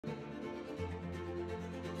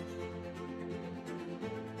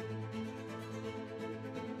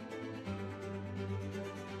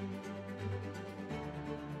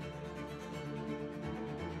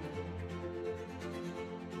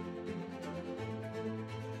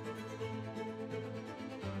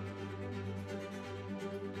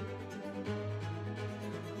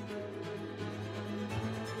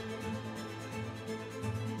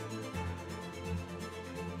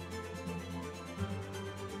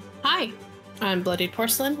Hi, I'm Bloodied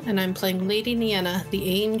Porcelain, and I'm playing Lady Nienna,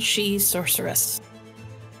 the Ain-She sorceress.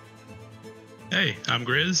 Hey, I'm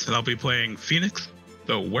Grizz, and I'll be playing Fenix,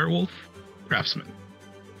 the werewolf craftsman.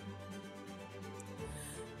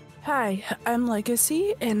 Hi, I'm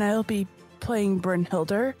Legacy, and I'll be playing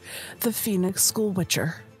Brynnhilder, the Phoenix School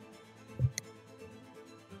Witcher.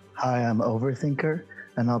 Hi, I'm Overthinker,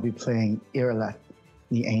 and I'll be playing Irileth,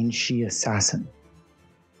 the Ain-She assassin.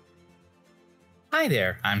 Hi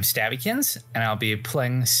there, I'm Stabbykinz, and I'll be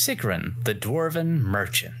playing Siegryn, the Dwarven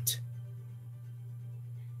merchant.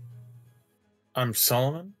 I'm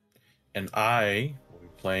Solomon, and I will be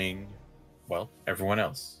playing, well, everyone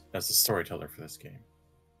else as the storyteller for this game.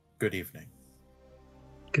 Good evening.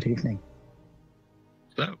 Good evening.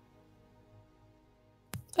 So,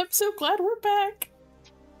 I'm so glad we're back.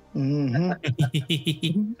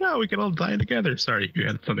 Mm-hmm. now we can all dine together. Sorry, you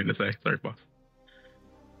had something to say. Sorry, boss.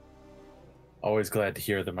 Always glad to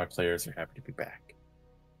hear that my players are happy to be back.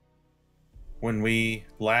 When we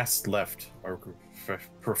last left our group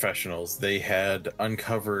of professionals, they had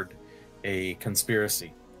uncovered a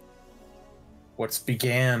conspiracy. What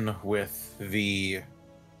began with the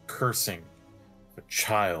cursing of a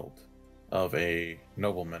child of a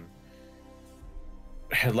nobleman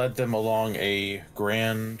had led them along a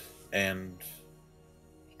grand and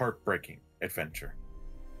heartbreaking adventure.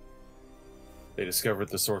 They discovered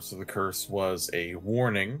the source of the curse was a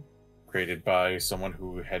warning created by someone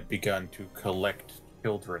who had begun to collect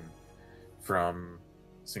children from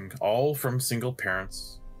all from single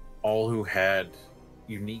parents, all who had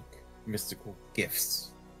unique mystical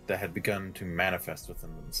gifts that had begun to manifest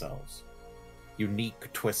within themselves.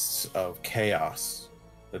 Unique twists of chaos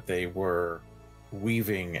that they were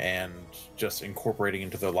weaving and just incorporating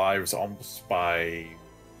into their lives almost by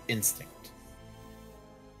instinct.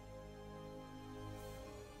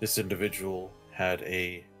 This individual had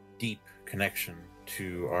a deep connection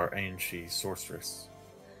to our Ain-She sorceress,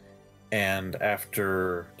 and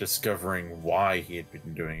after discovering why he had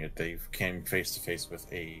been doing it, they came face to face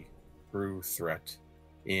with a true threat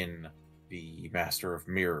in the Master of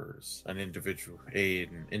Mirrors, a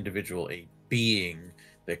being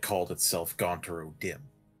that called itself Gaunter Dim.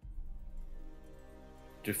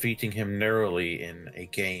 Defeating him narrowly in a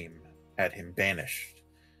game had him banished,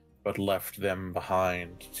 but left them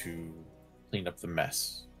behind to clean up the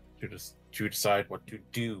mess, to decide what to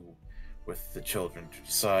do with the children, to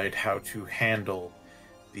decide how to handle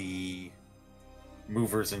the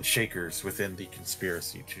movers and shakers within the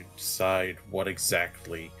conspiracy, to decide what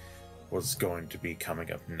exactly was going to be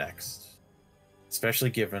coming up next.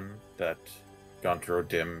 Especially given that Gaunter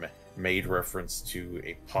Dim made reference to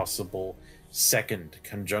a possible second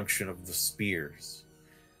conjunction of the spears.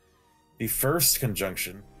 The first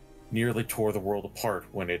conjunction nearly tore the world apart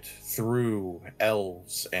when it threw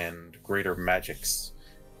elves and greater magics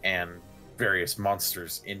and various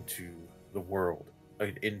monsters into the world,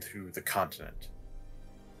 into the continent.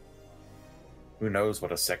 Who knows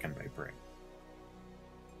what a second may bring?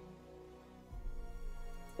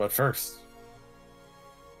 But first,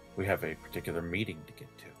 we have a particular meeting to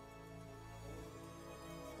get to.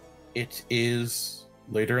 It is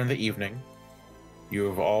later in the evening. You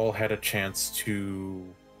have all had a chance to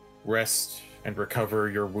rest and recover.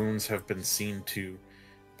 Your wounds have been seen to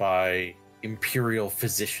by imperial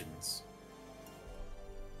physicians.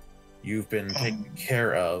 You've been taken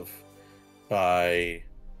care of by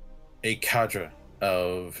a cadre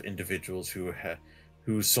of individuals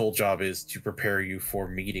whose sole job is to prepare you for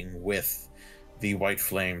meeting with the white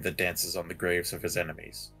flame that dances on the graves of his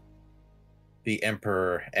enemies, the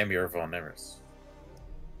Emperor Emhyr von Emreis.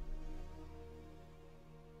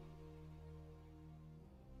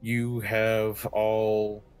 You have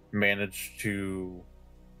all managed to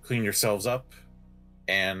clean yourselves up,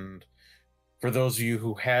 and for those of you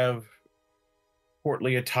who have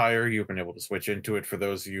courtly attire, you've been able to switch into it. For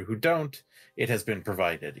those of you who don't, it has been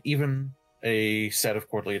provided. Even a set of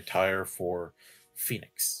courtly attire for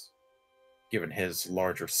Fenix, given his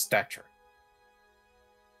larger stature.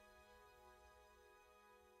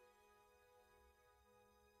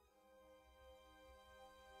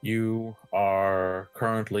 You are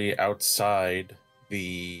currently outside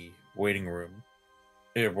the waiting room.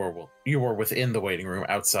 You were within the waiting room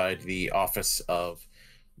outside the office of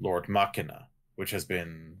Lord Machina, which has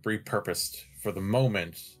been repurposed for the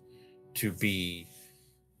moment to be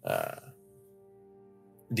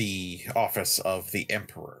the office of the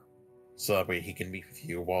Emperor. So that way he can meet with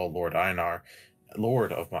you while Lord Einar,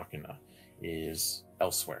 Lord of Machina, is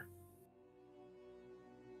elsewhere.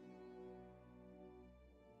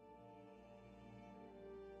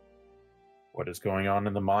 What is going on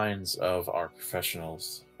in the minds of our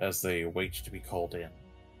professionals as they wait to be called in?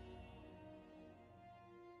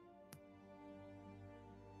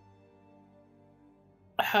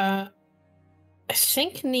 I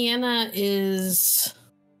think Nienna is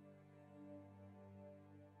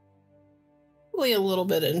probably a little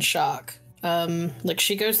bit in shock. Like,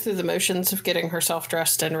 she goes through the motions of getting herself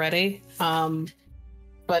dressed and ready,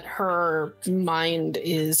 but her mind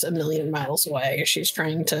is a million miles away. She's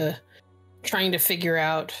trying to figure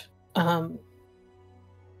out, trying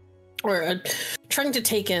to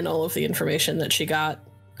take in all of the information that she got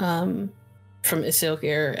from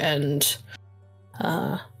Isilgir and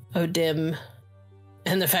Odim,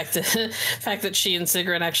 and the fact that she and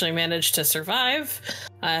Siegryn actually managed to survive,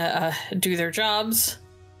 do their jobs,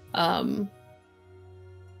 and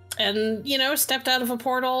stepped out of a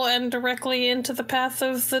portal and directly into the path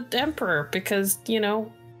of the Emperor, because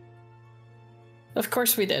of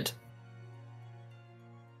course we did.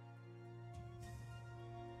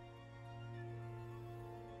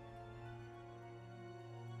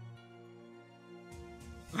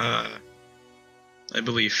 I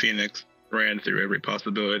believe Fenix ran through every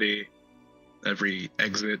possibility, every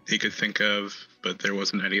exit he could think of, but there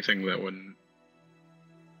wasn't anything that wouldn't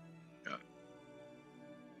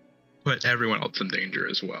put everyone else in danger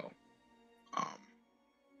as well.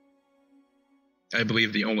 I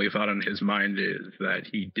believe the only thought on his mind is that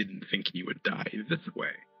he didn't think he would die this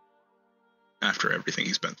way after everything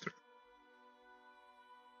he's been through.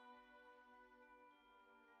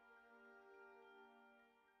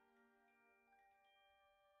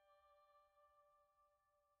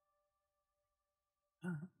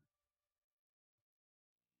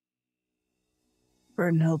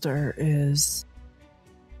 Brynnhilder is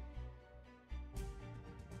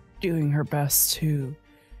doing her best to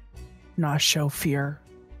not show fear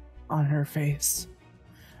on her face.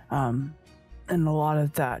 And a lot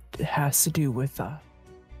of that has to do with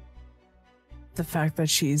the fact that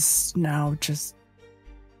she's now just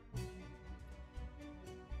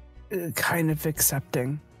kind of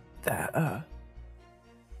accepting that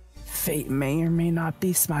fate may or may not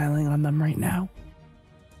be smiling on them right now.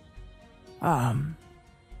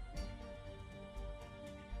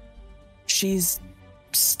 She's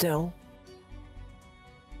still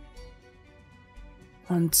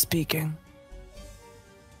unspeaking.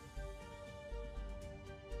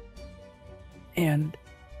 And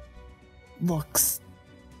looks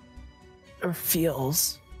or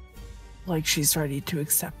feels like she's ready to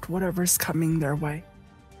accept whatever's coming their way.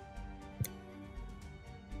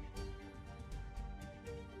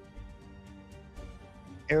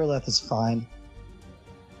 Irileth is fine.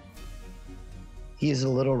 He is a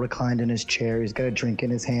little reclined in his chair. He's got a drink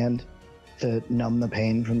in his hand to numb the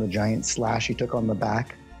pain from the giant slash he took on the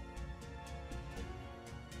back.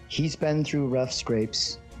 He's been through rough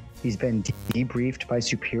scrapes. He's been debriefed by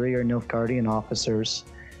superior Nilfgaardian officers.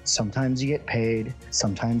 Sometimes you get paid,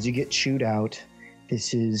 sometimes you get chewed out.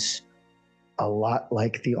 This is a lot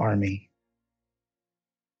like the army.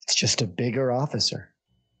 It's just a bigger officer.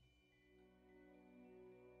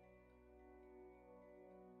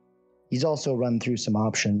 He's also run through some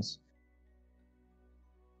options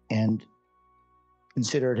and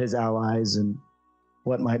considered his allies and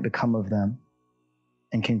what might become of them,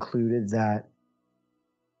 and concluded that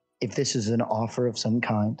if this is an offer of some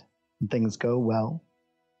kind and things go well,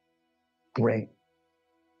 great.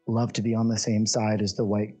 Love to be on the same side as the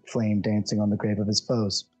white flame dancing on the grave of his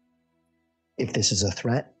foes. If this is a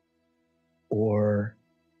threat or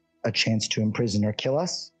a chance to imprison or kill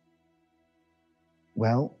us,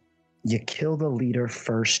 well, you kill the leader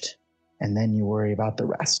first, and then you worry about the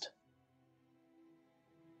rest.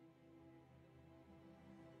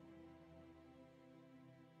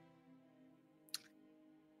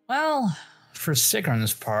 Well, for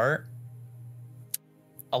Sigryn's part,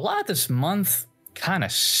 a lot of this month kind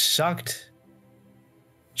of sucked.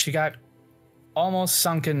 She got almost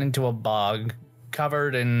sunken into a bog,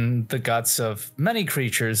 covered in the guts of many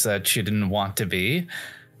creatures that she didn't want to be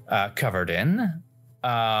covered in.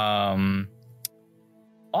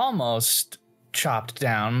 Almost chopped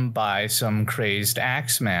down by some crazed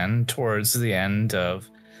axeman towards the end of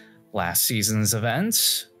last season's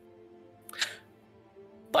events.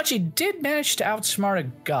 But she did manage to outsmart a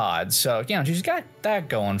god, so, she's got that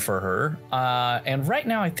going for her. And right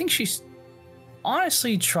now, I think she's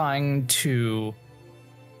honestly trying to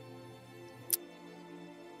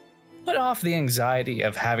put off the anxiety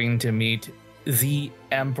of having to meet the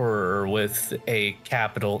Emperor with a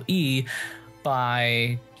capital E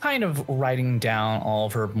by kind of writing down all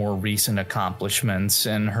of her more recent accomplishments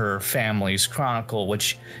in her family's chronicle,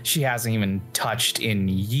 which she hasn't even touched in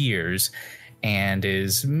years, and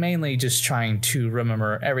is mainly just trying to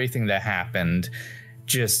remember everything that happened,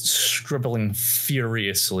 just scribbling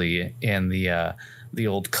furiously in the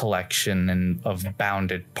old collection of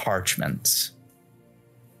bounded parchments.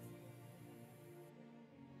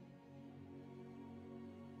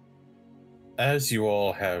 As you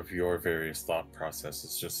all have your various thought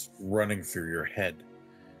processes just running through your head,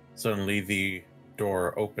 suddenly the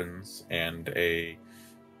door opens and a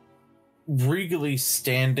regally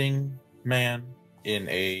standing man in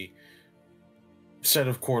a set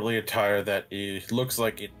of courtly attire that looks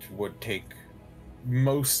like it would take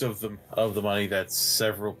most of the money that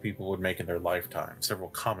several people would make in their lifetime, several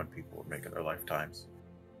common people would make in their lifetimes,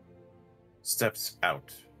 steps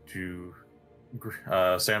out to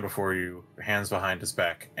stand before you, hands behind his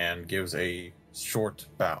back, and gives a short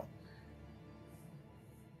bow.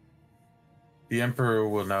 The Emperor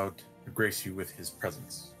will now grace you with his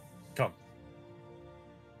presence. Come.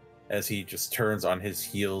 As he just turns on his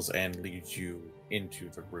heels and leads you into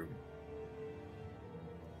the room.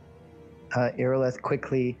 Irileth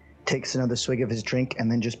quickly takes another swig of his drink and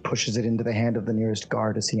then just pushes it into the hand of the nearest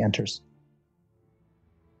guard as he enters.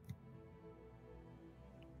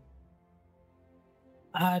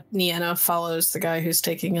 Nienna follows the guy who's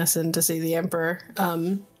taking us in to see the Emperor.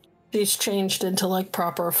 She's changed into like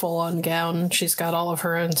proper full-on gown. She's got all of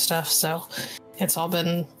her own stuff, so it's all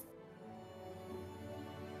been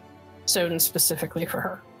sewn specifically for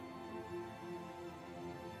her.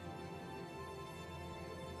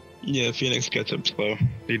 Yeah, Fenix gets up slow.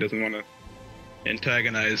 He doesn't want to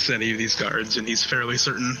antagonize any of these guards, and he's fairly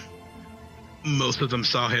certain most of them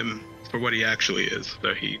saw him for what he actually is,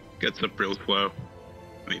 so he gets up real slow.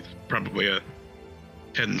 And he's probably a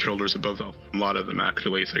head and shoulders above a lot of them,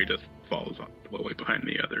 actually, so he just follows on slowly behind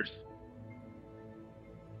the others.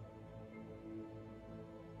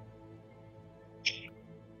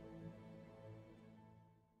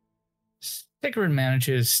 Siegryn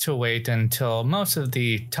manages to wait until most of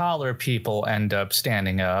the taller people end up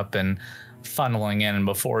standing up and funneling in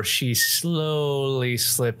before she slowly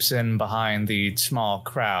slips in behind the small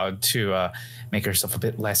crowd to make herself a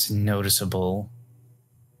bit less noticeable.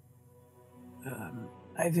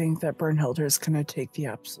 I think that Brynnhilder is going to take the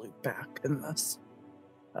absolute back in this.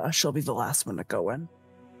 She'll be the last one to go in.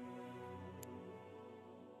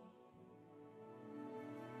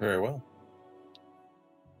 Very well.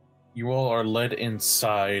 You all are led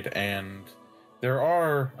inside, and there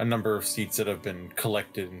are a number of seats that have been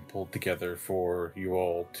collected and pulled together for you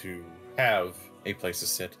all to have a place to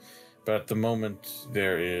sit. But at the moment,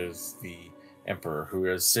 there is the Emperor, who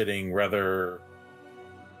is sitting rather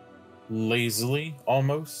lazily,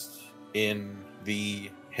 almost, in the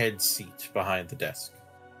head seat behind the desk.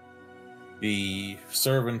 The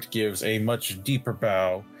servant gives a much deeper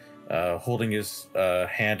bow, holding his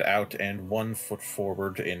hand out and 1 foot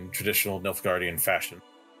forward in traditional Nilfgaardian fashion.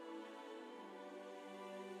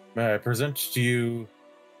 May I present to you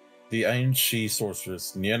the Ainshi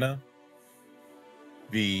sorceress Nienna,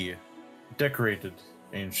 the decorated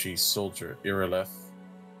Ainshi soldier Irileth,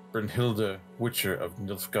 Brynnhilder, Witcher of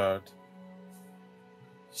Nilfgaard,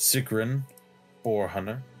 Siegryn, Boar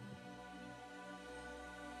Hunter,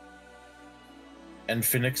 and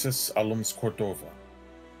Fenixus Alums Cordova.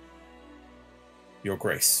 Your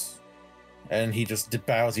Grace. And he just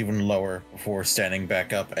bows even lower before standing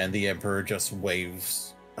back up, and the Emperor just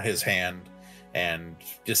waves his hand and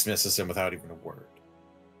dismisses him without even a word.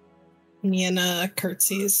 Nienna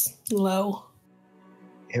curtsies low.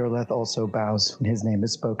 Irileth also bows when his name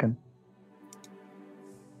is spoken.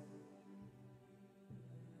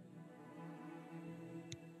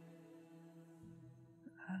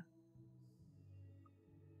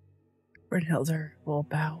 Brynnhilder will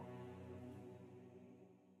bow.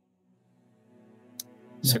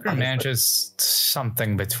 Siegryn manages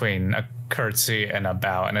something between a curtsy and a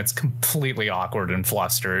bow, and it's completely awkward and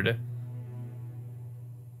flustered.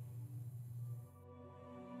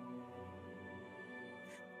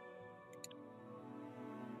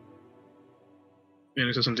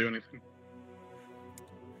 Phoenix doesn't do anything.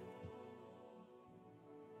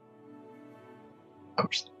 Of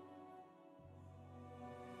course.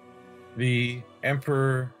 The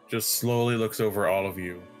Emperor just slowly looks over all of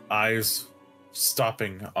you, eyes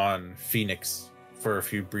stopping on Fenix for a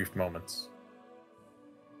few brief moments,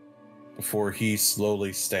 before he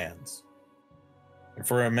slowly stands. And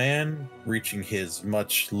for a man reaching his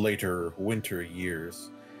much later winter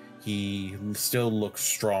years, he still looks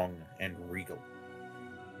strong and regal.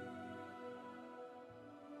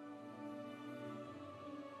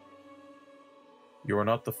 You are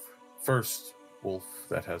not the first wolf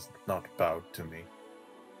that has not bowed to me,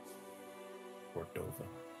 Cordova.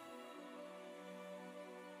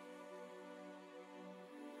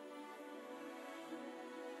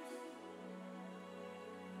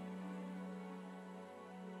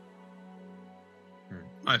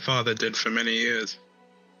 my father did for many years.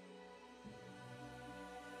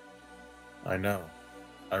 I know.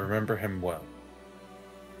 I remember him well.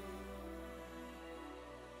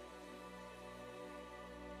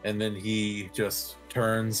 And then he just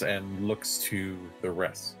turns and looks to the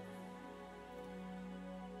rest.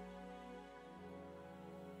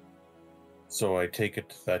 So I take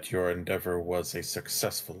it that your endeavor was a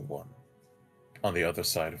successful one on the other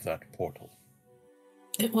side of that portal.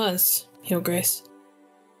 It was, Your Grace.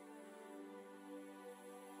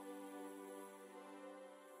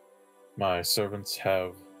 My servants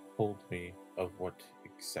have told me of what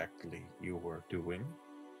exactly you were doing.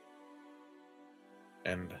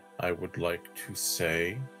 And I would like to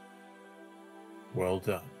say, well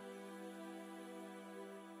done.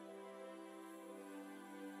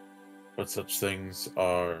 But such things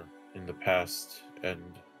are in the past, and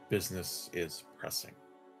business is pressing.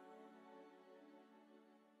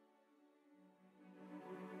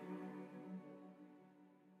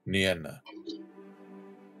 Nienna.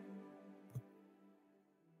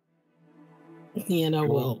 Nienna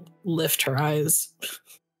will lift her eyes.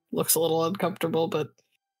 Looks a little uncomfortable, but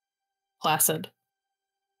placid.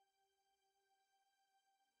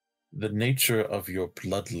 The nature of your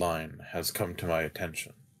bloodline has come to my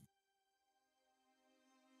attention.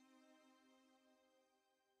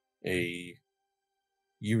 A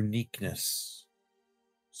uniqueness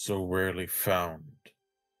so rarely found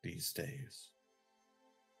these days.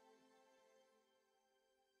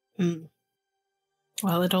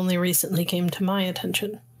 Well, it only recently came to my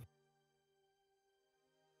attention.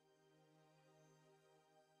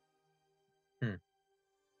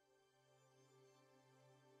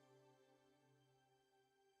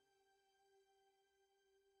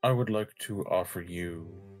 I would like to offer you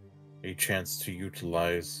a chance to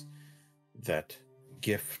utilize that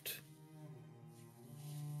gift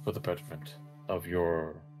for the betterment of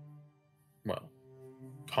your, well,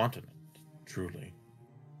 continent, truly.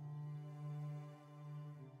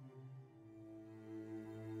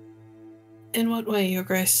 In what way, Your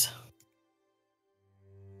Grace?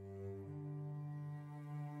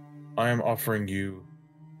 I am offering you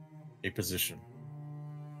a position.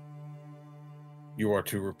 You are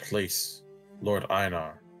to replace Lord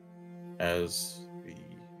Einar as the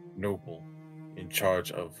noble in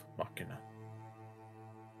charge of Machina.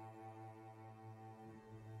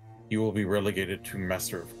 You will be relegated to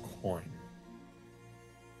Master of Coin.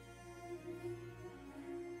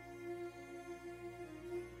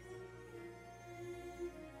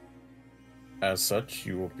 As such,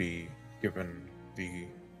 you will be given the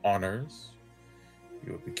honors.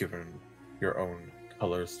 You will be given your own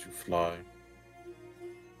colors to fly.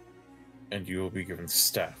 And you will be given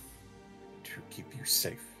staff to keep you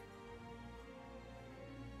safe.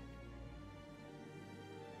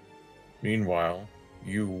 Meanwhile,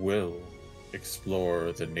 you will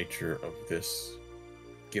explore the nature of this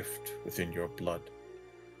gift within your blood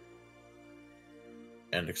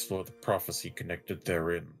and explore the prophecy connected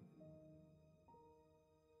therein.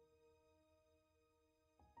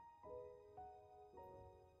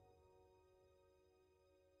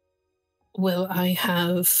 Will I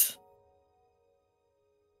have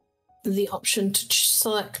the option to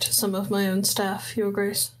select some of my own staff, Your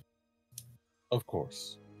Grace? Of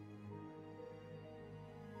course.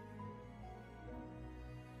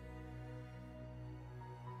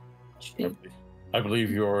 I believe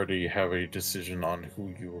you already have a decision on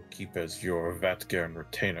who you will keep as your Vatgern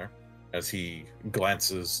retainer, as he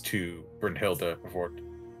glances to Brynnhilder before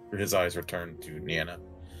his eyes return to Nienna.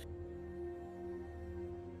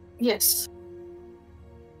 Yes,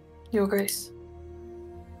 Your Grace.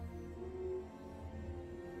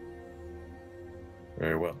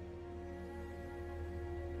 Very well.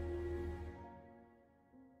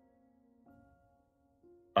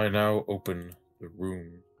 I now open the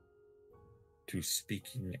room to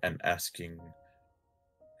speaking and asking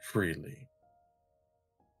freely.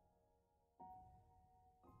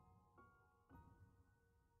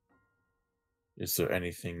 Is there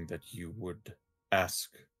anything that you would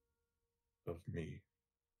ask of me?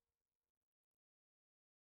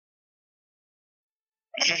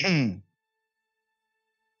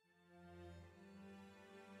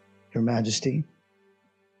 Your Majesty,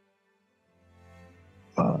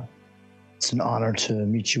 it's an honor to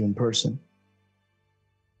meet you in person.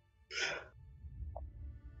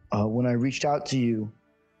 When I reached out to you,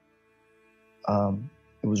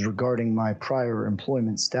 it was regarding my prior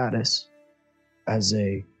employment status as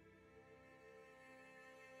a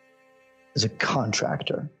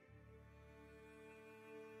contractor.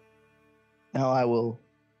 Now, I will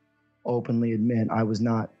openly admit I was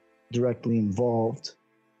not directly involved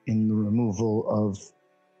in the removal of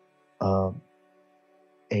uh,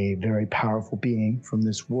 a very powerful being from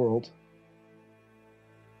this world.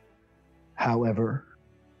 However,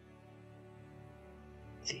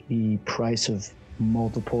 the price of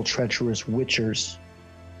multiple treacherous witchers,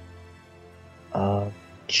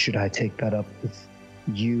 should I take that up with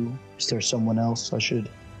you? Is there someone else I should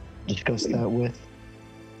discuss that with?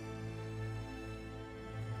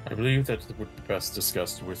 I believe that would be best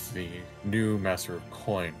discussed with the new Master of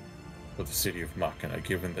Coin for the city of Machina,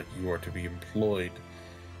 given that you are to be employed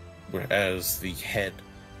as the head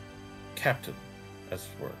captain, as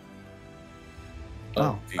it were.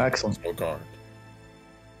 Oh, excellent. Snow Guard.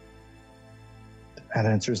 That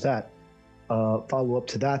answers that. Follow up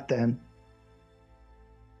to that, then.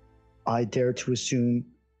 I dare to assume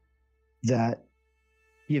that,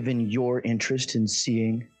 given your interest in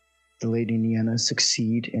seeing the Lady Nienna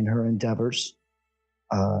succeed in her endeavors,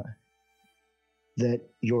 that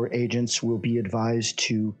your agents will be advised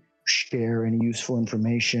to share any useful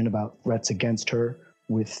information about threats against her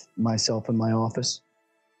with myself and my office.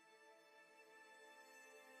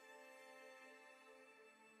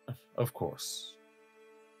 Of course.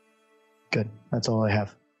 Good. That's all I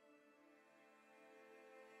have.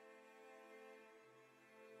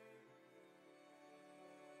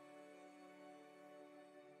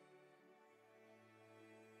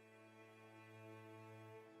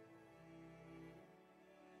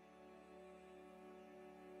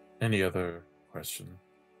 Any other question?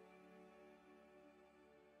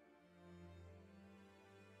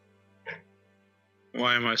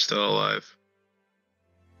 Why am I still alive?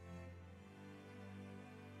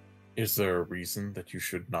 Is there a reason that you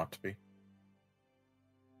should not be?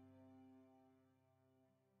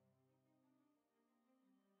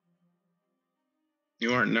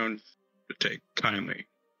 You aren't known to take kindly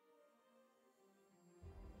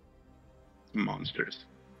to monsters.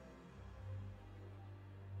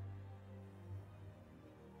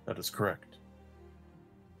 That is correct.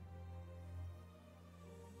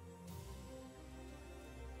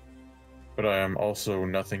 But I am also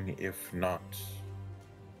nothing if not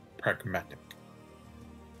pragmatic.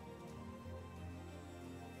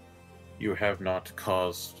 You have not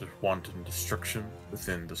caused wanton destruction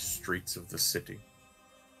within the streets of the city.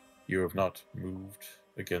 You have not moved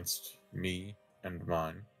against me and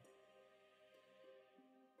mine.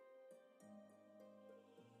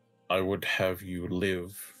 I would have you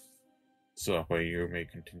live so that way you may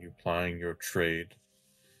continue plying your trade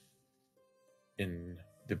in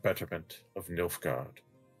the betterment of Nilfgaard.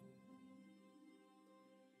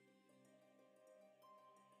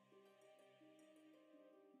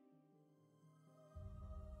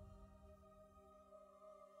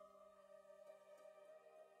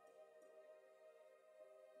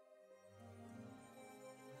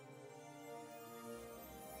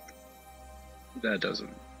 That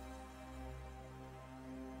doesn't.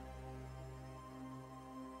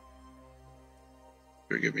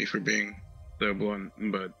 Forgive me for being so blunt,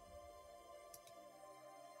 but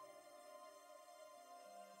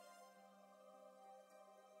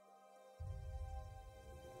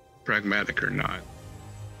pragmatic or not,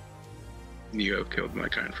 you have killed my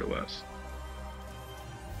kind for less.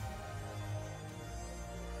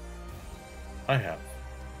 I have.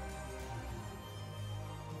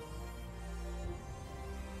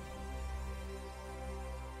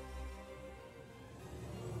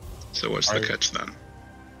 So what's the catch then?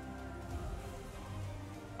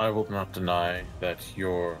 I will not deny that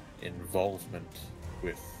your involvement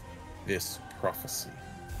with this prophecy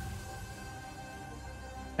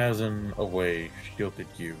has in a way shielded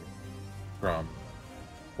you from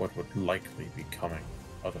what would likely be coming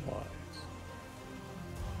otherwise.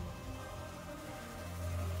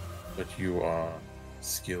 But you are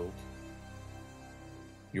skilled,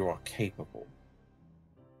 you are capable,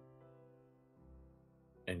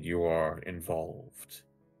 and you are involved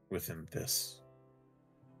within this.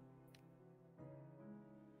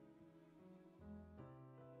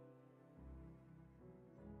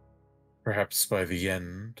 Perhaps by the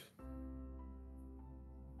end,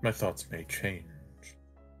 my thoughts may change.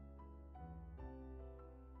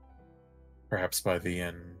 Perhaps by the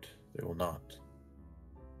end, they will not.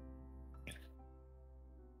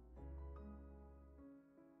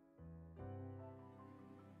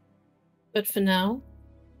 But for now,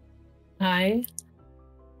 I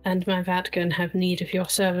and my Vatgun have need of your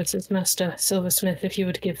services, Master Silversmith, if you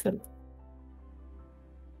would give them.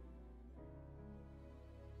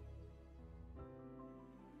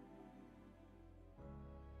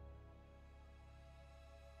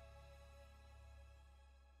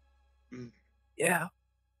 Yeah.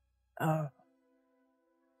 I'm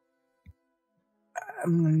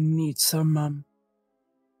gonna need some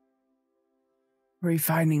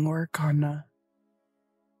refining work on a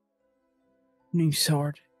new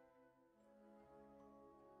sword.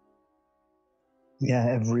 Yeah,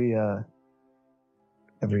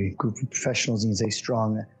 every group of professionals needs a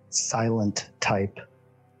strong, silent type.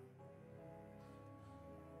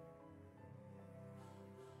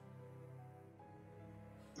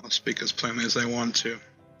 I'll speak as plainly as I want to.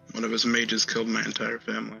 One of his mages killed my entire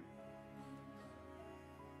family.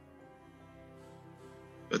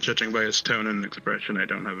 But judging by his tone and expression, I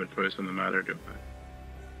don't have a choice in the matter, do I?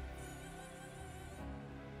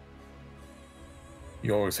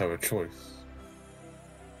 You always have a choice.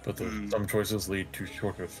 But some choices lead to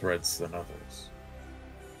shorter threads than others.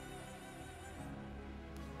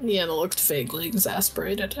 Nienna looked vaguely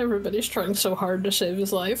exasperated. Everybody's trying so hard to save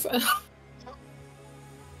his life.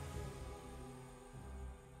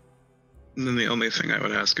 And then the only thing I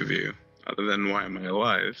would ask of you, other than why am I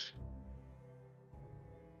alive,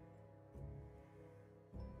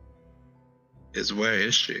 is where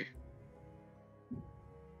is she?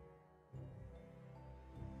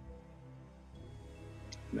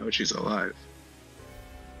 No, she's alive.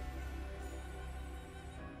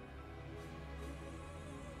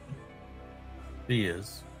 She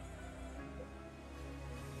is.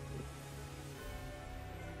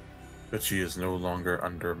 But she is no longer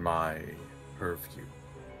under my purview.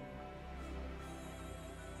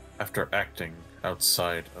 After acting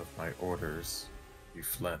outside of my orders, you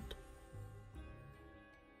fled.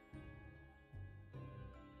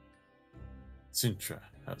 Sintra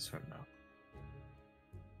has her now.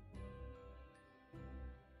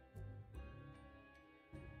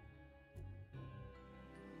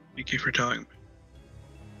 Thank you for telling me.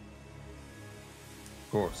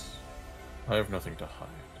 Of course. I have nothing to hide.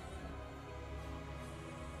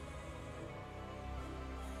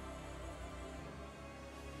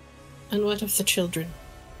 And what of the children?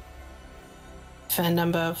 A fair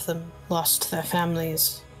number of them lost their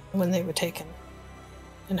families when they were taken,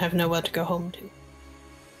 and have nowhere to go home to.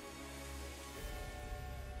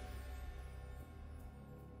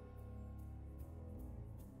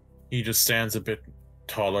 He just stands a bit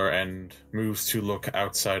taller and moves to look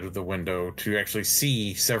outside of the window to actually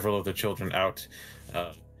see several of the children out,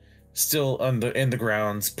 still in the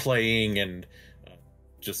grounds, playing and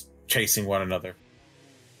just chasing one another.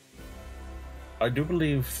 I do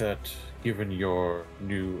believe that, given your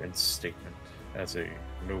new instatement as a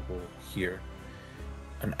noble here,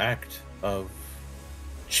 an act of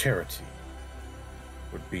charity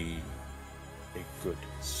would be a good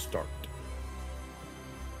start.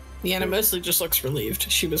 Nienna mostly just looks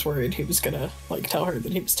relieved. She was worried he was gonna, tell her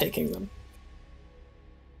that he was taking them.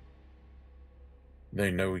 They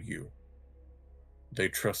know you. They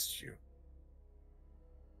trust you.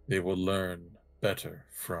 They will learn better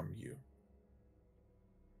from you.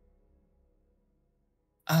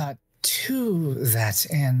 To that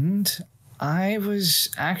end, I was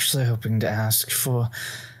actually hoping to ask for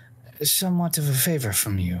somewhat of a favor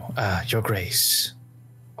from you, Your Grace.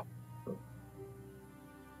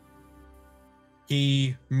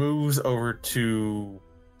 He moves over to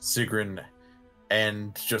Siegryn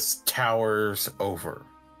and just towers over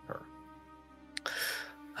her.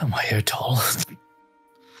 Am I here tall?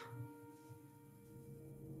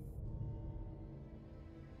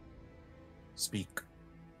 Speak.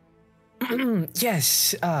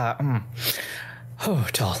 Yes, oh,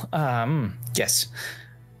 tall. Yes.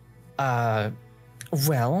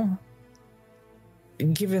 Well,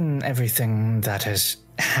 given everything that has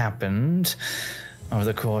happened over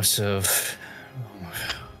the course of,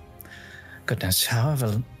 goodness,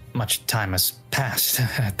 however much time has passed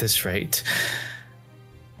at this rate,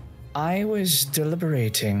 I was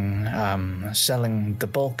deliberating selling the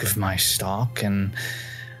bulk of my stock and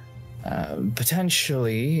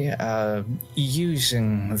potentially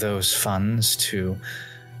using those funds to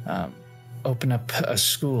open up a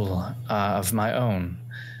school of my own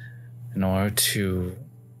in order to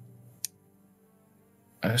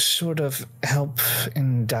sort of help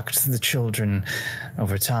induct the children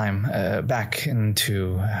over time back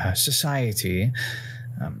into society,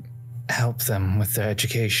 help them with their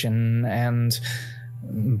education, and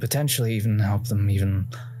potentially even help them even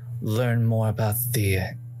learn more about the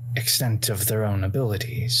extent of their own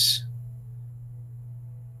abilities.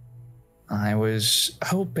 I was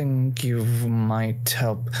hoping you might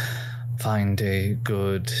help find a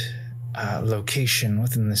good location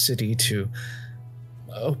within the city to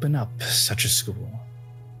open up such a school.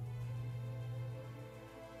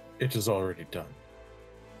 It is already done.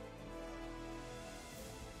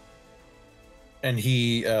 And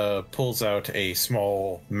he pulls out a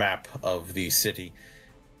small map of the city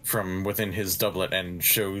from within his doublet and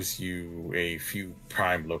shows you a few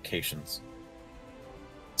prime locations.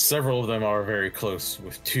 Several of them are very close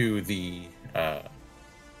to the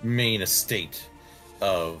main estate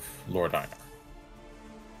of Lord Einar.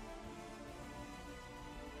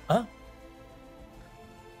 Oh.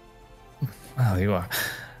 Well, you are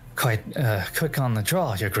quite quick on the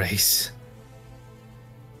draw, Your Grace.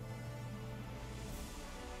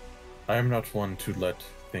 I am not one to let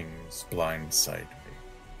things blindside me.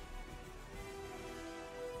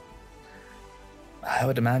 I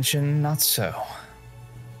would imagine not so.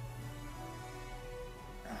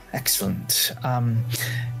 Excellent.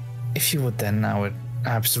 If you would then, I would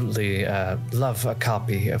absolutely love a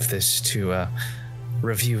copy of this to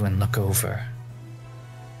review and look over.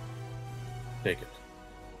 Take it.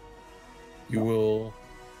 You will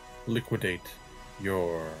liquidate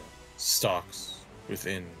your stocks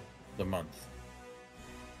within the month.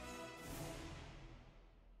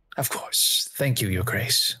 Of course. Thank you, Your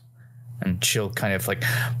Grace. And she'll kind of like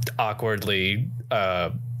awkwardly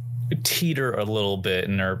teeter a little bit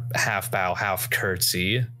in her half bow, half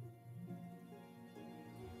curtsy.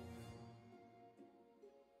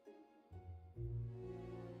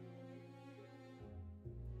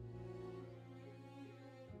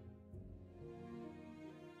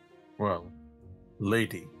 Well,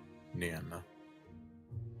 Lady Nienna,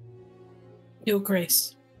 Your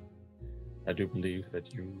Grace. I do believe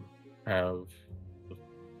that you have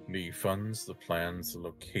the funds, the plans, the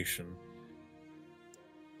location,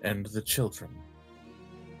 and the children.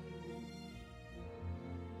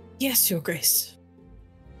 Yes, Your Grace.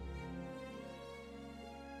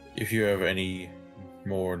 If you have any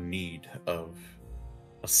more need of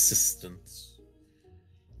assistance,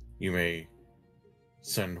 you may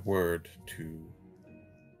send word to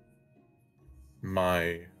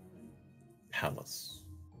my palace.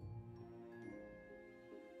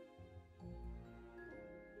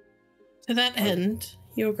 To that end,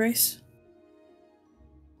 Your Grace,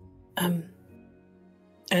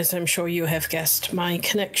 as I'm sure you have guessed, my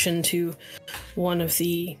connection to one of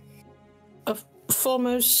the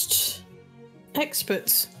foremost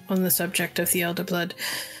experts on the subject of the Elder Blood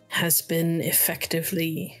has been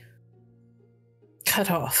effectively cut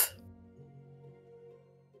off.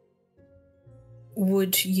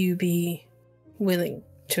 Would you be willing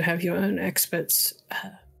to have your own experts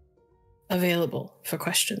available for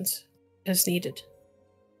questions as needed?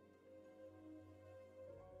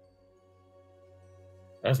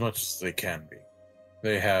 As much as they can be.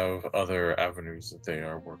 They have other avenues that they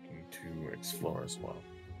are working to explore as well.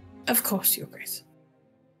 Of course, Your Grace.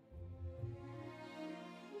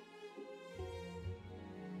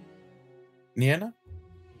 Nienna?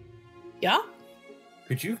 Yeah?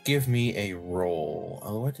 Could you give me a roll?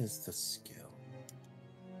 Oh, what is the skill?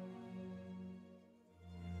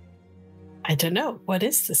 I don't know. What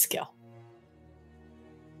is the skill?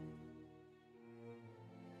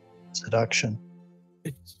 Seduction.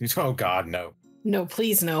 Oh God, no. No,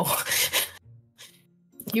 please no.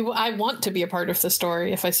 I want to be a part of the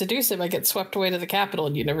story. If I seduce him, I get swept away to the capital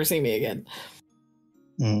and you never see me again.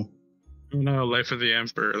 Mm. No, life of the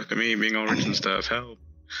Emperor. Look at me being all rich and stuff. Help.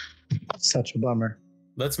 Such a bummer.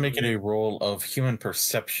 Let's make it a roll of human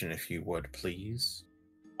perception, if you would, please.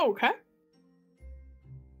 Okay.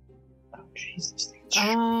 Oh, Jesus.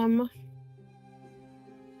 I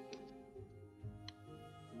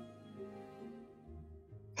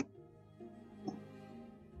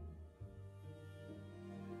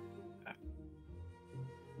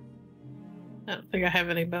don't think I have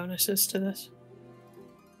any bonuses to this.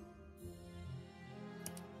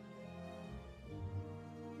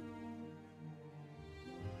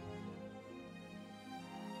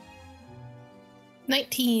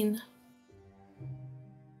 $19.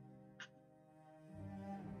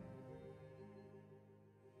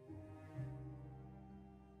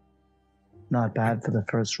 Not bad for the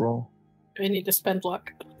first roll. I need to spend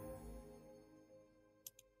luck.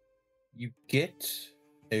 You get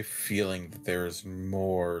a feeling that there's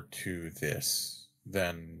more to this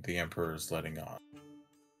than the Emperor's letting on.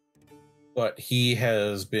 But he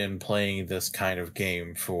has been playing this kind of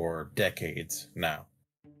game for decades now.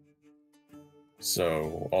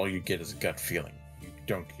 So all you get is a gut feeling. You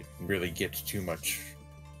don't really get too much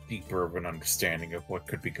deeper of an understanding of what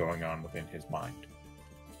could be going on within his mind.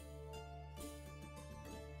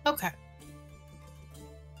 Okay.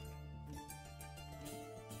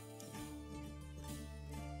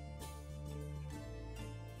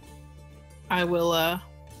 I will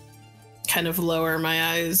kind of lower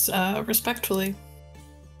my eyes respectfully.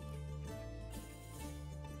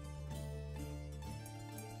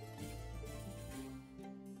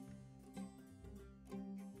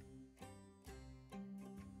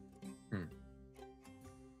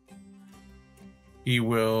 he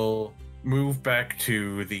will move back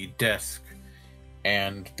to the desk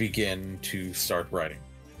and begin to start writing.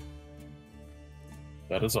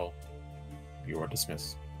 That is all. You are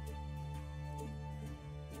dismissed.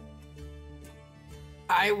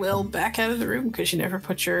 I will back out of the room because you never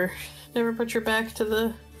put your back to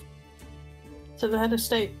the head of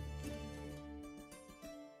state.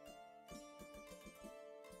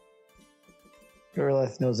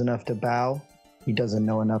 Irileth knows enough to bow. He doesn't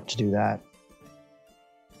know enough to do that.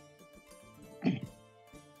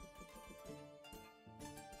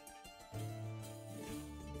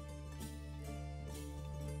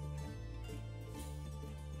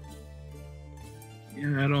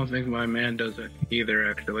 Yeah, I don't think my man does it either,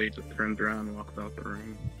 actually. He just turns around and walks out the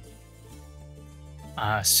room.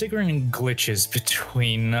 Siegryn glitches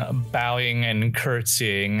between bowing and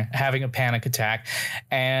curtsying, having a panic attack,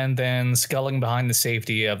 and then sculling behind the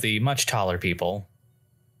safety of the much taller people.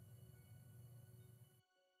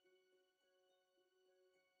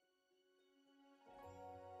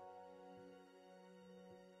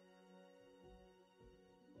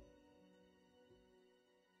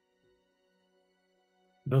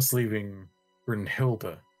 Thus leaving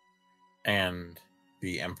Brynnhilder and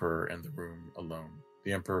the Emperor in the room alone.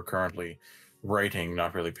 The Emperor currently writing,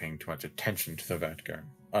 not really paying too much attention to the Vanguard,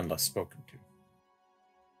 unless spoken to.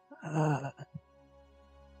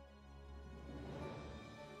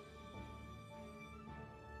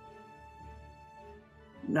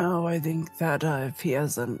 No, I think that if he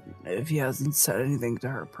hasn't said anything to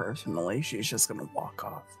her personally, she's just gonna walk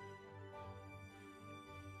off.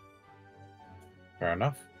 Fair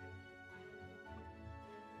enough.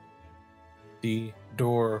 The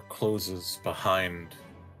door closes behind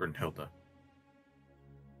Brynnhilder.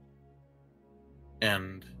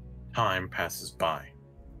 And time passes by.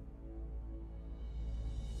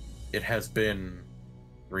 It has been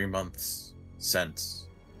 3 months since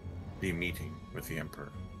the meeting with the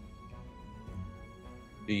Emperor.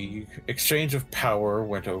 The exchange of power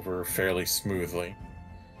went over fairly smoothly,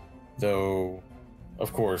 though,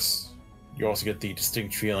 of course, you also get the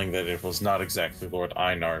distinct feeling that it was not exactly Lord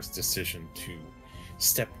Einar's decision to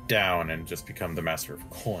step down and just become the Master of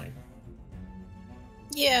Coin.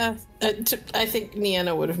 Yeah, I think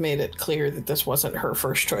Nienna would have made it clear that this wasn't her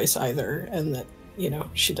first choice either, and that, you know,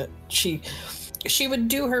 she would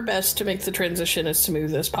do her best to make the transition as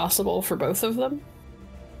smooth as possible for both of them.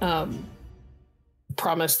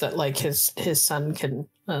 Promise that, like, his son can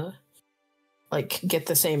like get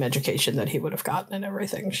the same education that he would have gotten and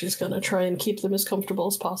everything. She's gonna try and keep them as comfortable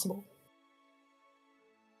as possible.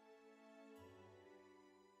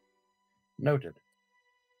 Noted.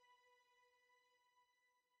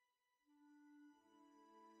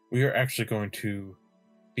 We are actually going to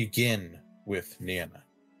begin with Nienna.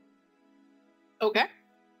 Okay.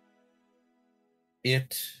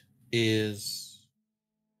 It is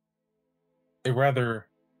a rather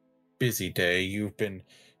busy day. You've been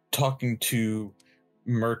talking to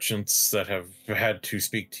merchants that have had to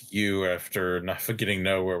speak to you after not getting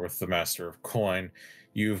nowhere with the Master of Coin.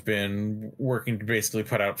 You've been working to basically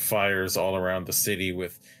put out fires all around the city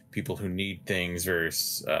with people who need things,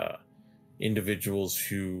 various individuals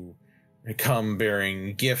who come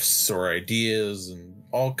bearing gifts or ideas and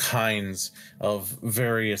all kinds of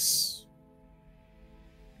various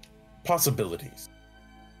possibilities.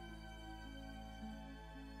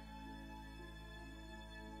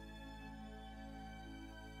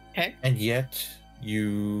 Okay. And yet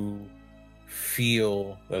you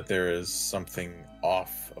feel that there is something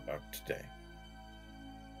off about today.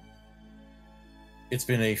 It's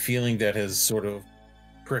been a feeling that has sort of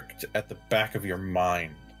pricked at the back of your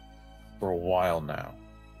mind for a while now.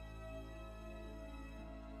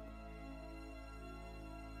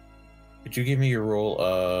 Could you give me your roll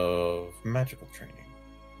of magical training?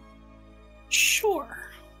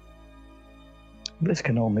 Sure. This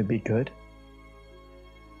can only be good.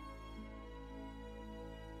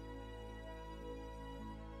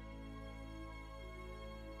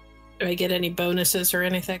 Do I get any bonuses or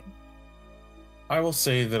anything? I will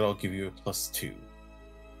say that I'll give you a +2.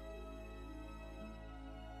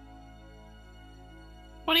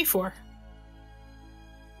 24.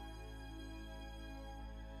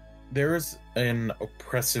 There is an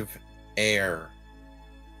oppressive air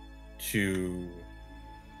to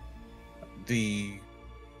the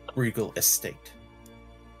regal estate.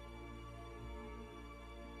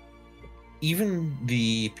 Even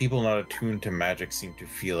the people not attuned to magic seem to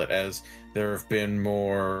feel it, as there have been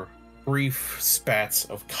more brief spats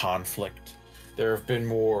of conflict. There have been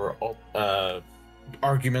more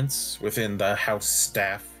arguments within the house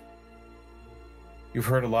staff. You've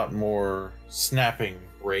heard a lot more snapping,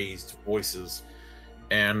 raised voices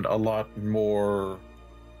and a lot more.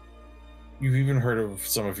 You've even heard of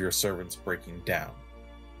some of your servants breaking down.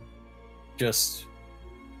 Just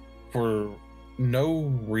for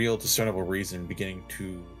no real discernible reason, beginning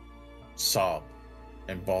to sob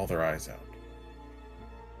and bawl their eyes out.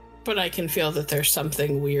 But I can feel that there's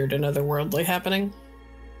something weird and otherworldly happening.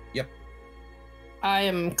 Yep. I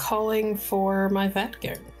am calling for my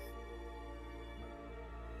Vatgern.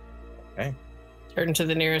 Okay. Turn to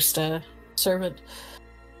the nearest servant.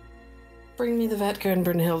 Bring me the Vatgern,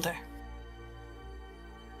 Brynnhilder.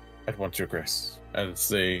 At once, your grace. As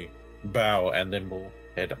they bow and then will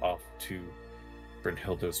head off to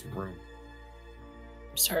Brynnhilder's room.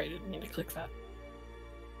 Sorry, I didn't mean to click that.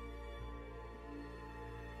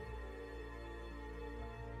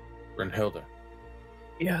 Brynnhilder.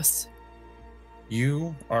 Yes.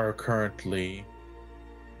 You are currently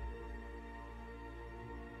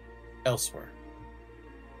elsewhere.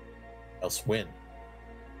 Elsewhen.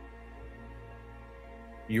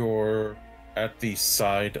 You're at the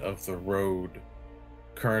side of the road,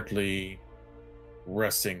 currently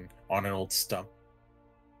resting on an old stump.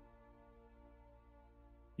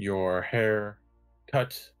 Your hair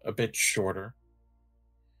cut a bit shorter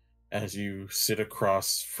as you sit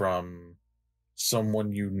across from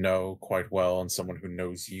someone you know quite well and someone who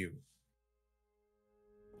knows you.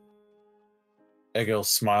 Egil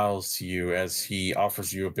smiles to you as he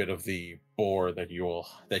offers you a bit of the boar that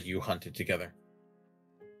you hunted together.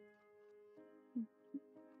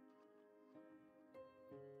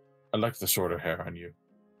 I like the shorter hair on you.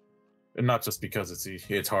 And not just because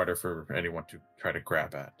it's harder for anyone to try to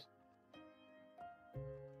grab at.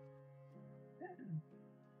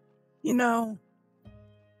 You know,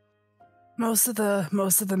 most of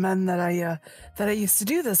the men that I used to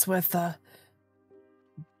do this with,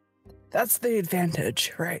 that's the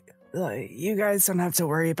advantage, right? Like, you guys don't have to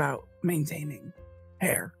worry about maintaining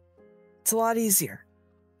hair. It's a lot easier.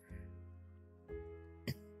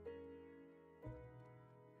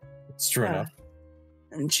 It's true enough.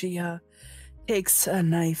 And she takes a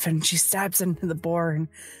knife and she stabs into the boar, and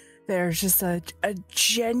there's just a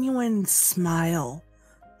genuine smile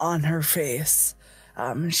on her face.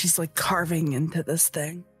 And she's like carving into this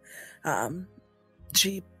thing.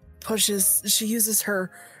 She uses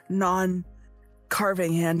her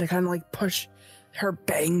non-carving hand to kind of like push her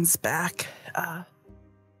bangs back.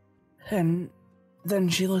 And then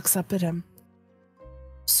she looks up at him.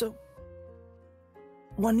 So,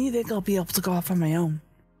 when do you think I'll be able to go off on my own?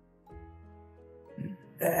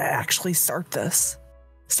 Actually start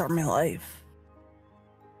my life.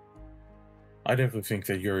 I definitely think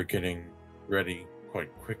that you're getting ready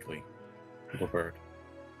quite quickly, little bird.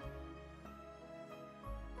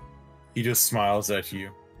 He just smiles at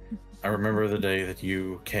you. I remember the day that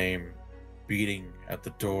you came beating at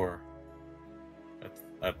the door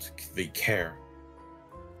at the care.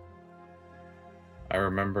 I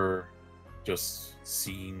remember just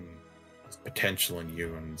seeing potential in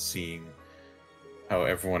you and seeing how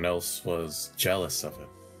everyone else was jealous of it.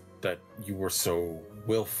 That you were so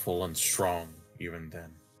willful and strong even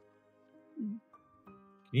then. Can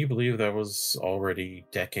you believe that was already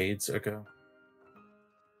decades ago?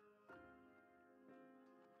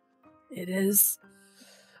 It is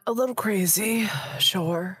a little crazy,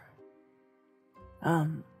 sure.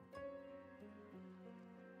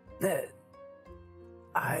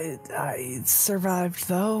 I survived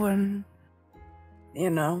though, and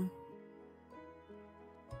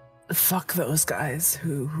fuck those guys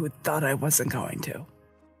who thought I wasn't going to.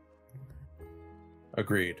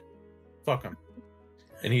 Agreed. Fuck him.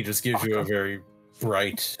 And he just gives you a very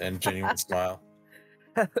bright and genuine smile.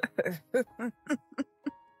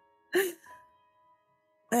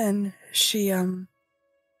 And she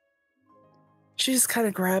just kind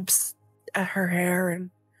of grabs at her hair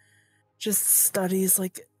and just studies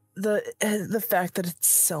like the fact that it's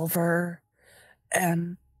silver,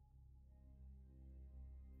 and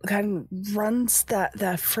kind of runs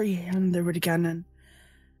that free hand through it again and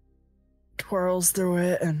twirls through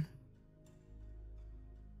it,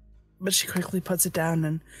 but she quickly puts it down,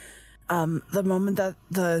 and the moment that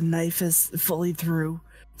the knife is fully through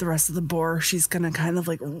the rest of the boar, she's gonna kind of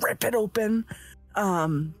like rip it open.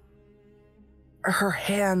 Her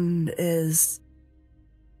hand is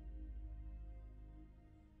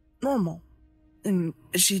normal, and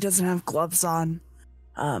she doesn't have gloves on,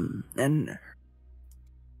 and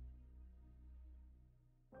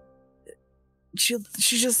she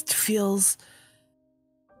just feels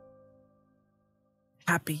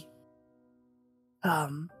happy.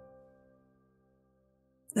 And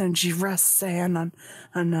she rests a hand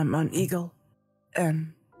on Eagle,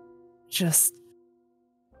 and just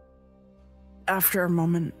after a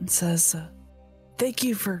moment and says, thank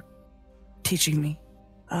you for teaching me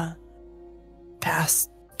past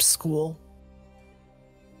school.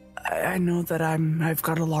 I know that I've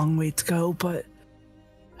got a long way to go, but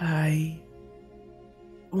I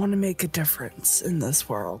want to make a difference in this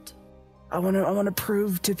world. I want to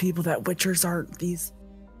prove to people that Witchers aren't these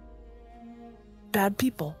bad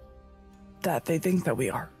people that they think that we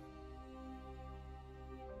are.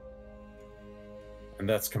 And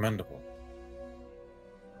that's commendable.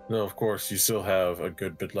 Though, of course, you still have a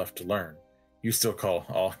good bit left to learn. You still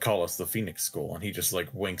call us the Phoenix School, and he just like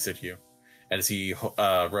winks at you as he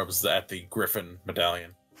rubs at the Griffin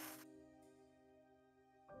medallion.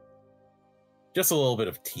 Just a little bit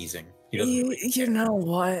of teasing. He doesn't You know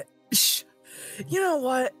what? You know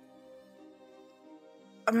what?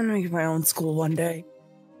 I'm gonna make my own school one day.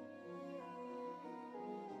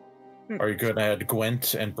 Are you good at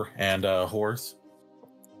Gwent and whores?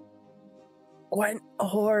 Gwent,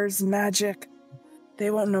 whores, magic. They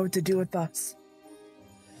won't know what to do with us.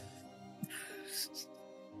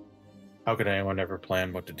 How could anyone ever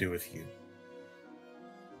plan what to do with you?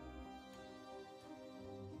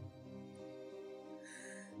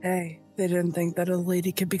 Hey, they didn't think that a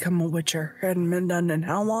lady could become a witcher. Hadn't been done in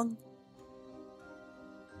how long?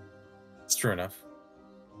 It's true enough.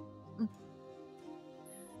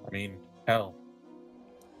 I mean, hell.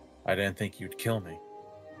 I didn't think you'd kill me.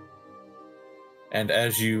 And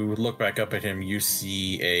as you look back up at him, you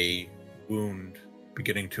see a wound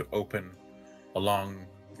beginning to open along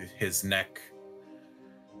his neck.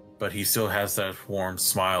 But he still has that warm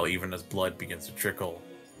smile even as blood begins to trickle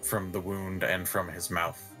from the wound and from his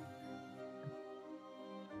mouth.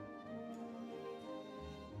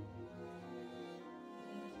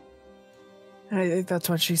 I think that's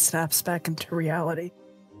when she snaps back into reality.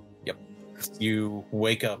 Yep. You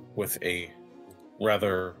wake up with a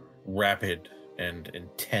rather rapid and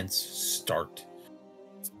intense start.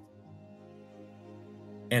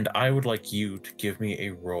 And I would like you to give me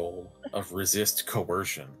a roll of resist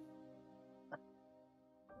coercion.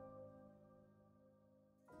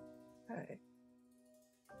 Okay.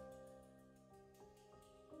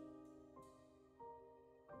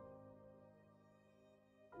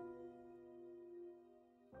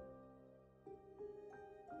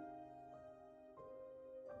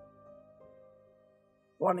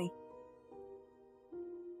 Bonnie.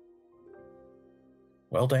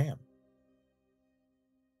 Well, damn.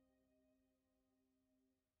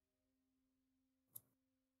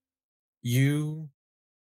 You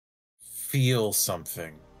feel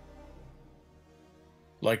something.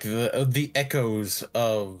 Like the echoes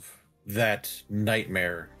of that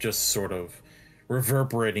nightmare just sort of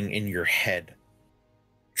reverberating in your head,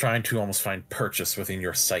 trying to almost find purchase within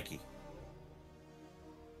your psyche.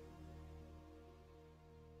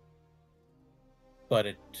 But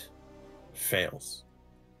it fails.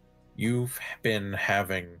 You've been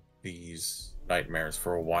having these nightmares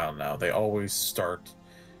for a while now. They always start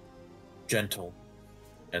gentle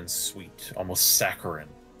and sweet, almost saccharine,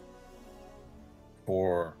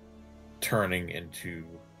 for turning into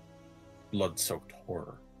blood-soaked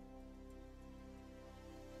horror.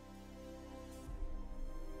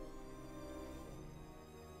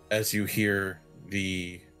 As you hear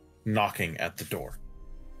the knocking at the door.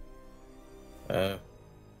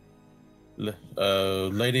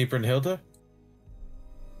 Lady Brynnhilder?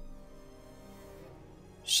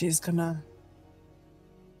 She's gonna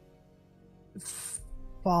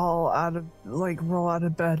roll out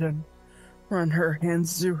of bed and run her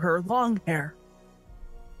hands through her long hair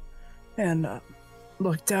and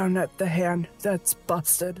look down at the hand that's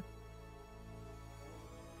busted.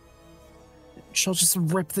 She'll just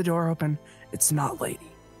rip the door open. It's not Lady.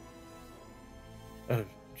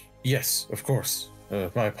 Yes, of course.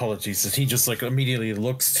 My apologies. He just immediately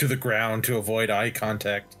looks to the ground to avoid eye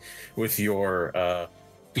contact with your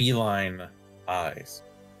feline eyes.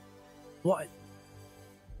 What?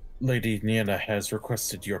 Lady Nienna has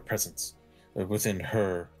requested your presence within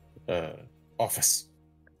her office.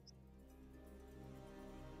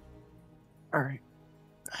 All right.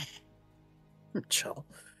 Chill.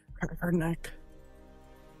 Her neck.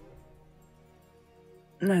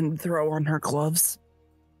 And then throw on her gloves.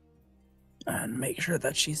 And make sure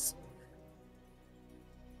that she's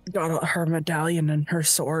got her medallion and her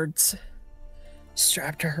swords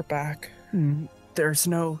strapped to her back. And there's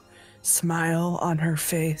no smile on her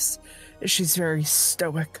face. She's very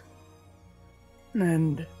stoic.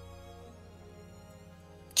 And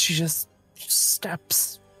she just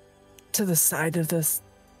steps to the side of this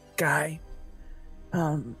guy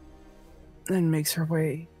and makes her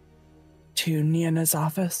way to Nienna's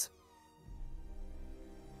office.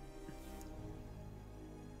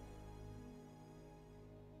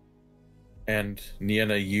 And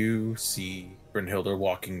Nienna, you see Brynnhilder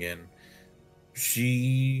walking in.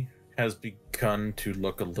 She has begun to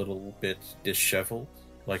look a little bit disheveled,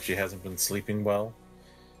 like she hasn't been sleeping well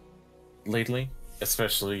lately,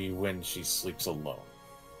 especially when she sleeps alone.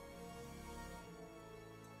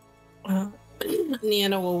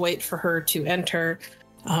 Nienna will wait for her to enter.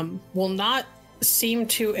 Will not seem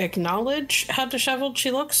to acknowledge how disheveled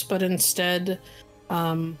she looks, but instead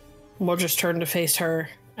will just turn to face her,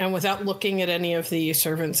 and without looking at any of the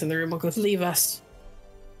servants in the room, will go, "Leave us."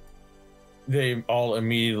 They all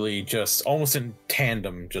immediately, just almost in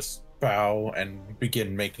tandem, just bow and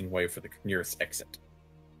begin making way for the nearest exit.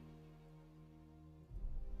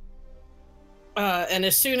 And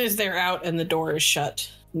as soon as they're out and the door is shut,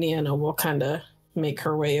 Nienna will kind of make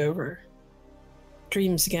her way over.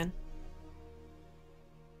 Dreams again.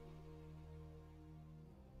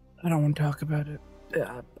 I don't want to talk about it.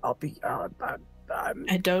 I'll be.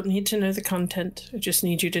 I don't need to know the content. I just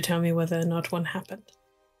need you to tell me whether or not one happened.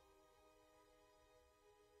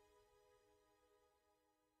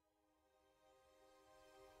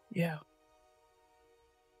 Yeah.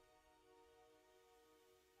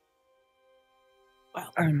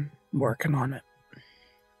 Well, I'm working on it.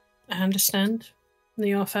 I understand.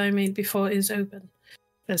 The offer I made before is open.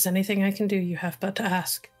 If there's anything I can do, you have but to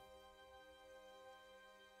ask.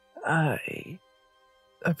 I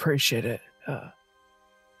appreciate it,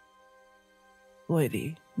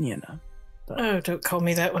 Lady Nienna. Oh, don't call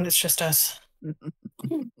me that when it's just us.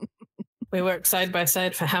 We worked side by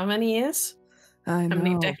side for how many years? I know. How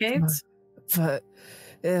many decades? But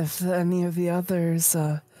if any of the others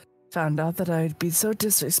found out that I'd be so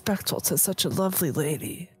disrespectful to such a lovely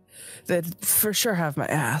lady, they'd for sure have my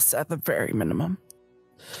ass at the very minimum.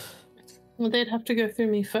 Well, they'd have to go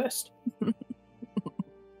through me first.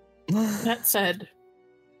 That said,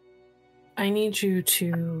 I need you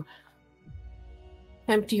to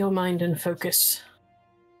empty your mind and focus.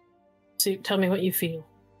 So tell me what you feel.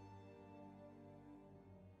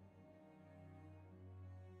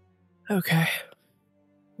 Okay.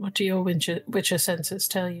 What do your witcher senses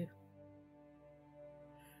tell you?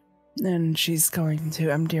 And she's going to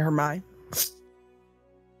empty her mind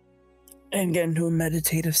and get into a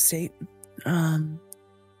meditative state.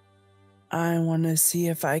 I want to see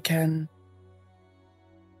if I can.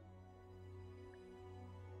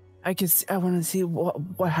 I want to see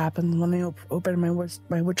what happens when I open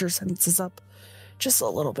my witcher senses up just a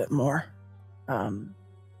little bit more.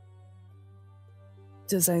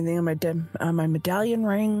 Does anything on my medallion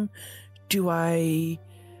ring? Do I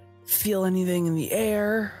feel anything in the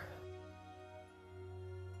air?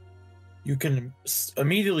 You can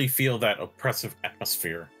immediately feel that oppressive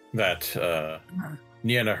atmosphere that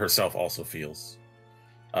Nienna herself also feels.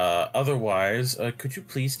 Otherwise, could you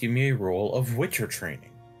please give me a roll of Witcher training?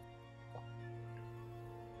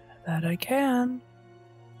 That I can.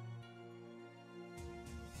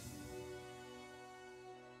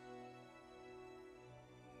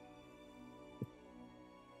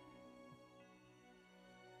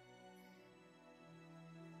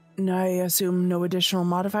 And I assume no additional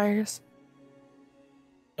modifiers?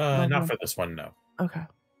 Not for this one, no. Okay.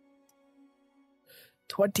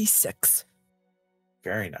 26.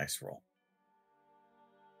 Very nice roll.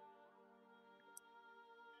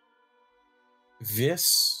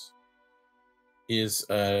 This is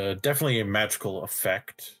definitely a magical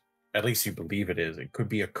effect. At least you believe it is. It could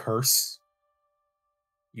be a curse.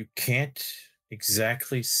 You can't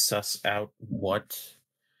exactly suss out what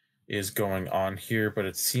is going on here, but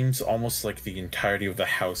it seems almost like the entirety of the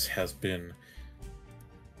house has been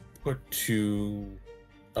put to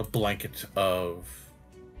a blanket of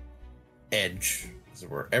edge, as it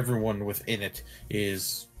were. Everyone within it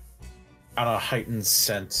is on a heightened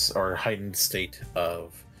sense or heightened state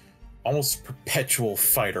of almost perpetual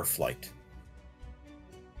fight or flight.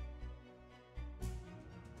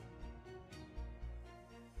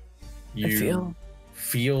 You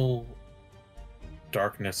feel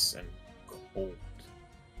darkness and cold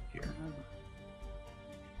here.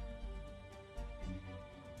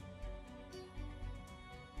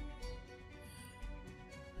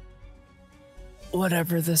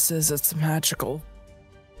 Whatever this is, it's magical.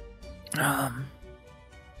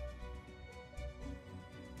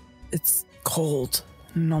 It's cold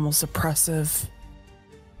and almost oppressive.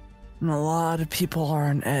 And a lot of people are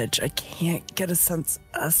on edge. I can't get a sense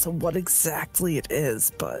as to what exactly it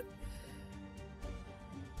is, but...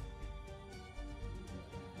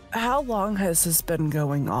 How long has this been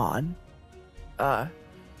going on?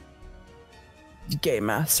 Game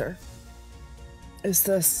Master. Is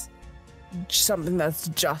this something that's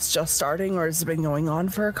just starting, or has it been going on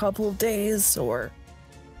for a couple of days, or?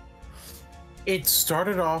 It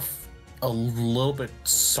started off a little bit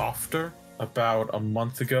softer about a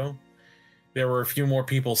month ago. There were a few more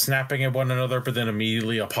people snapping at one another, but then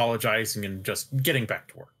immediately apologizing and just getting back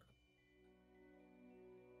to work.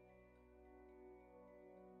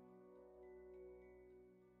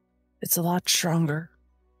 It's a lot stronger.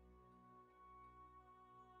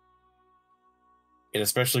 It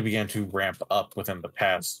especially began to ramp up within the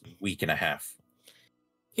past week and a half.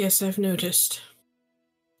 Yes, I've noticed.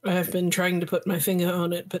 I have been trying to put my finger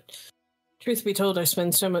on it, but truth be told, I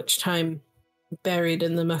spend so much time buried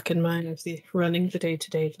in the muck and mire of the running the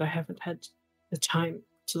day-to-day that I haven't had the time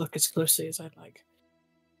to look as closely as I'd like.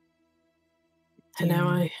 And now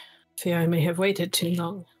I fear I may have waited too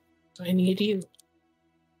long. So I need you.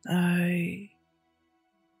 I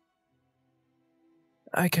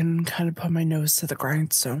can kind of put my nose to the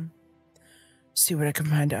grindstone, see what I can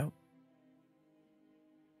find out.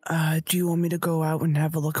 Do you want me to go out and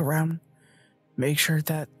have a look around? Make sure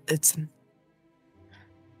that it's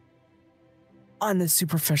on a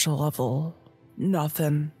superficial level,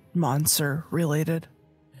 nothing monster related.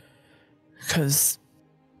 Because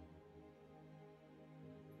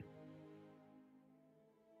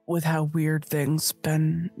with how weird things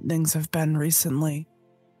have been recently,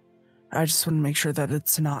 I just want to make sure that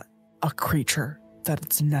it's not a creature, that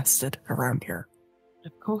it's nested around here.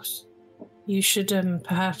 Of course. You should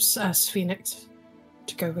perhaps ask Fenix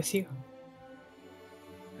to go with you.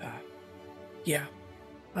 Yeah.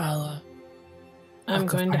 I'm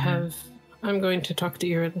going to talk to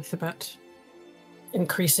Irileth about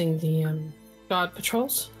increasing the guard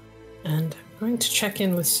patrols, and I'm going to check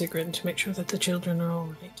in with Siegryn to make sure that the children are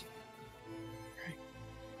all right.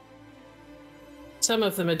 Some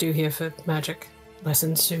of them are due here for magic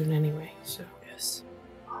lessons soon anyway, so... Yes.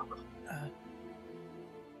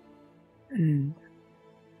 And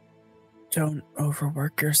don't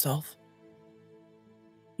overwork yourself.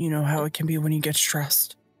 You know how it can be when you get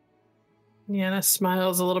stressed. Nienna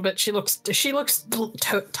smiles a little bit. She looks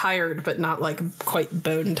tired, but not like quite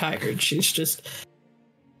bone tired. She's just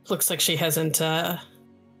looks like she hasn't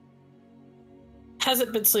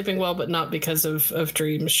been sleeping well, but not because of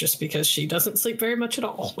dreams, just because she doesn't sleep very much at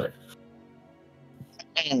all.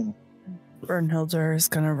 Brynnhilder is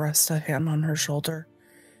gonna rest a hand on her shoulder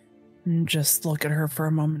and just look at her for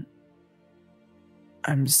a moment.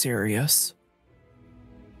 I'm serious.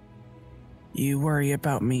 You worry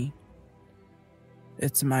about me.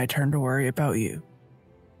 It's my turn to worry about you.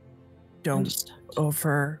 Don't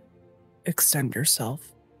overextend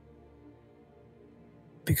yourself.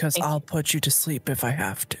 Because I'll put you to sleep if I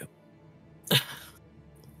have to.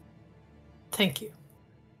 Thank you.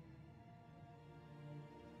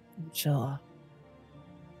 She'll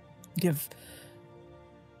give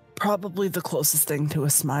probably the closest thing to a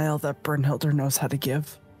smile that Brynnhilder knows how to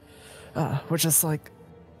give, which is like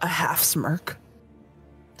a half smirk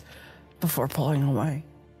before pulling away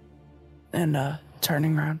and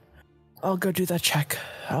turning around. I'll go do that check.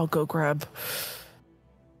 I'll go grab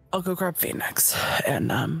Fenix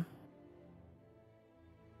and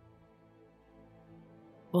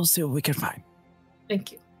we'll see what we can find.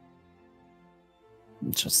 Thank you.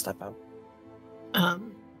 Just step out.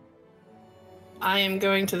 I am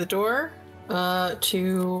going to the door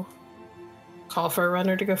to call for a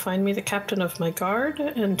runner to go find me the captain of my guard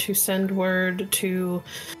and to send word to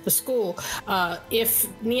the school. If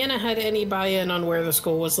Nienna had any buy-in on where the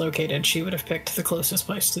school was located, she would have picked the closest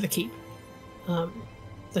place to the keep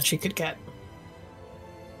that she could get.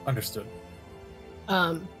 Understood.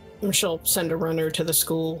 She'll send a runner to the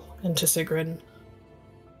school and to Siegryn.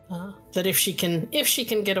 That if she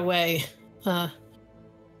can get away,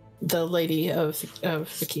 the lady of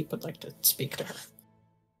the keep would like to speak to her.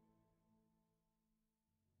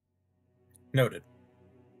 Noted.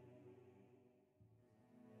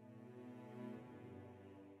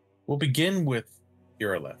 We'll begin with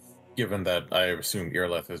Irileth, given that I assume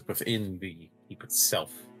Irileth is within the keep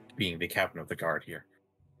itself, being the captain of the guard here.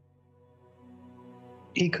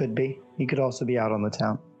 He could be. He could also be out on the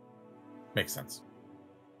town. Makes sense.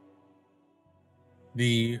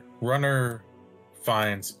 The runner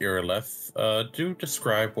finds Irileth. Do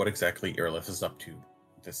describe what exactly Irileth is up to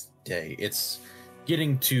this day. It's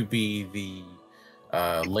getting to be the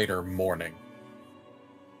later morning.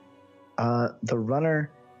 The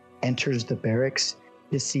runner enters the barracks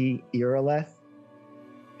to see Irileth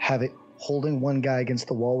holding one guy against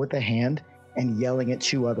the wall with a hand and yelling at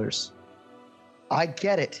two others. I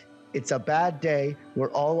get it. It's a bad day.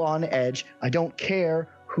 We're all on edge. I don't care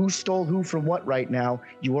who stole who from what right now.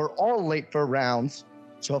 You are all late for rounds.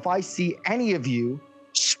 So if I see any of you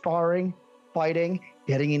sparring, fighting,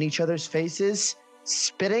 getting in each other's faces,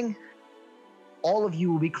 spitting, all of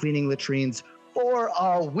you will be cleaning latrines for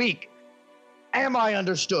a week. Am I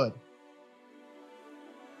understood?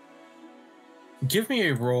 Give me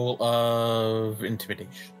a roll of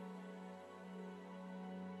intimidation.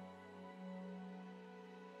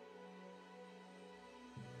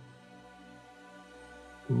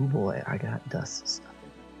 Oh boy, I got dust stuff.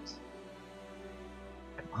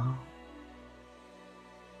 Come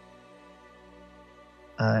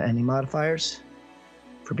on. Any modifiers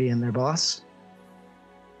for being their boss?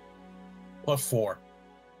 +4.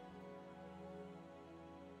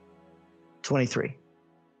 23.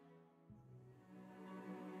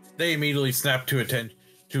 They immediately snap to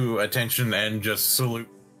attention and just salute.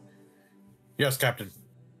 Yes, Captain.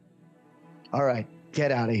 All right,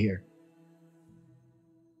 get out of here.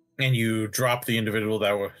 And you drop the individual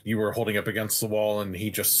that you were holding up against the wall, and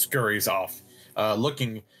he just scurries off,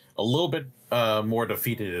 looking a little bit more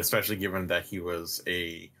defeated, especially given that he was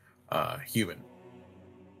a human.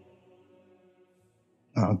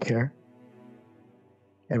 I don't care.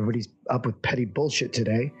 Everybody's up with petty bullshit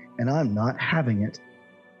today, and I'm not having it.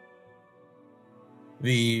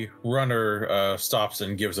 The runner stops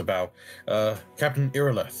and gives a bow. Captain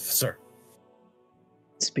Irileth, sir.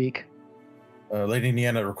 Speak. Lady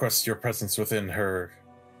Nienna requests your presence within her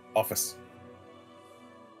office.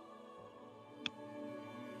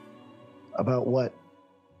 About what?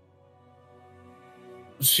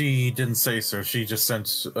 She didn't say, sir. She just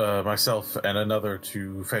sent myself and another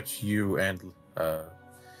to fetch you and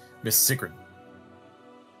Miss Siegryn.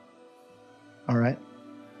 All right.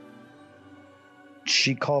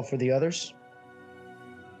 She called for the others?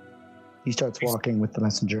 He starts walking with the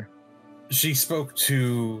messenger. She spoke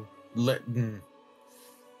to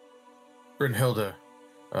Brynnhilder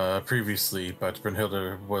previously, but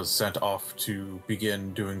Brynnhilder was sent off to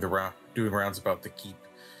begin doing rounds about the keep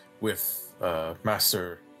with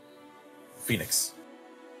Master Fenix.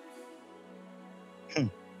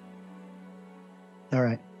 All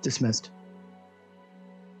right, dismissed.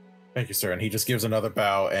 Thank you, sir. And he just gives another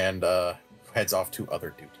bow and heads off to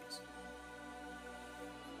other duties.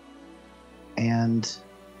 And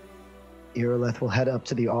Irileth will head up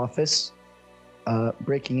to the office,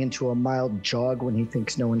 breaking into a mild jog when he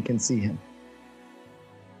thinks no one can see him.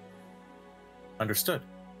 Understood.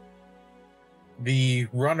 The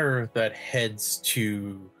runner that heads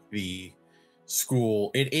to the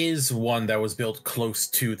school, it is one that was built close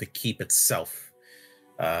to the keep itself.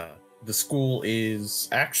 The school is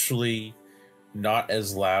actually not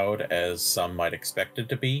as loud as some might expect it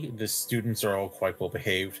to be. The students are all quite well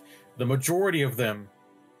behaved. The majority of them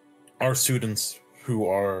are students who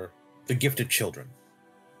are the gifted children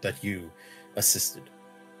that you assisted,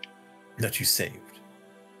 that you saved.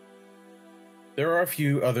 There are a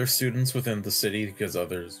few other students within the city because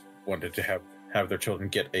others wanted to have their children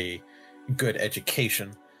get a good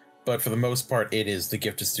education, but for the most part, it is the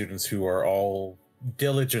gifted students who are all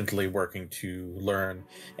diligently working to learn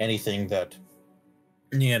anything that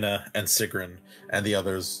Nienna and Siegryn and the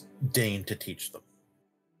others deign to teach them.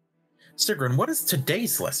 Siegryn, what is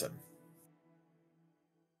today's lesson?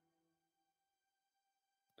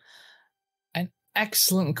 An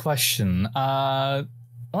excellent question.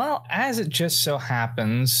 Well, as it just so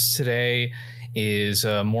happens, today is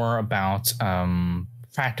more about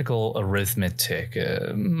practical arithmetic,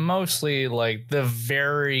 mostly like the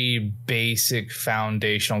very basic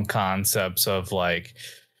foundational concepts of like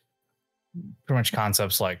pretty much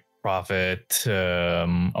concepts like profit,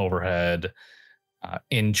 overhead,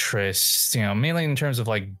 interest, mainly in terms of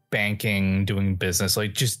like banking, doing business,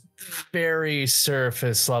 like just very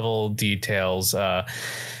surface level details.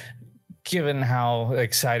 Given how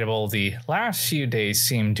excitable the last few days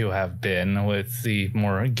seem to have been with the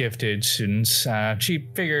more gifted students, she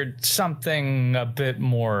figured something a bit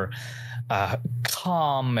more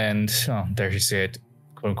calm and, dare you say it,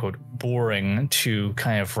 quote unquote, boring to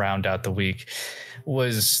kind of round out the week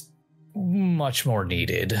was much more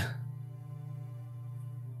needed.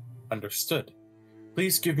 Understood.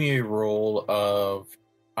 Please give me a roll of...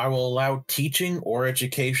 I will allow teaching or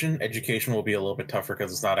education. Education will be a little bit tougher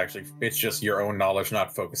because it's not actually... It's just your own knowledge,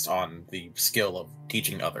 not focused on the skill of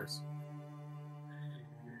teaching others.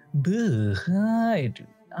 I do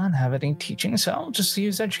not have any teaching, so I'll just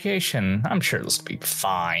use education. I'm sure this will be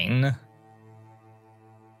fine.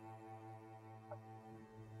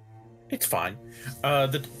 It's fine.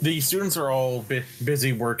 The students are all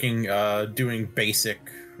busy working, doing basic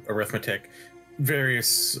arithmetic,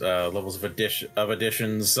 various levels of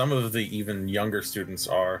additions. Some of the even younger students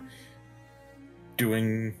are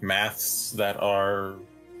doing maths that are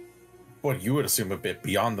what you would assume a bit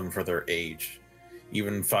beyond them for their age.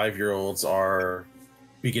 Even 5-year-olds are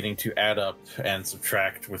beginning to add up and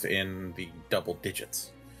subtract within the double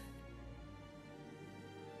digits.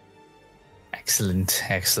 Excellent,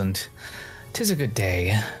 excellent. 'Tis a good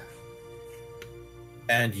day.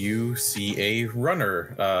 And you see a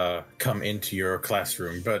runner come into your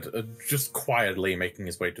classroom, but just quietly making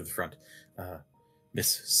his way to the front.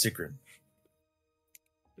 Miss Siegryn.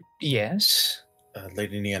 Yes?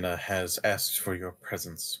 Lady Nienna has asked for your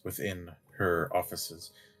presence within her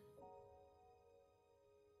offices.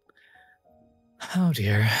 Oh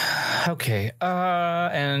dear. Okay.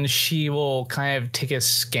 And she will kind of take a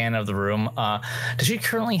scan of the room. Does she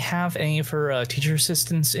currently have any of her teacher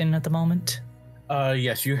assistants in at the moment?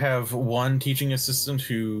 Yes, you have one teaching assistant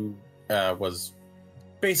who was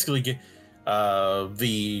basically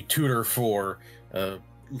the tutor for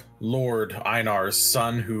Lord Einar's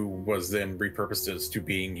son, who was then repurposed as to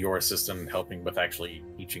being your assistant, helping with actually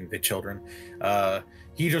teaching the children.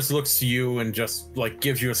 He just looks to you and just like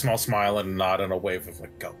gives you a small smile and a nod and a wave of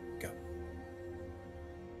like, go.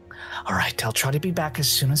 All right, I'll try to be back as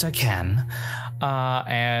soon as I can.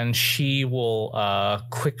 And she will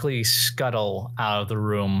quickly scuttle out of the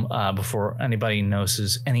room before anybody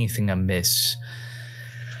notices anything amiss.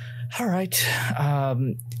 All right.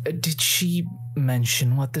 Did she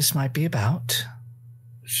mention what this might be about?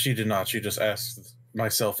 She did not. She just asked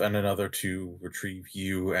myself and another to retrieve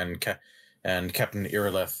you and Captain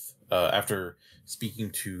Irileth after speaking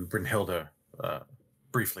to Brynnhilder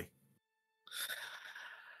briefly.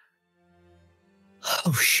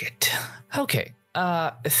 Oh, shit. Okay.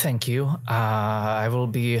 Thank you. I will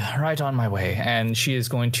be right on my way. And she is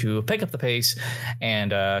going to pick up the pace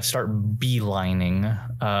and start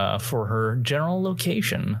beelining for her general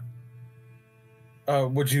location.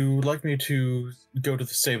 Would you like me to go to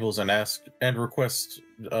the stables and ask and request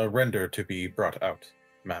Render to be brought out,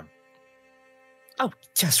 ma'am? Oh,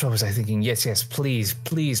 just what was I thinking? Yes, please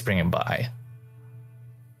bring him by.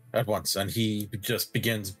 At once, and he just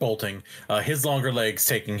begins bolting, his longer legs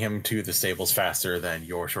taking him to the stables faster than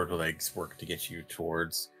your shorter legs work to get you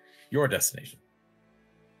towards your destination.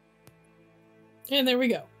 And there we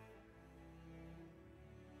go.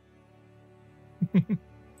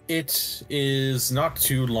 It is not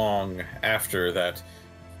too long after that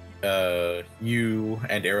you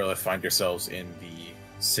and Irileth find yourselves in the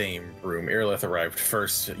same room. Irileth arrived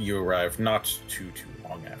first. You arrived not too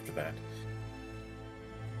long after that.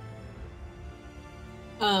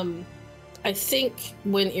 I think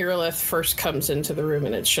when Irileth first comes into the room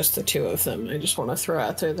and it's just the two of them, I just want to throw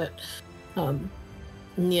out there that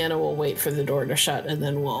Nienna will wait for the door to shut and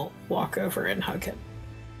then we'll walk over and hug him.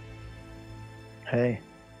 Hey.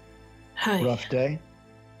 Hi. Rough day?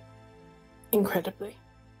 Incredibly.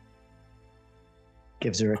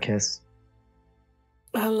 Gives her a kiss.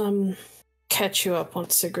 I'll catch you up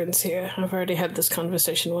once Sigryn's here. I've already had this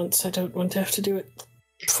conversation once. I don't want to have to do it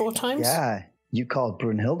 4 times. Yeah, you called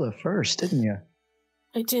Brynnhilder first, didn't you?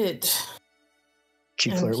 I did. Did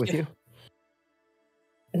she flirt with you?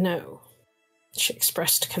 No. She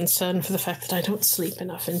expressed concern for the fact that I don't sleep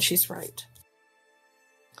enough, and she's right.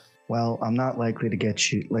 Well, I'm not likely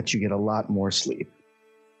to let you get a lot more sleep.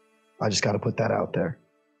 I just got to put that out there.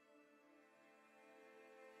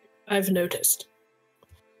 I've noticed.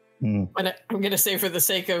 But I'm going to say for the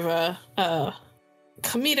sake of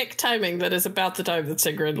comedic timing, that is about the time that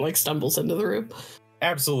Siegryn stumbles into the room.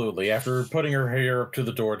 Absolutely. After putting her hair up to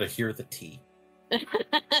the door to hear the tea.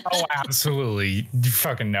 Oh, absolutely. You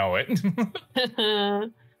fucking know it.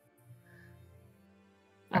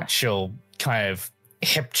 She'll kind of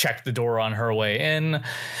hip check the door on her way in,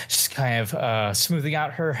 just kind of smoothing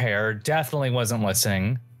out her hair. Definitely wasn't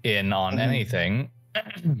listening in on anything.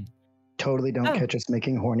 Totally don't catch us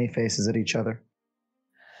making horny faces at each other.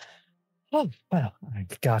 Oh, well, I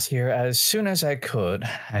got here as soon as I could. I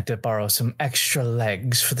had to borrow some extra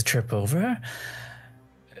legs for the trip over.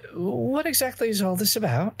 What exactly is all this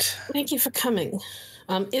about? Thank you for coming.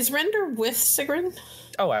 Is Render with Siegryn?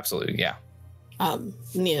 Oh, absolutely, yeah.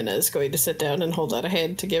 Nienna is going to sit down and hold out a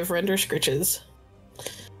hand to give Render scritches.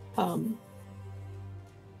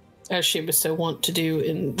 As she was so wont to do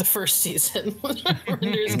in the first season.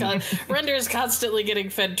 Render's constantly getting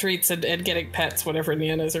fed treats and getting pets whenever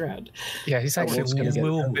Nienna's around. Yeah, he's actually a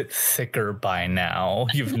little bit thicker by now,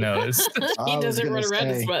 you've noticed. He doesn't run around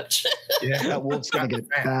as much. Yeah, that wolf's going to get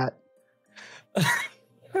fat.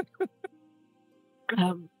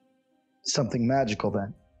 Something magical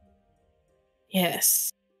then. Yes.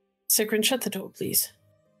 Siegryn, shut the door, please.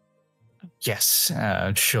 Yes,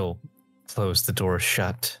 she'll close the door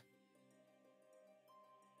shut.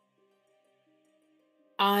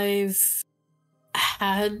 I've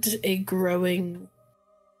had a growing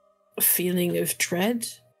feeling of dread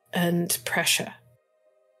and pressure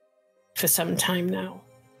for some time now.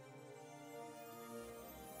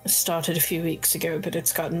 It started a few weeks ago, but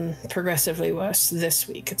it's gotten progressively worse this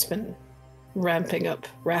week. It's been ramping up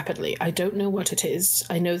rapidly. I don't know what it is.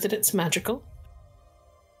 I know that it's magical,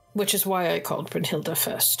 which is why I called Brynnhilder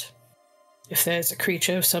first. If there's a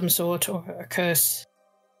creature of some sort or a curse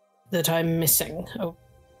that I'm missing, oh,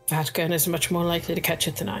 Vatgun is much more likely to catch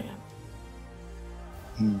it than I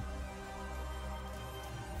am.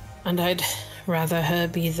 And I'd rather her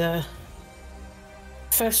be the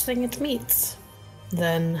first thing it meets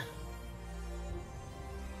than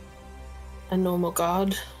a normal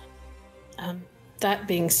god. That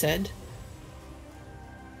being said,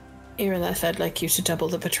 Irileth, I'd like you to double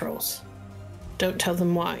the patrols. Don't tell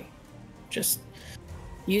them why. Just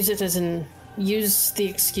use it as use the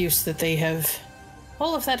excuse that they have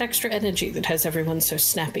all of that extra energy that has everyone so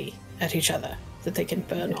snappy at each other that they can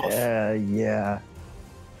burn off. Yeah.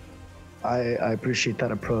 I appreciate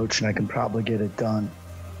that approach, and I can probably get it done.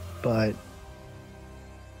 But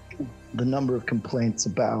the number of complaints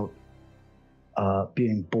about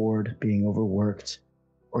being bored, being overworked,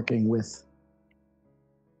 working with,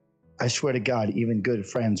 I swear to God, even good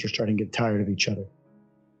friends are starting to get tired of each other.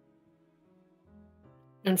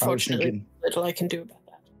 Unfortunately, little I can do about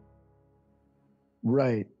that.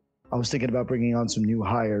 Right. I was thinking about bringing on some new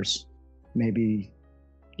hires. Maybe,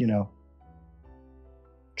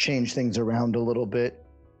 change things around a little bit.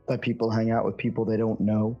 Let people hang out with people they don't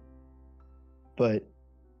know. But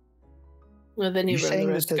well, then you run the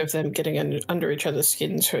risk of them getting under each other's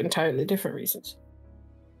skins for entirely different reasons.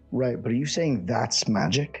 Right, but are you saying that's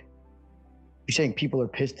magic? You're saying people are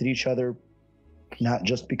pissed at each other not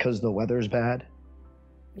just because the weather's bad?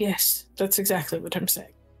 Yes, that's exactly what I'm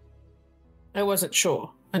saying. I wasn't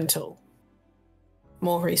sure until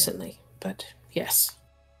more recently, but yes.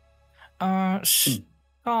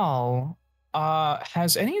 Skull,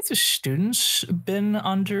 has any of the students been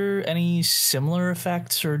under any similar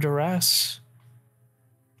effects or duress?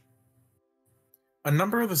 A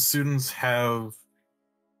number of the students have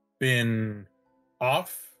been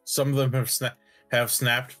off. Some of them have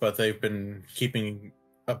snapped, but they've been keeping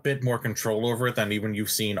a bit more control over it than even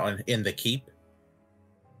you've seen in the keep.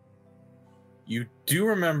 You do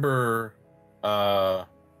remember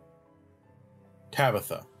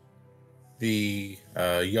Tabitha, the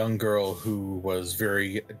young girl who was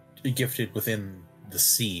very gifted within the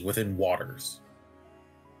sea, within waters,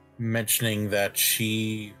 mentioning that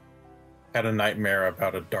she had a nightmare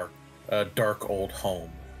about a dark old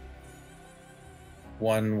home.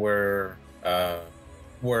 One where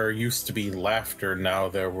used to be laughter, now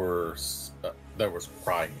there was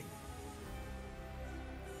crying.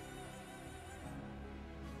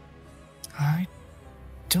 I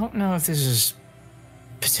don't know if this is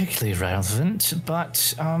particularly relevant,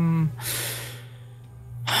 but well,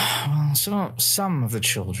 some of the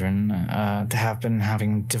children have been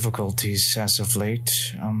having difficulties as of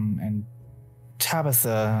late, and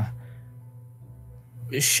Tabitha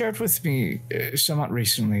shared with me somewhat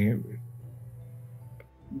recently a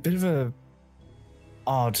bit of a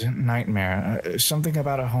odd nightmare, something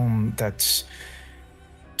about a home that's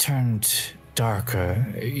turned darker.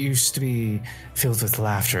 It used to be filled with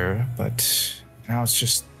laughter, but now it's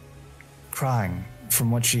just crying,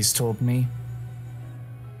 from what she's told me.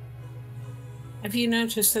 Have you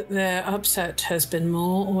noticed that their upset has been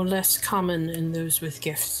more or less common in those with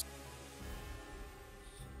gifts?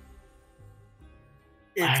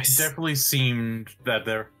 It definitely seemed that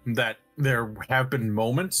there have been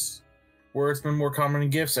moments where it's been more common in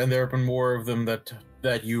gifts, and there have been more of them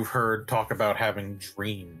that you've heard talk about having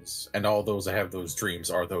dreams, and all those that have those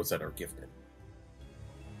dreams are those that are gifted.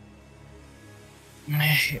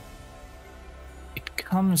 It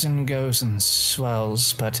comes and goes and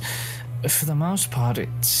swells, but for the most part, it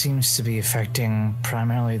seems to be affecting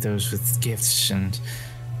primarily those with gifts, and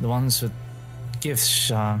the ones with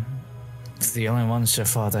gifts are the only ones so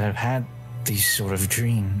far that have had these sort of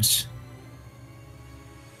dreams.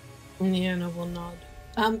 Nienna will nod.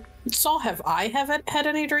 Saul, have I had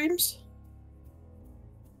any dreams?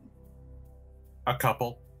 A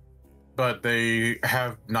couple, but they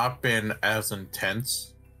have not been as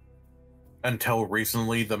intense until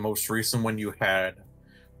recently. The most recent one you had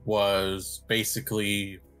was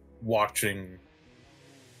basically watching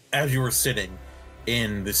as you were sitting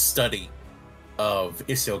in the study of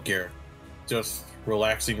Isilgir, just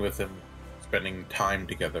relaxing with him, spending time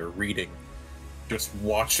together, reading, just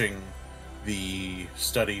watching the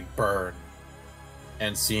study burn,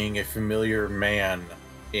 and seeing a familiar man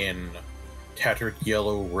in tattered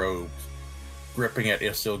yellow robes gripping at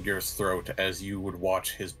Isildur's throat as you would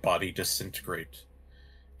watch his body disintegrate,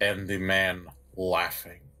 and the man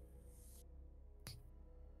laughing.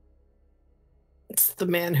 It's the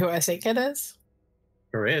man who I think it is?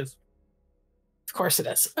 There is. Of course it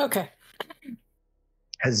is. Okay.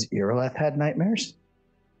 Has Irileth had nightmares?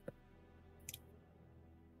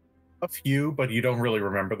 A few, but you don't really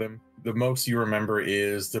remember them. The most you remember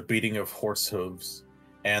is the beating of horse hooves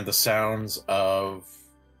and the sounds of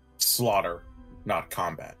slaughter, not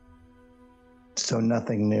combat. So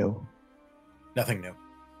nothing new. Nothing new.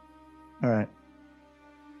 All right.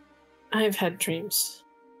 I've had dreams.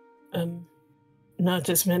 Not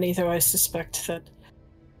as many, though I suspect that...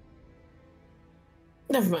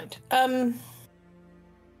 Never mind.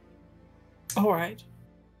 Alright.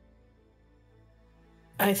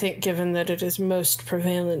 I think given that it is most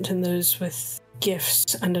prevalent in those with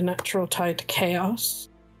gifts and a natural tie to chaos,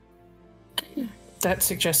 that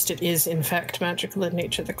suggests it is in fact magical in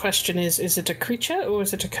nature. The question is it a creature or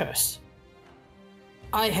is it a curse?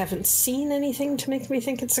 I haven't seen anything to make me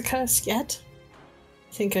think it's a curse yet.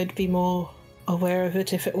 I think I'd be more aware of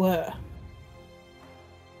it if it were.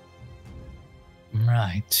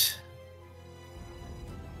 Right.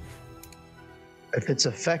 If it's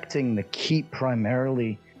affecting the keep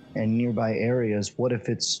primarily and nearby areas, what if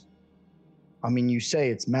it's... I mean, you say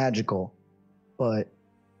it's magical, but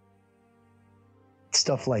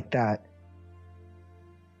stuff like that.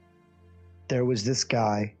 There was this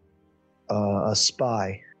guy, a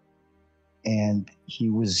spy, and he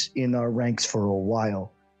was in our ranks for a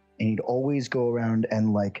while, and he'd always go around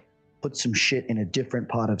and, like, put some shit in a different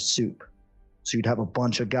pot of soup. So you'd have a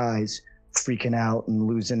bunch of guys freaking out and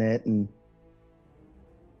losing it, and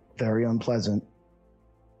very unpleasant.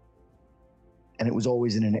 And it was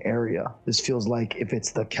always in an area. This feels like if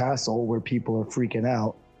it's the castle where people are freaking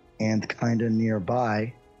out and kind of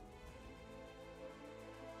nearby.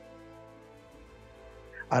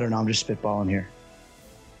 I don't know, I'm just spitballing here.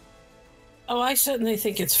 Oh, I certainly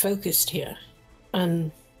think it's focused here.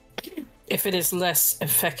 And if it is less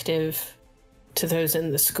effective to those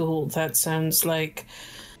in the school, that sounds like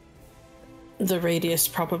the radius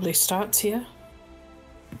probably starts here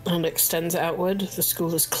and extends outward. The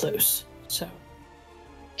school is close, so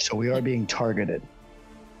we are being targeted.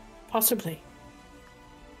 Possibly.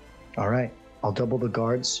 All right, I'll double the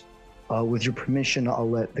guards. With your permission, I'll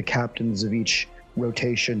let the captains of each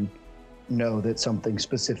rotation know that something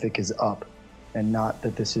specific is up and not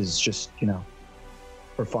that this is just,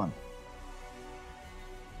 for fun.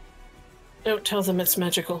 Don't tell them it's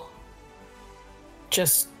magical.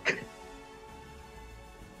 Just...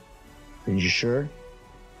 Are you sure?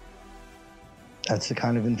 That's the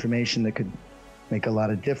kind of information that could make a lot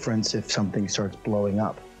of difference if something starts blowing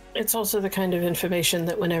up. It's also the kind of information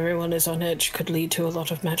that when everyone is on edge could lead to a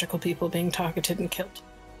lot of magical people being targeted and killed.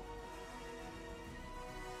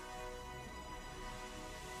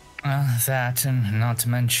 That, and not to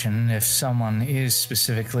mention, if someone is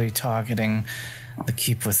specifically targeting the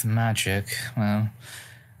keep with magic, well,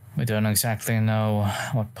 we don't exactly know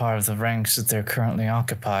what part of the ranks that they're currently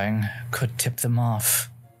occupying could tip them off.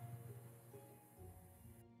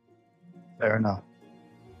 Fair enough.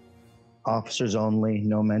 Officers only,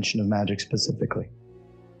 no mention of magic specifically.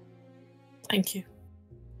 Thank you.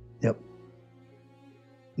 Yep.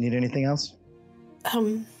 Need anything else?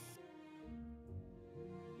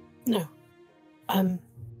 No. I'm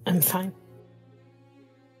fine.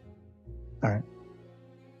 All right.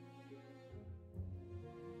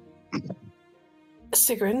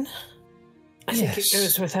 Siegryn, I think it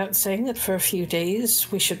goes without saying that for a few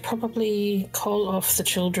days we should probably call off the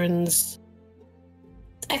children's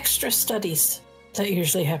extra studies that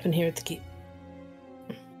usually happen here at the keep.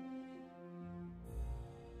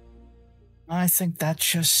 I think that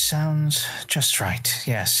just sounds just right.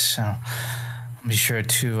 Yes, so I'll be sure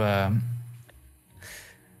to,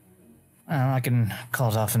 I can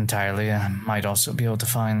call it off entirely. I might also be able to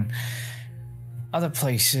find other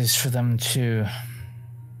places for them to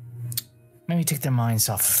maybe take their minds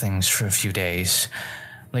off of things for a few days,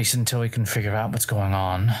 at least until we can figure out what's going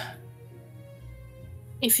on.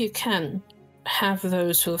 If you can, have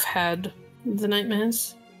those who have had the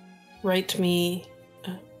nightmares write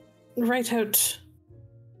out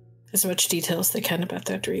as much detail as they can about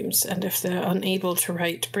their dreams, and if they're unable to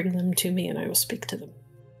write, bring them to me and I will speak to them.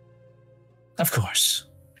 Of course.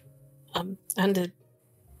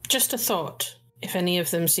 Just a thought, if any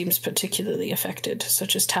of them seems particularly affected,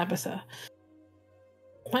 such as Tabitha,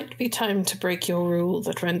 might be time to break your rule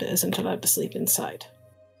that Renda isn't allowed to sleep inside.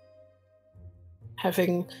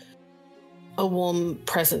 Having a warm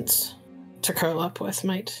presence to curl up with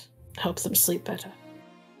might help them sleep better.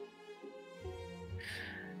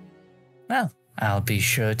 Well, I'll be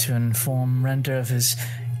sure to inform Render of his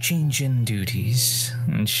change in duties.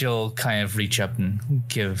 And she'll kind of reach up and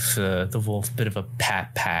give the wolf a bit of a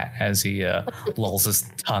pat as he lolls his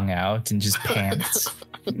tongue out and just pants.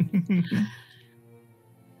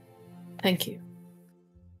 Thank you.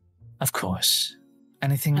 Of course.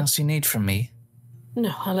 Anything else you need from me?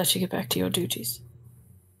 No, I'll let you get back to your duties.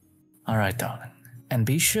 All right, darling. And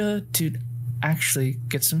be sure to actually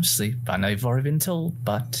get some sleep. I know you've already been told,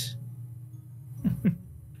 but...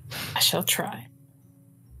 I shall try.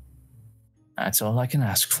 That's all I can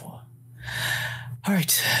ask for. All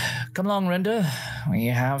right, come along, Render. We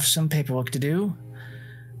have some paperwork to do.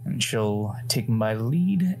 And she'll take my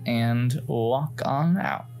lead and walk on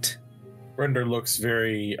out. Render looks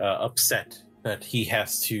very upset that he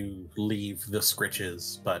has to leave the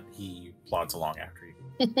Scritches, but he plods along after you.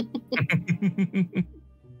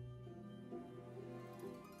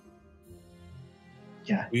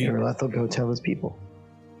 Yeah, Irileth will go tell his people.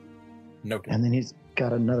 Noted. And then he's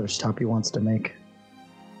got another stop he wants to make.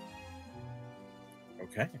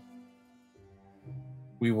 Okay.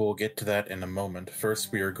 We will get to that in a moment.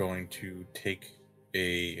 First, we are going to take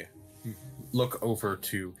a look over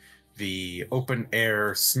to the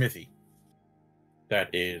open-air smithy that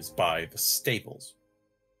is by the stables.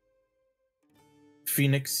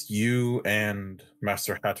 Fenix, you and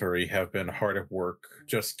Master Hattori have been hard at work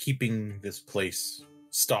just keeping this place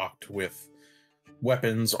stocked with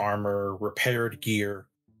weapons, armor, repaired gear,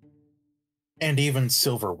 and even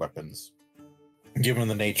silver weapons, given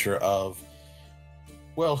the nature of,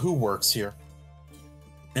 well, who works here,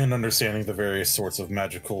 and understanding the various sorts of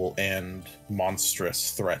magical and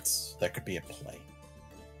monstrous threats that could be at play.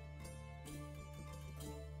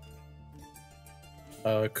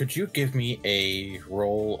 Could you give me a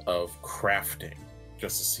roll of crafting,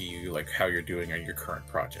 just to see like how you're doing on your current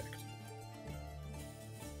project?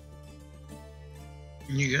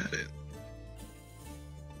 You got it.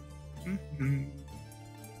 Mm-hmm.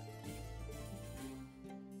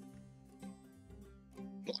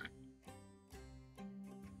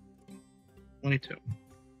 22.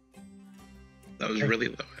 That was really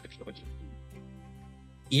low, actually.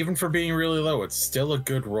 Even for being really low, it's still a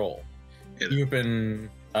good roll. You've been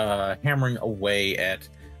hammering away at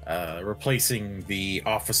replacing the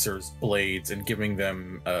officers' blades and giving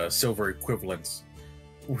them silver equivalents,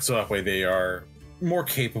 so that way they are more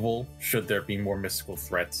capable should there be more mystical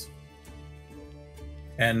threats.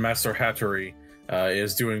 And Master Hattori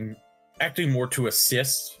is acting more to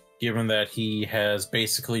assist, given that he has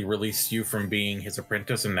basically released you from being his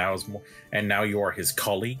apprentice and now you are his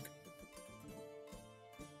colleague.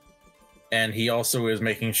 And he also is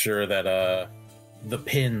making sure that the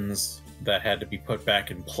pins that had to be put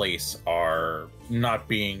back in place are not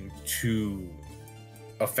being too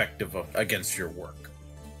effective against your work.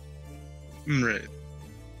 Right.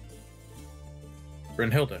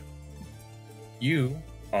 Brynnhilder, you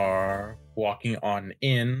are walking on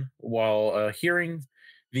in while hearing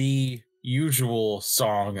the usual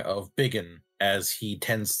song of Biggin as he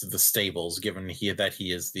tends to the stables, given that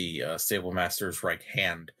he is the stable master's right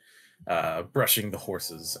hand, brushing the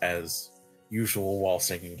horses as usual while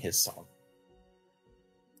singing his song.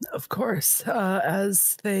 Of course,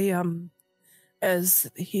 as he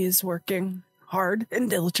is working hard and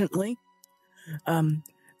diligently,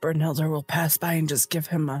 Brynnhilder will pass by and just give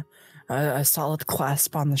him a solid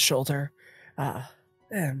clasp on the shoulder,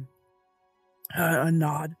 and a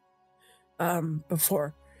nod,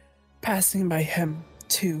 before passing by him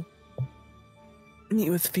to meet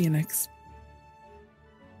with Fenix.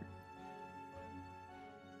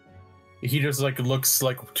 He just looks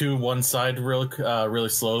to one side really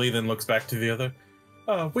slowly, then looks back to the other.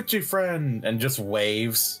 Witchy friend, and just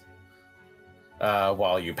waves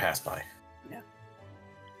while you pass by.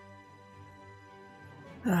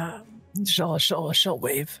 Yeah. She'll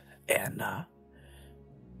wave, and I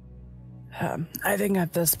think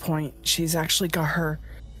at this point she's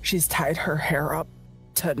tied her hair up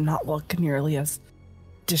to not look nearly as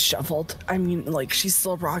disheveled. I mean, she's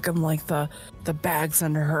still rocking the bags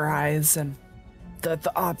under her eyes and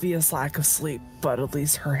the obvious lack of sleep, but at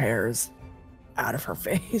least her hair is out of her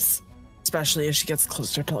face, especially as she gets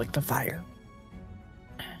closer to the fire.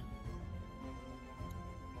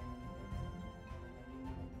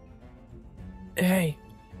 Hey,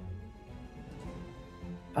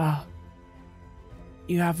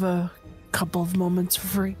 you have a couple of moments for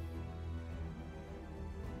free?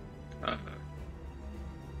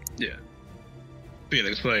 Yeah.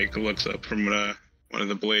 Felix looks up from one of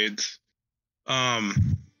the blades.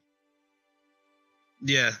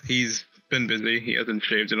 Yeah, he's been busy. He hasn't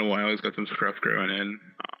shaved in a while. He's got some scruff growing in.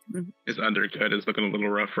 His undercut is looking a little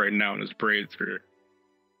rough right now, and his dreads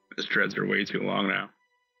are way too long now.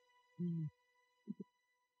 And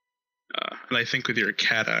I think with your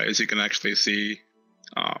cat eyes, you can actually see.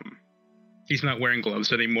 He's not wearing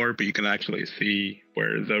gloves anymore, but you can actually see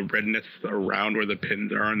where the redness around where the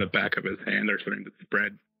pins are on the back of his hand are starting to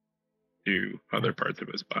spread to other parts of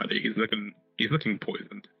his body. He's looking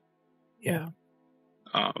poisoned. Yeah.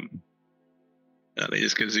 And he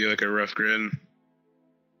just gives you like a rough grin.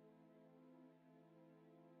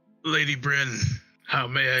 Lady Bryn, how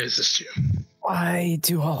may I assist you? Why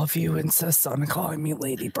do all of you insist on calling me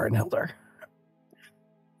Lady Brynnhilder?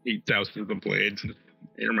 He douses the blades.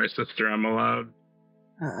 You're my sister, I'm allowed.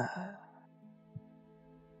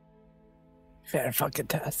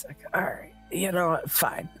 Fantastic. Alright. You know what?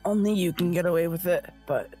 Fine. Only you can get away with it,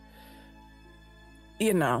 but...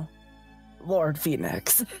 You know, Lord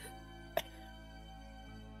Fenix.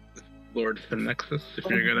 Lord Fenixus? If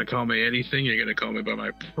you're gonna call me anything, you're gonna call me by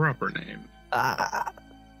my proper name.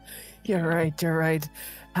 You're right.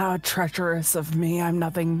 How treacherous of me. I'm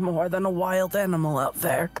nothing more than a wild animal out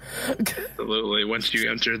there. Absolutely. Once you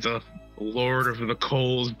enter the Lord of the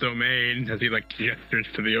Coal's domain, as he like gestures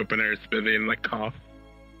to the open air smithy and like cough.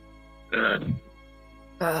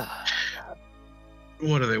 What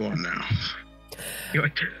do they want now?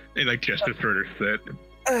 They gestures for her to sit.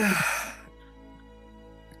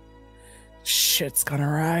 Shit's gone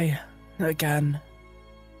awry again.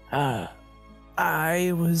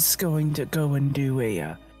 I was going to go and do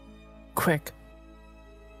a quick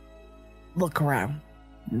look around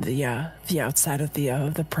the outside of the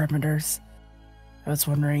perimeters. I was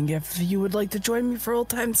wondering if you would like to join me for old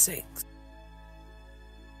time's sake.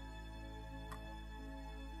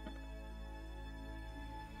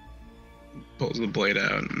 Pulls the blade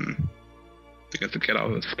out and begins to get all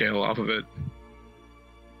the scale off of it.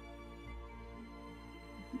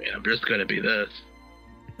 Man, I'm just gonna be this.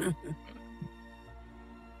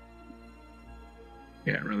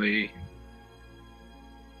 Can't really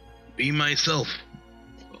be myself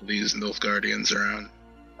while these Nilfgaardians are around.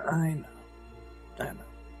 I know.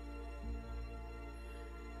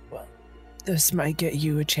 Well, this might get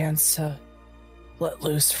you a chance to let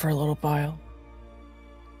loose for a little while.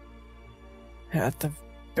 At the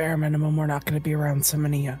bare minimum, we're not going to be around so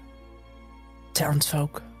many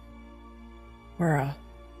townsfolk. We're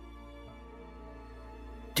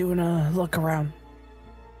doing a look around.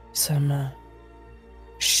 Some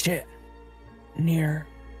shit near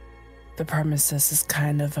the premises is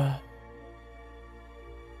kind of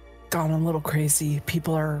gone a little crazy.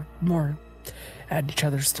 People are more at each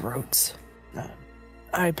other's throats.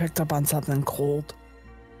 I picked up on something cold.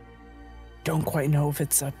 Don't quite know if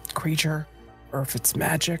it's a creature or if it's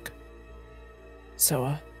magic.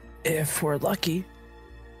 So, if we're lucky,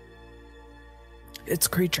 it's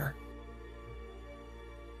creature.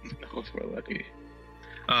 If we're lucky.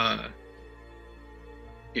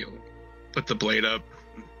 He'll put the blade up,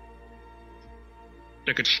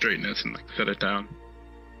 check its straightness, and set it down.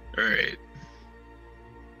 Alright.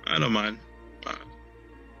 I don't mind.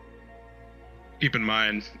 Keep in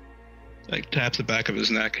mind, taps the back of his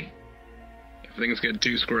neck. If things get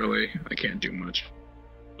too squirrely, I can't do much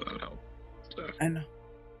without help. So. I know.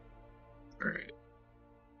 Alright.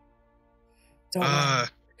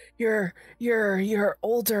 You're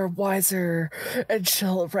older, wiser, and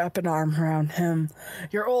she'll wrap an arm around him.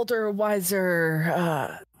 Your older,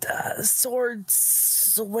 wiser, sword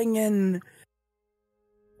swinging,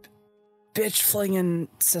 bitch flinging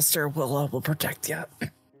sister will protect you.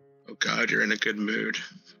 Oh God, you're in a good mood.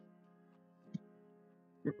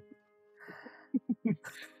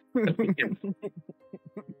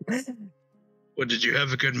 Well, did you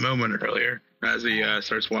have a good moment earlier as he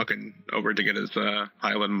starts walking over to get his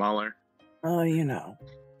Highland Mauler? Oh, you know.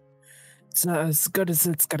 It's not as good as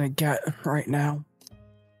it's gonna get right now.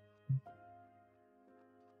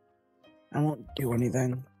 I won't do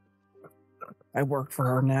anything. I work for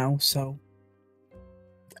her now, so...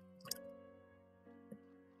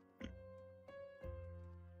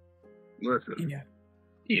 Listen, yeah.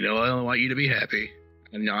 You know I don't want you to be happy,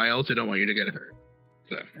 and I also don't want you to get hurt.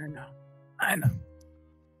 So. I know.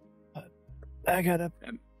 But I've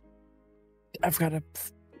gotta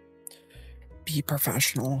be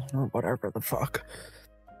professional or whatever the fuck.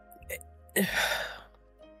 You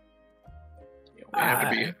have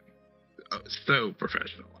to be so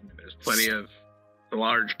professional. I mean, there's plenty of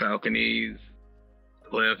large balconies,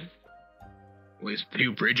 cliffs, at least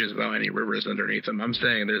 2 bridges without any rivers underneath them. I'm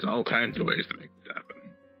saying there's all kinds of ways to make this happen.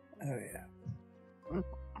 Oh, yeah.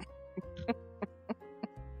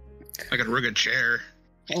 I could rig a chair.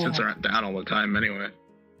 He sits around down all the time anyway.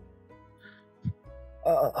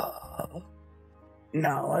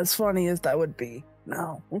 No, as funny as that would be,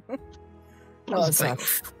 no. No,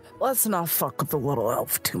 let's not fuck with the little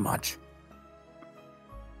elf too much.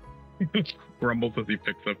 Grumbles as he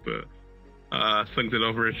picks up the, slings it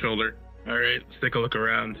over his shoulder. All right, let's take a look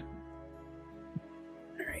around.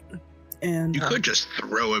 All right. And you could just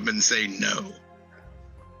throw him and say no.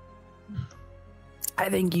 I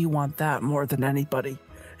think you want that more than anybody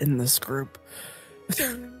in this group.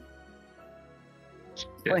 Yeah,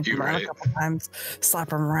 Like you're him around right. a couple times,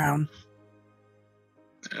 slap him around.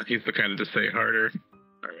 Yeah, he's the kind of to say harder.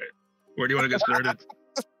 All right, where do you want to get started?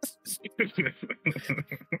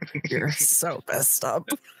 You're so messed up.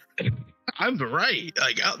 I'm right.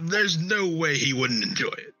 Like, there's no way he wouldn't enjoy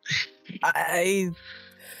it. I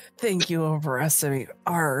think you overestimate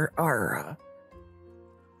our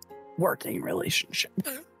working relationship.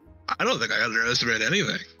 I don't think I underestimate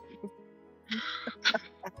anything.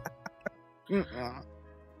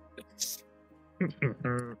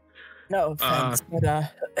 No offense, but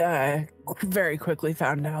I very quickly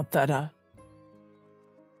found out that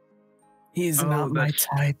he's not my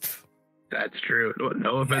type. That's true.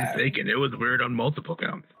 No offense taken. It was weird on multiple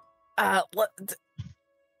counts.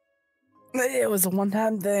 It was a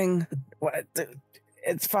one-time thing. What?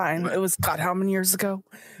 It's fine. It was, God, how many years ago?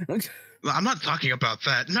 I'm not talking about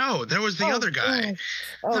that. No, there was the other guy.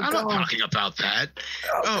 I'm not talking about that.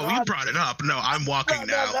 You brought it up. No, I'm walking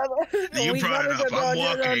now. You brought it up. I'm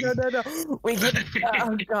walking. No. We can,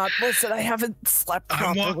 oh, God, listen, I haven't slept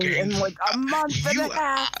properly in like a month and a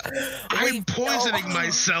half. I'm poisoning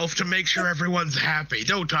myself to make sure everyone's happy.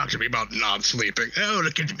 Don't talk to me about not sleeping. Oh,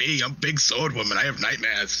 look at me. I'm a big sword woman. I have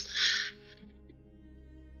nightmares.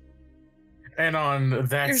 And on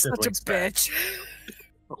that, you're such a bitch.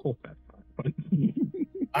 Oh, that's fun.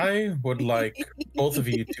 I would like both of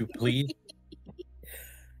you to please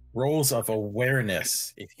rolls of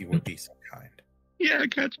awareness, if you would be so kind. Yeah, I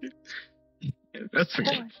got you. Yeah, that's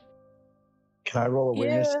okay. Can I roll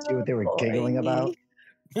awareness to see what they were giggling about?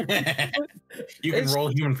 You can roll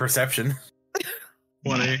human perception.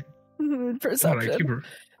 20. Perception.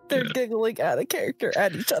 They're giggling out of character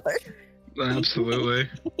at each other. Absolutely.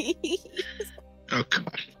 Oh,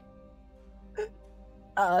 gosh.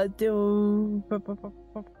 They're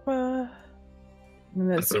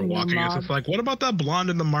As they're walking, it's just like, what about that blonde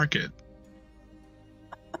in the market?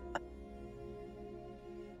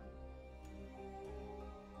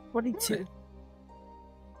 What do you?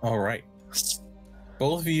 All right.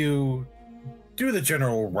 Both of you do the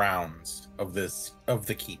general rounds of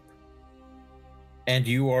the keep. And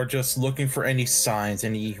you are just looking for any signs,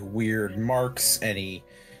 any weird marks, any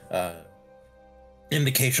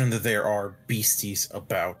indication that there are beasties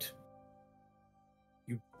about.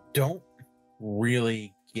 You don't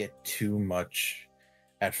really get too much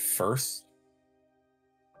at first,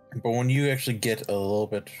 but when you actually get a little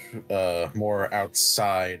bit more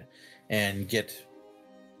outside and get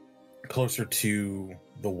closer to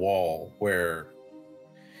the wall, where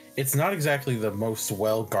it's not exactly the most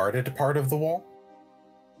well-guarded part of the wall,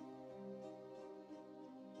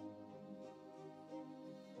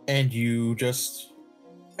 and you just,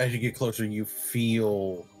 as you get closer, you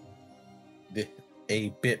feel a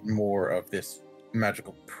bit more of this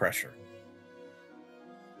magical pressure.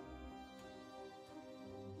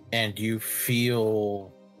 And you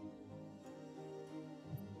feel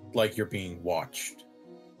like you're being watched.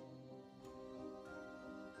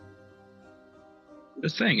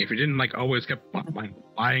 Just saying, if you didn't like always kept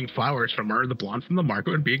buying flowers from her, the blonde from the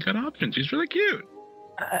market would be a good option. She's really cute.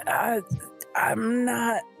 I'm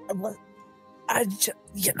not. I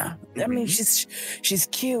mean, she's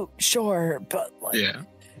cute, sure, but like, yeah.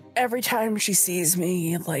 Every time she sees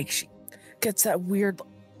me, like, she gets that weird.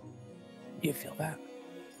 You feel that?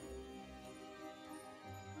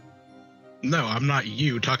 No, I'm not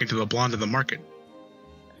you talking to the blonde in the market.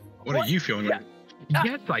 What are you feeling? Yeah.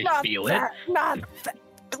 Yes, I feel it.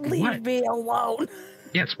 Leave me alone.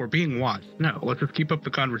 Yes, we're being watched. No, let's just keep up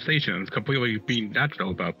the conversation. It's completely being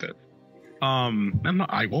natural about this.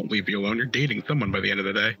 I won't leave you alone. You're dating someone by the end of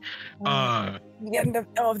the day.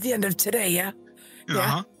 The end of today, yeah.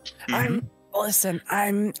 Uh-huh.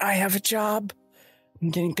 Mm-hmm. I have a job. I'm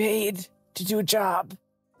getting paid to do a job.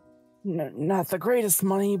 Not the greatest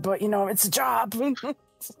money, but it's a job.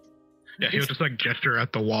 Yeah, he'll just like gesture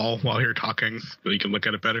at the wall while you're talking so you can look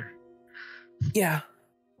at it better. Yeah.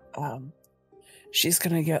 She's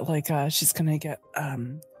gonna get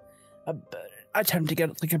attempt to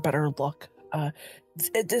get like a better look.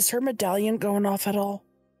 Is her medallion going off at all?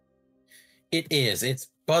 It is. It's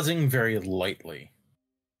buzzing very lightly.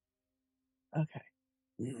 Okay.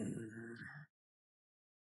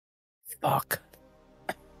 Fuck.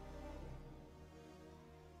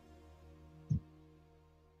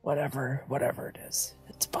 Whatever it is,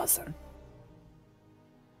 it's buzzing.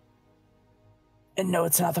 And no,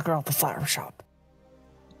 it's not the girl at the flower shop.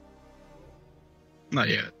 Not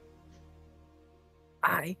yet.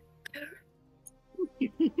 I.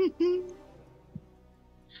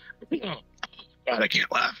 Oh, God, I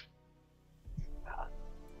can't laugh.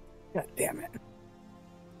 God damn it.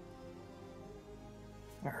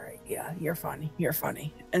 All right, yeah, you're funny. You're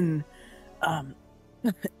funny. And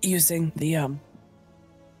using the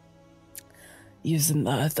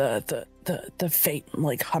faint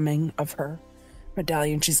like humming of her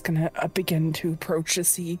medallion, she's gonna begin to approach to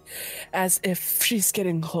see as if she's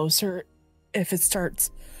getting closer, if it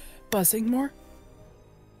starts buzzing more.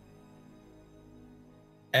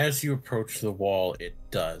 As you approach the wall, it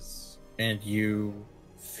does, and you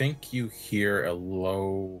think you hear a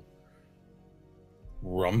low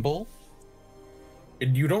rumble.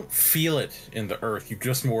 And you don't feel it in the earth, you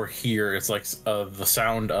just more hear it's like the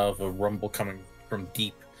sound of a rumble coming from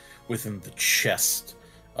deep within the chest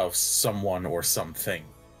of someone or something.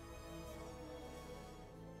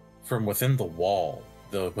 From within the wall,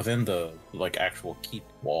 within the like actual keep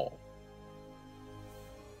wall.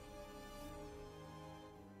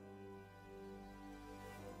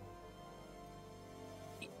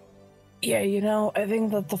 Yeah, you know, I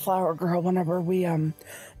think that the flower girl, whenever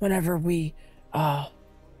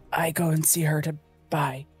I go and see her to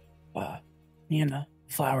buy, Nienna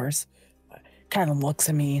flowers, kind of looks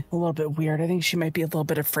at me a little bit weird. I think she might be a little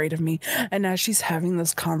bit afraid of me. And as she's having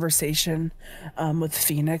this conversation, with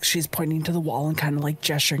Fenix, she's pointing to the wall and kind of like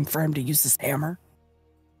gesturing for him to use his hammer.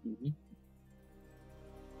 Mm-hmm.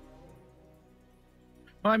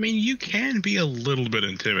 Well, I mean, you can be a little bit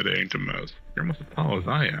intimidating to most. You're almost as tall as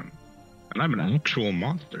I am. And I'm an actual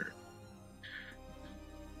monster.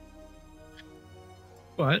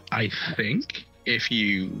 But I think if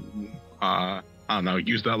you, I don't know,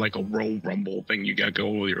 use that like a roll rumble thing you got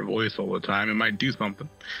going with your voice all the time, it might do something.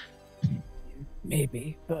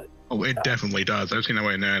 Maybe, but... Oh, it definitely does. I've seen that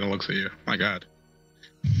way Nienna looks at you. My God.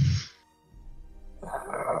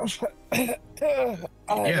 Yeah,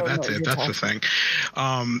 that's it. That's the thing.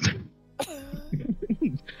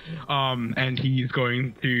 And he's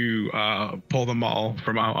going to pull them all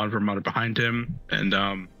from out behind him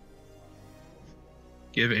and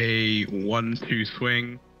give a 1-2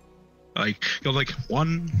 swing. Like go like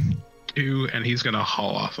 1, 2, and he's gonna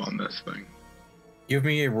haul off on this thing. Give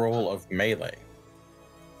me a roll of melee.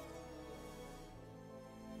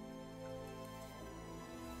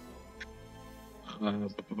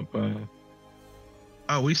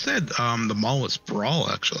 Oh, we said the mall was brawl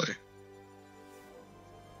actually.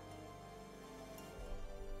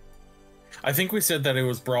 I think we said that it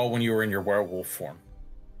was brawl when you were in your werewolf form.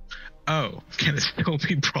 Oh, can it still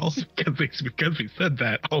be brawl? Because we said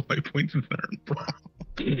that, all my points are in brawl.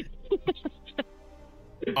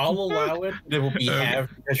 I'll allow it. It will be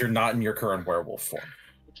halved because you're not in your current werewolf form.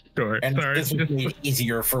 Sure. And sorry. this would be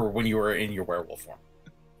easier for when you were in your werewolf form.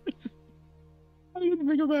 I didn't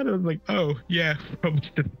think about it. I was like, oh, yeah.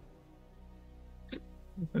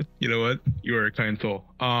 You know what? You are a kind soul.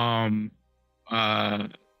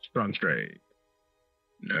 Strong straight.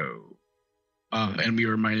 No. And we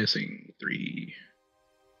were minusing 3.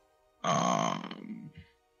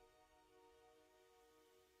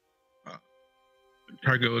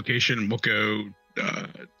 Target location, we'll go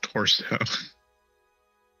torso.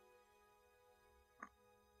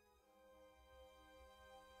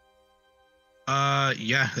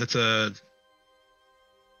 Yeah, that's a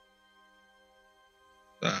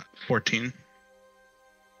 14.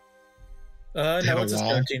 No, it's a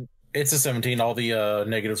 17. It's a 17. All the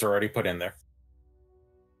negatives are already put in there.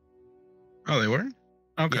 Oh, they were?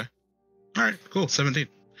 Okay. Yeah. All right, cool. 17.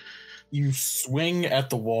 You swing at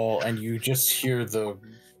the wall and you just hear the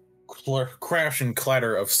crash and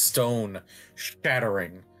clatter of stone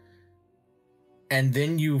shattering. And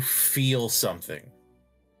then you feel something.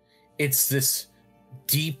 It's this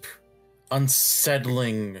deep,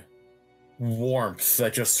 unsettling warmth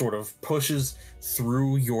that just sort of pushes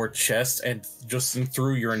through your chest and just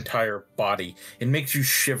through your entire body. It makes you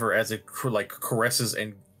shiver as it like caresses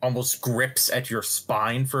and almost grips at your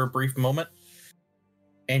spine for a brief moment.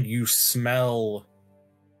 And you smell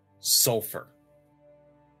sulfur.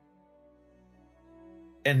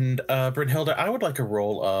 And Brynnhilder, I would like a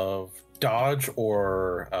roll of dodge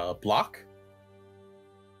or block.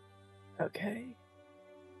 Okay.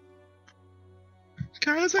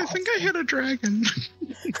 Guys, I think I hit a dragon.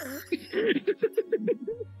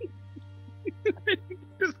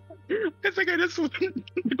 I think I just went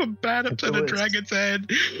a bat up to the dragon's head.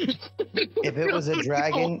 If it was a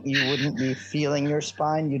dragon, you wouldn't be feeling your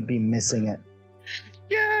spine, you'd be missing it.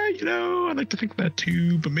 Yeah, I like to think that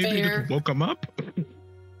too, but maybe he just woke him up.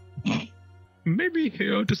 Maybe,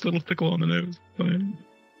 just a little tickle on the nose. Fine.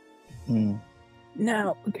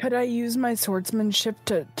 Now, could I use my swordsmanship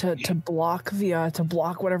to block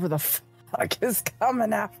whatever the fuck is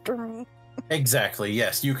coming after me? Exactly,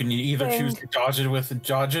 yes. You can either choose to dodge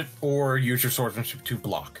it, or use your swordsmanship to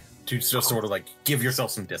block. To just sort of like give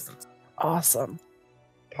yourself some distance. Awesome.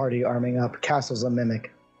 Party arming up. Castle's a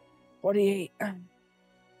mimic. 48.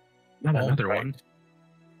 Not another one.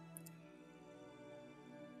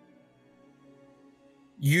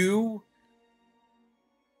 You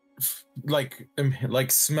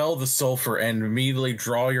like smell the sulfur and immediately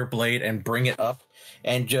draw your blade and bring it up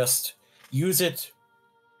and just use it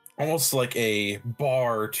almost like a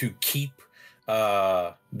bar to keep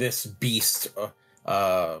this beast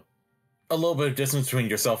a little bit of distance between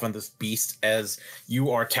yourself and this beast as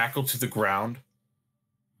you are tackled to the ground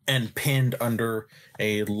and pinned under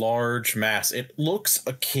a large mass. It looks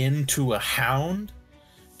akin to a hound,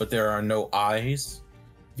 but there are no eyes.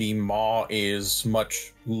 The maw is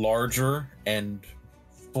much larger and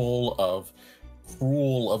full of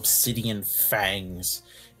cruel obsidian fangs.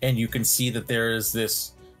 And you can see that there is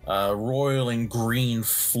this roiling green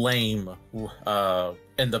flame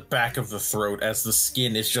in the back of the throat as the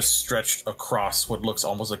skin is just stretched across what looks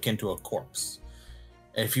almost akin to a corpse.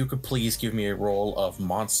 If you could please give me a roll of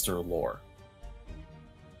monster lore.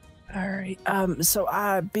 All right.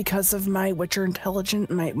 So because of my Witcher intelligence,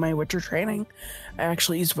 my Witcher training, I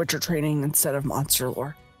actually use Witcher training instead of monster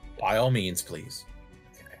lore. By all means, please.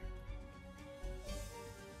 Okay.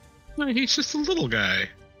 No, he's just a little guy.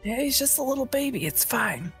 Yeah, he's just a little baby. It's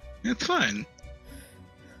fine. It's fine.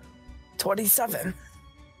 27.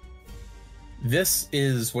 This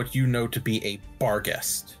is what you know to be a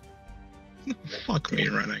barghest. Fuck me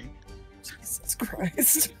running. Jesus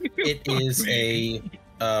Christ. It is a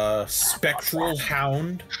spectral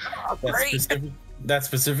hound that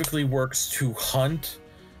specifically works to hunt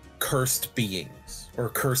cursed beings or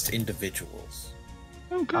cursed individuals.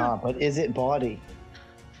 Okay. But is it body?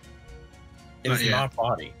 It is not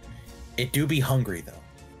body. It do be hungry though.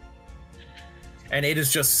 And it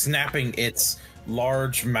is just snapping its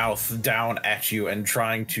large mouth down at you and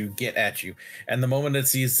trying to get at you. And the moment it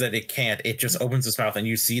sees that it can't, it just opens its mouth and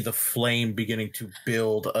you see the flame beginning to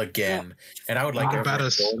build again. And I would like to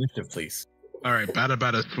roll initiative, please. All right,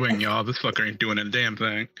 about a swing, y'all. This fucker ain't doing a damn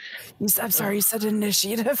thing. I'm sorry, you said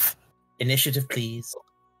initiative? Initiative, please.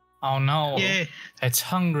 Oh no. Yeah. It's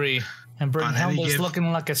hungry. And Brynnhilder's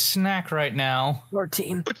looking like a snack right now.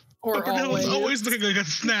 14. Or always looking like a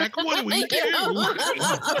snack. What do we do? All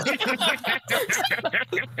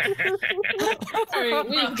right,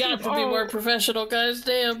 we've got to be more professional, guys.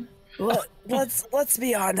 Damn. Let's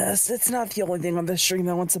be honest. It's not the only thing on this stream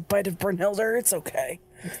that wants a bite of Brynnhilder. It's okay.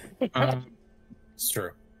 It's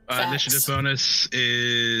true. Initiative bonus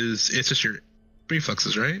it's just your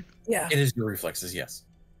reflexes, right? Yeah. It is your reflexes, yes.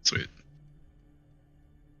 Sweet.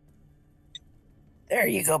 There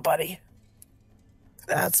you go, buddy.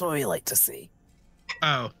 That's what we like to see.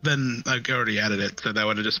 Oh, then I already added it, so that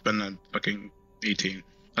would have just been a fucking 18.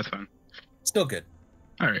 That's fine. Still good.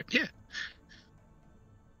 All right, yeah.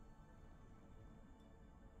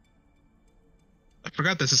 I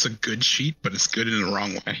forgot this is a good sheet, but it's good in the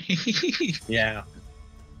wrong way. Yeah.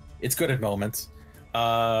 It's good at moments.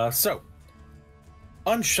 So.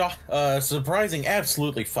 Surprising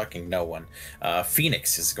absolutely fucking no one.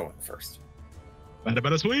 Fenix is going first.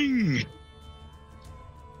 About a swing.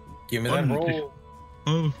 Give me that roll.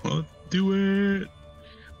 Oh, I'll do it.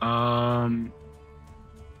 By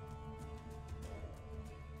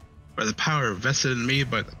the power vested in me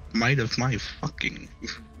by the might of my fucking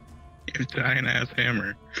giant ass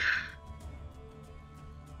hammer.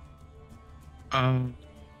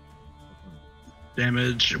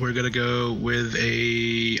 Damage. We're gonna go with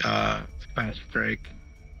a fast strike.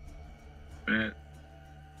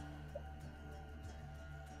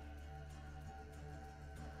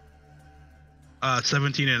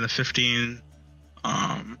 17 and a 15.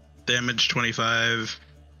 Damage 25.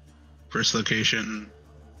 First location.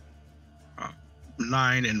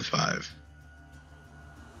 9 and 5.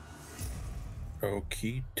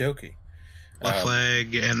 Okie dokie. Left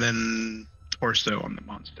leg and then torso on the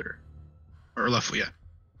monster. Or left, yeah.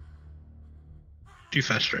 2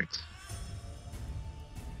 fast strikes.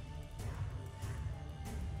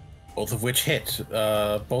 Both of which hit.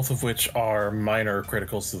 Both of which are minor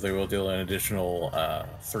criticals, so they will deal an additional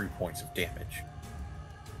 3 points of damage.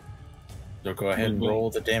 So go ahead and roll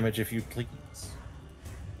the damage if you please.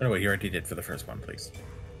 Oh, wait, you already did for the first one, please.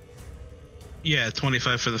 Yeah,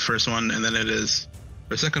 25 for the first one, and then it is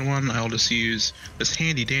For the second one, I'll just use this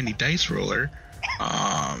handy dandy dice roller.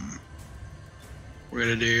 We're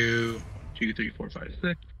gonna do 1, 2, 3, 4, 5,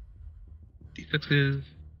 6 d6s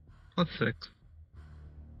plus 6.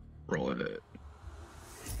 Roll it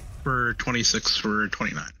for 26 for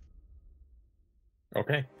 29.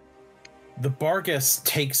 Okay. The Barghest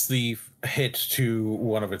takes the hit to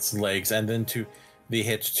one of its legs and then to the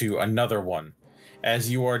hit to another one,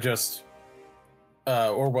 as you are just,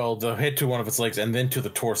 the hit to one of its legs and then to the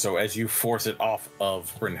torso as you force it off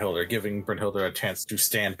of Brynnhilder, giving Brynnhilder a chance to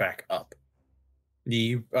stand back up.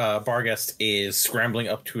 The Barghest is scrambling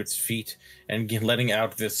up to its feet and letting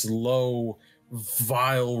out this low,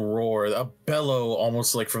 vile roar, a bellow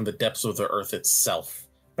almost like from the depths of the earth itself,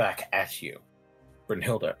 back at you.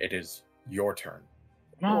 Brynnhilder, it is your turn.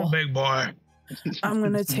 Oh, big boy. I'm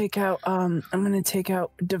gonna take out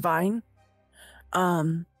Divine,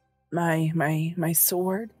 my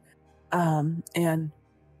sword, and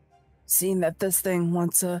seeing that this thing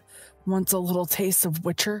wants a little taste of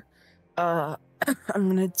Witcher, I'm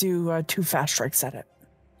gonna do 2 fast strikes at it.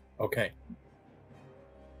 Okay.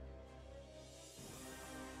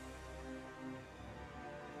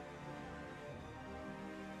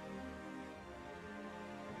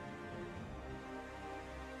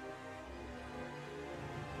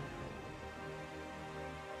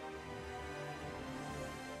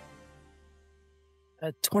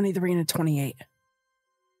 A 23 and a 28.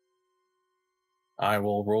 I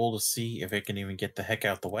will roll to see if it can even get the heck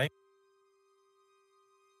out the way.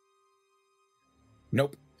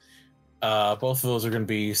 Nope. Both of those are going to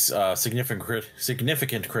be significant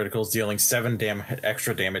criticals, dealing 7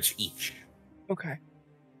 extra damage each. Okay.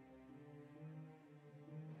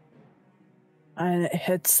 And it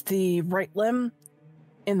hits the right limb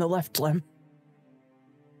and the left limb.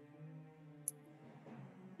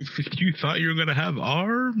 You thought you were going to have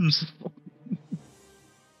arms?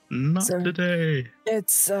 Not So today.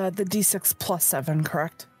 It's the D6 plus 7,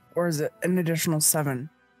 correct? Or is it an additional 7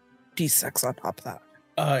 D6 on top of that?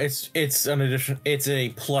 It's an addition. It's a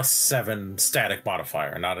plus 7 static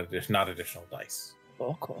modifier, not additional dice.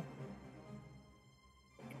 Oh, cool.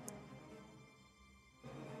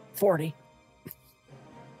 40.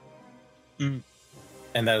 And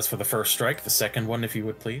that is for the first strike. The second one, if you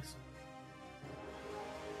would please.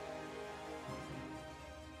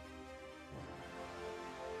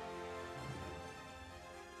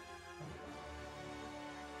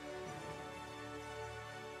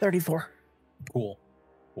 $34. Cool.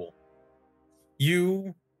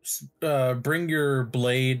 You bring your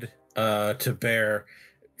blade to bear,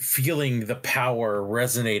 feeling the power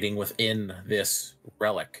resonating within this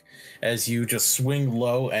relic as you just swing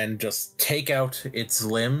low and just take out its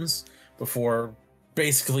limbs before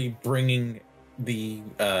basically bringing the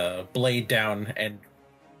blade down and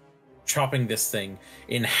chopping this thing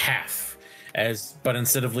in half. But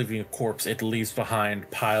instead of leaving a corpse, it leaves behind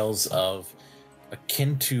piles of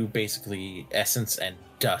akin to basically essence and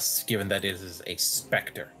dust, given that it is a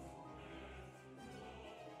specter.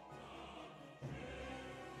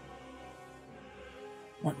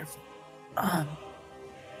 Wonderful. I'm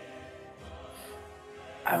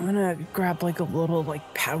gonna grab like a little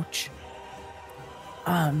like pouch,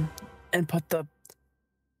 and put the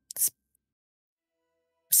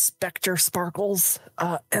specter sparkles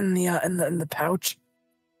in the pouch,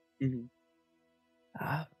 and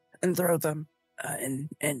throw them in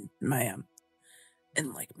my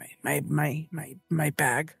in like my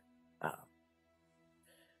bag.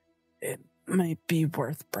 It might be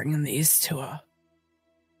worth bringing these to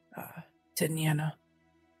Nienna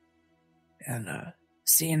and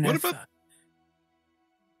seeing What if about?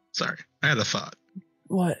 Sorry, I had a thought.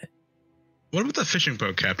 what What about the fishing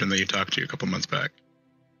boat captain that you talked to a couple months back?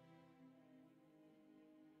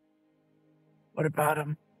 about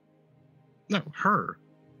him? No, her.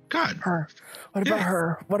 God. Her. What about Yeah.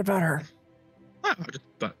 her? What about her? I just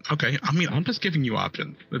thought, okay, I mean, I'm just giving you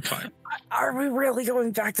options. It's fine. Are we really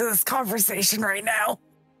going back to this conversation right now?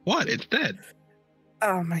 What? It's dead.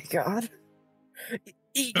 Oh my god.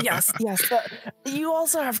 Yes. But you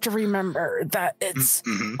also have to remember that it's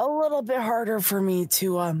a little bit harder for me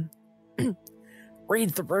to read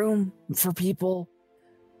the room for people.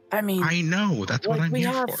 I mean, I know. That's what I'm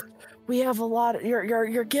here for. We have a lot.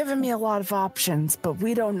 You're giving me a lot of options, but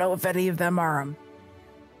we don't know if any of them are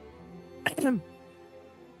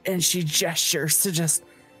And she gestures to just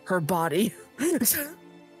her body.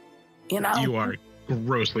 You know, You are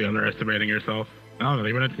grossly underestimating yourself. I'm not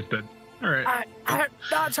even interested. All right. I'm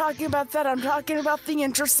not talking about that. I'm talking about the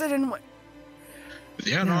interested in what.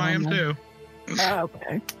 Yeah, no, I am No. too.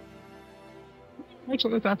 Okay.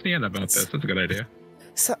 Actually, let's ask Nienna about this. That's a good idea.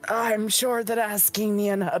 So I'm sure that asking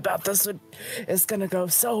Nienna about this is gonna go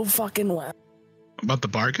so fucking well. About the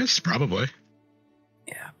Bargus? Probably.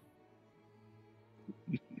 Yeah.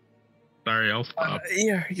 Sorry, I'll stop.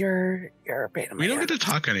 You're a pain in my We don't ass. get to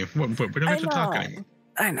talk anymore. We don't get to talk anymore.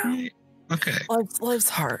 I know. Okay. Life's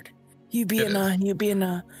hard. You being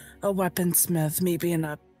a weaponsmith, me being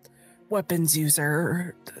a weapons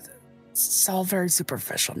user. It's all very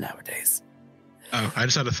superficial nowadays. Oh, I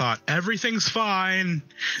just had a thought. Everything's fine.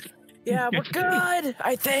 Yeah, we're good.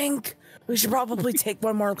 I think we should probably take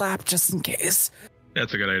one more lap just in case.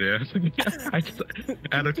 That's a good idea.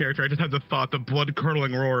 Out of character, I just had the thought the blood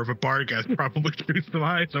curdling roar of a Bargas probably drew some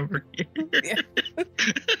eyes over here. Yeah.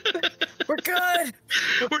 We're good.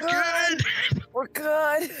 We're good. We're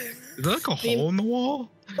good. Is there like a hole in the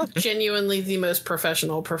wall? Genuinely the most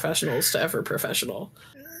professionals to ever professional.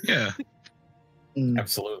 Yeah.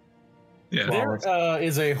 Absolutely. Yeah.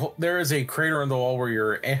 There is a crater in the wall where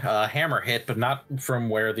your hammer hit, but not from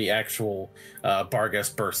where the actual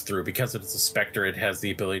Bargas burst through. Because it is a specter, it has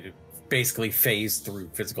the ability to basically phase through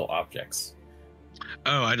physical objects.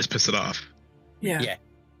 Oh, I just pissed it off. Yeah. Yeah.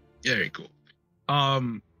 Very cool.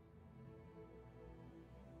 I'll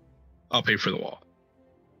pay for the wall.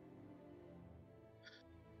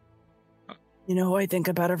 You know who I think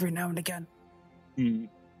about every now and again?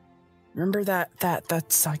 Remember that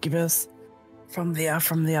succubus from the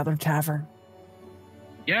other tavern?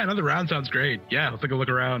 Yeah, another round sounds great. Yeah, let's take a look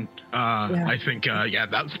around. I think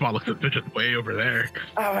that spot looks suspicious way over there.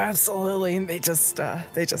 Oh, absolutely. And they just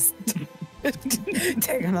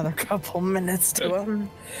take another couple minutes to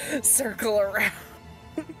circle around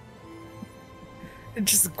and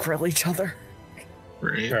just grill each other.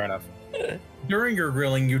 Right. Fair enough. During your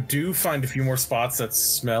grilling, you do find a few more spots that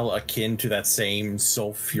smell akin to that same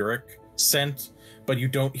sulfuric scent, but you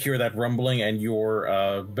don't hear that rumbling, and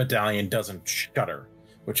your medallion doesn't shudder,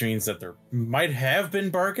 which means that there might have been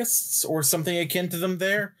Bargists or something akin to them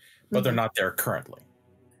there, but they're not there currently.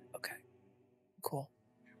 Okay. Cool.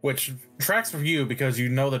 Which tracks for you because you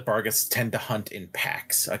know that Bargists tend to hunt in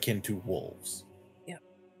packs, akin to wolves. Yep.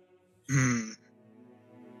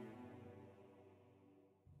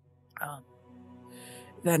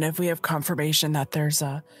 Then if we have confirmation that there's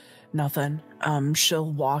nothing,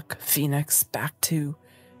 she'll walk Fenix back to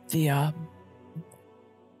the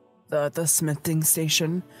smithing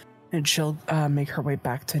station, and she'll make her way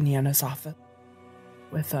back to Nienna's office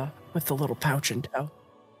with the little pouch in tow.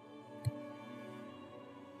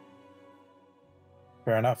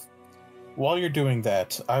 Fair enough. While you're doing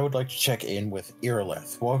that, I would like to check in with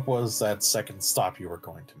Irileth. What was that second stop you were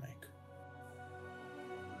going to make?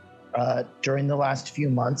 During the last few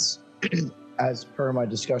months, as per my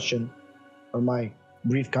discussion or my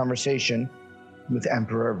brief conversation with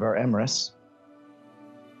Emperor Emreis,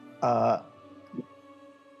 I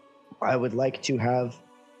would like to have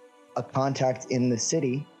a contact in the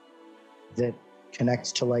city that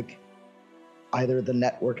connects to like either the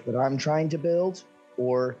network that I'm trying to build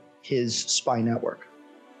or his spy network.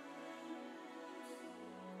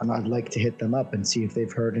 And I'd like to hit them up and see if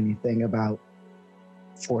they've heard anything about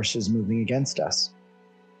forces moving against us.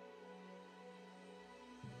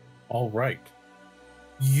 All right.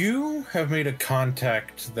 You have made a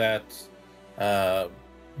contact that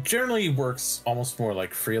generally works almost more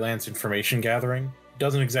like freelance information gathering.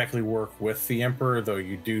 Doesn't exactly work with the Emperor, though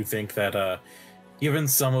you do think that given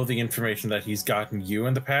some of the information that he's gotten you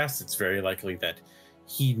in the past, it's very likely that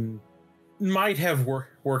he might have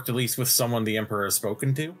worked at least with someone the Emperor has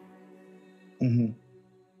spoken to. Mm-hmm.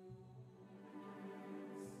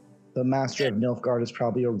 The Master of Nilfgaard is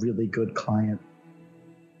probably a really good client.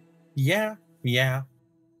 Yeah.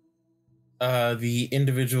 The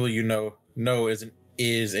individual you know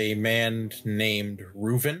is a man named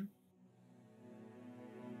Reuven.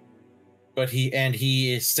 But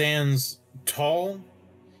he stands tall,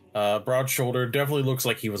 broad-shouldered, definitely looks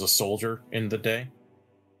like he was a soldier in the day.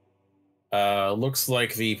 Looks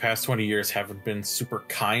like the past 20 years haven't been super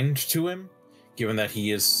kind to him, given that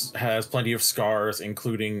he has plenty of scars,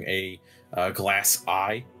 including a glass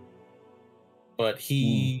eye. But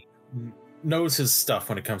he knows his stuff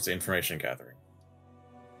when it comes to information gathering.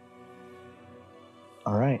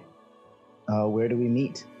 All right. Where do we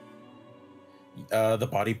meet? The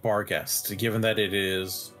Body Bar Guest, given that it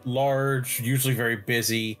is large, usually very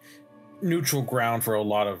busy, neutral ground for a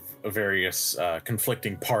lot of various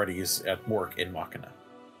conflicting parties at work in Machina.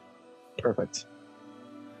 Perfect.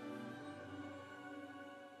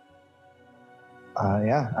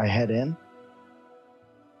 I head in.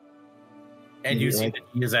 And you see that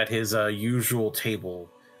he is at his usual table,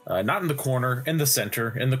 not in the corner, in the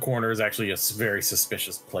center. In the corner is actually a very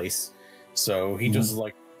suspicious place. So he just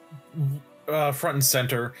like front and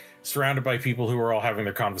center, surrounded by people who are all having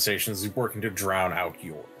their conversations, working to drown out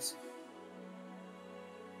yours.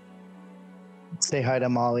 Say hi to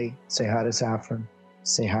Molly. Say hi to Saffron.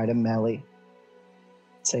 Say hi to Melly.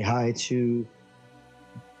 Say hi to...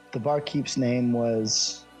 The barkeep's name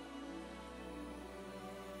was...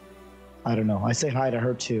 I don't know. I say hi to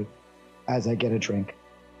her too as I get a drink.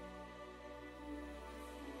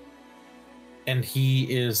 And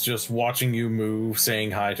he is just watching you move,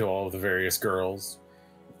 saying hi to all of the various girls.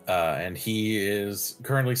 And he is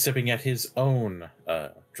currently sipping at his own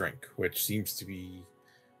drink, which seems to be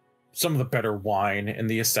some of the better wine in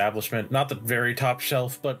the establishment. Not the very top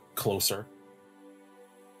shelf, but closer.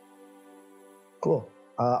 Cool.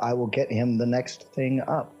 I will get him the next thing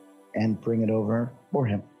up and bring it over for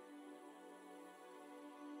him.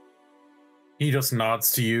 He just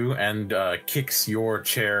nods to you and kicks your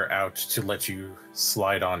chair out to let you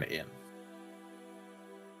slide on in.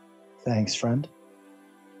 Thanks, friend.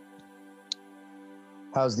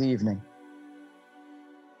 How's the evening?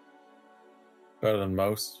 Better than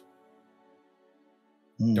most.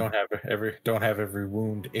 Don't have every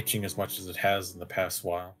wound itching as much as it has in the past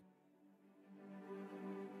while.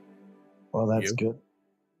 Well, that's good.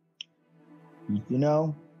 You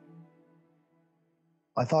know,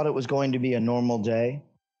 I thought it was going to be a normal day,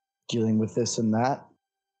 dealing with this and that.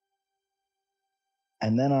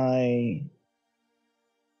 And then I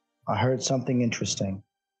heard something interesting.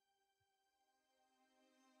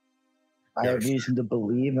 I have reason to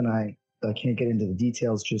believe, and I can't get into the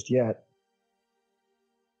details just yet.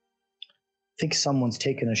 I think someone's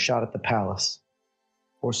taken a shot at the palace,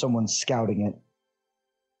 or someone's scouting it.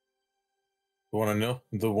 You want to know?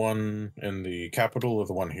 The one in the capital or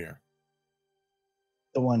the one here?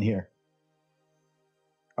 The one here.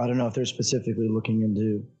 I don't know if they're specifically looking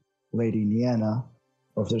into Lady Nienna,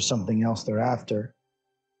 or if there's something else they're after,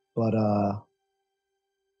 but I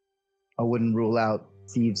wouldn't rule out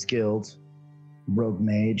Thieves Guild, Rogue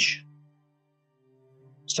Mage,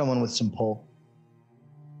 someone with some pull.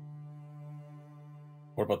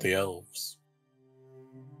 What about the elves?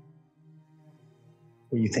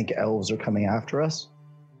 Well, you think elves are coming after us?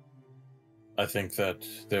 I think that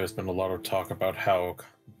there's been a lot of talk about how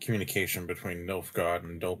communication between Nilfgaard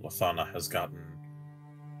and Dol Blathanna has gotten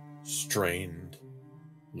strained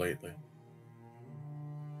lately.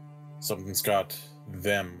 Something's got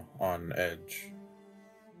them on edge.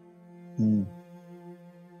 When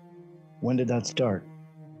did that start?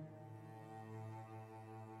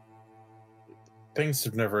 Things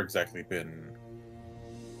have never exactly been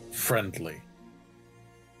friendly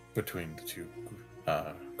between the two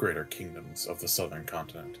greater kingdoms of the southern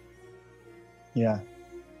continent. Yeah.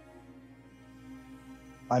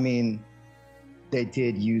 I mean, they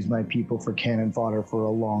did use my people for cannon fodder for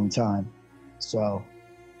a long time, so...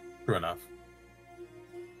 True enough.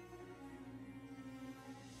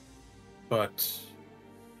 But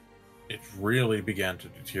it really began to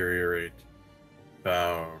deteriorate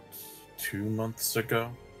about 2 months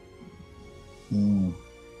ago.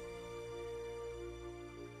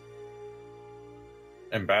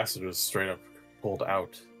 Ambassadors straight up pulled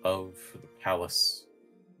out of the palace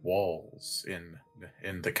walls in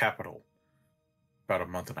the capital about a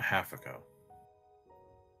month and a half ago.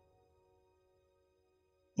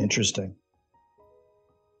 Interesting.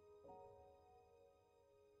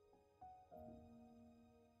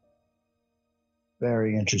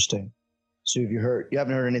 Very interesting. So you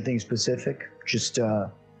haven't heard anything specific? Just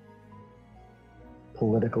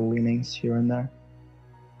political leanings here and there?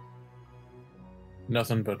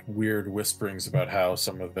 Nothing but weird whisperings about how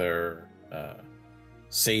some of their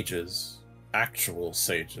sages, actual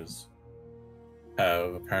sages,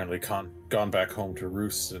 have apparently gone back home to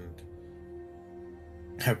roost and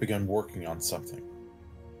have begun working on something.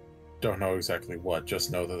 Don't know exactly what,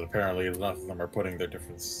 just know that apparently enough of them are putting their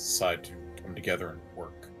differences aside to come together and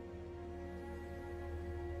work.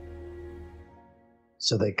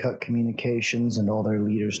 So they cut communications and all their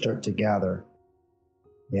leaders start to gather.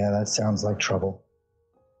 Yeah, that sounds like trouble.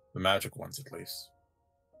 The magic ones, at least.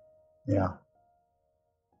 Yeah.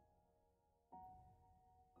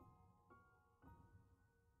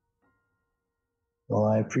 Well,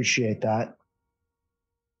 I appreciate that.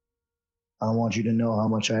 I want you to know how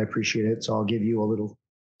much I appreciate it, so I'll give you a little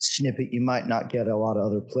snippet you might not get a lot of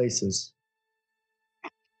other places.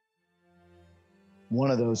 One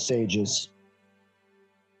of those sages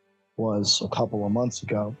was a couple of months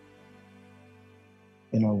ago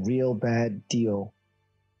in a real bad deal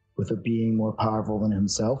with a being more powerful than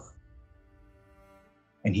himself,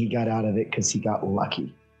 and he got out of it because he got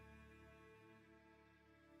lucky.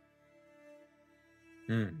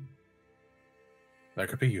 that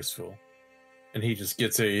could be useful. And he just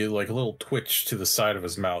gets a little twitch to the side of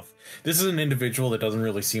his mouth. This is an individual that doesn't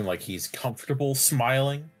really seem like he's comfortable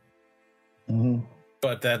smiling. Mm-hmm.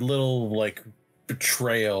 But that little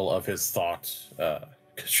betrayal of his thought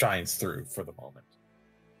shines through for the moment.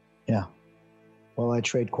 Yeah. Well, I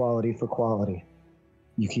trade quality for quality.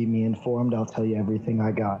 You keep me informed, I'll tell you everything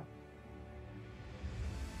I got.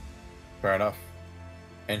 Fair enough.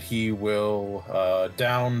 And he will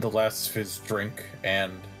down the last of his drink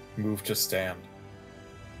and move to stand.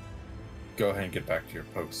 Go ahead and get back to your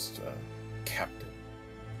post, Captain.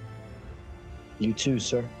 You too,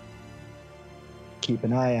 sir. Keep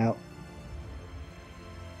an eye out.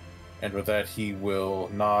 And with that, he will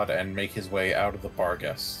nod and make his way out of the bar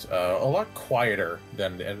guest. A lot quieter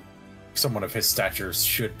than someone of his stature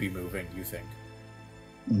should be moving, you think.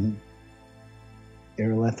 Mm-hmm.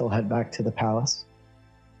 Irileth will head back to the palace.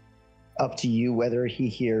 Up to you whether he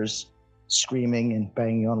hears screaming and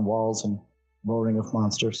banging on walls and roaring of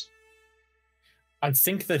monsters. I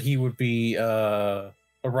think that he would be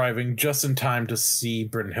arriving just in time to see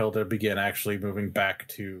Brynnhilder begin actually moving back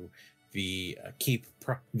to the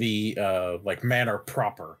manor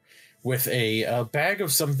proper with a bag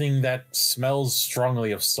of something that smells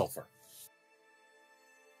strongly of sulfur.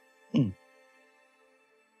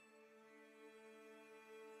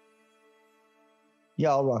 Yeah,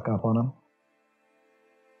 I'll rock up on him.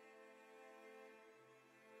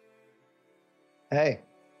 Hey.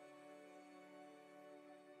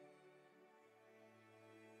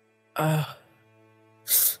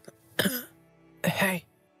 Hey.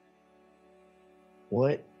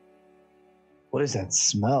 What is that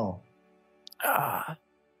smell?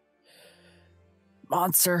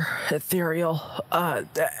 Monster, ethereal,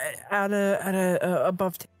 at a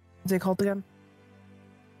above, what's they called again?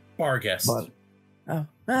 Bar guest.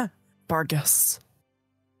 Bar guests.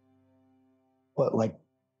 What, like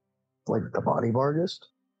the body bargist?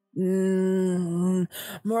 More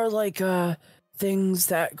like, things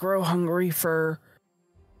that grow hungry for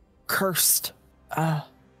cursed,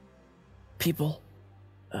 people.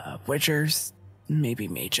 Witchers, maybe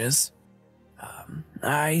mages.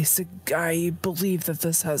 I believe that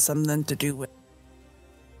this has something to do with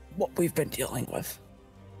what we've been dealing with.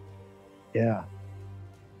 Yeah.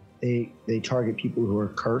 They target people who are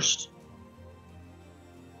cursed.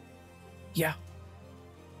 Yeah.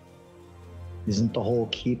 Isn't the whole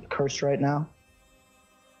keep cursed right now?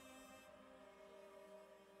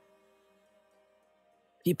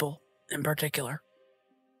 People in particular.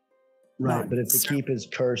 Right, but if the keep is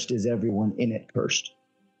cursed, is everyone in it cursed?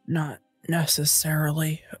 Not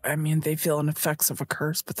necessarily. I mean, they feel the effects of a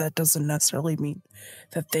curse, but that doesn't necessarily mean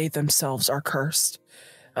that they themselves are cursed.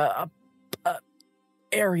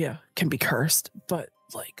 Area can be cursed, but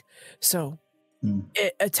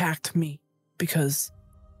it attacked me because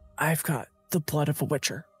I've got the blood of a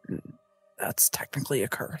witcher. That's technically a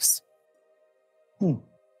curse. No,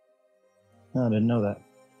 I didn't know that.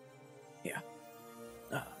 Yeah.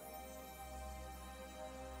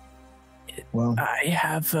 Well, I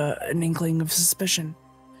have an inkling of suspicion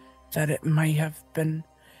that it might have been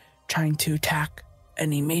trying to attack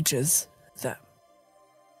any mages that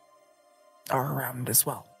are around as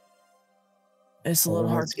well. It's a little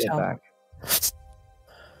hard to tell. Back.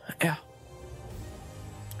 Yeah.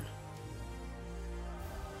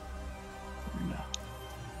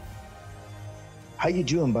 How you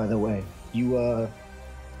doing, by the way? You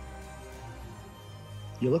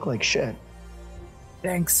look like shit.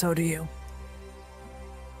 Thanks, so do you.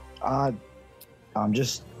 I'm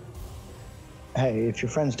just... Hey, if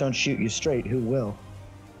your friends don't shoot you straight, who will?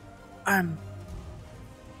 I'm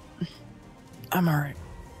alright.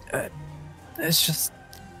 It's just...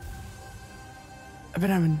 I've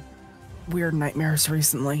been having weird nightmares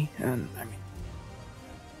recently, and I mean...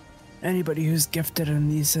 Anybody who's gifted in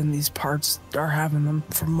these parts are having them,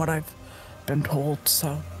 from what I've been told,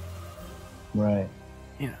 so... Right.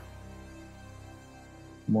 You know.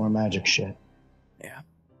 More magic shit. Yeah.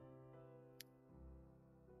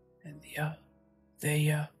 And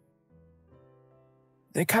they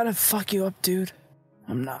kind of fuck you up, dude.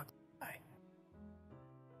 I'm not gonna lie.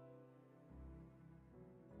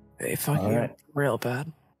 They fuck you up real bad.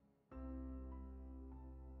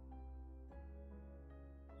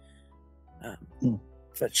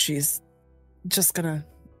 But she's just gonna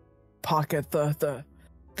pocket the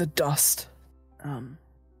dust,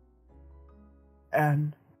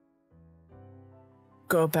 and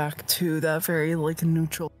go back to that very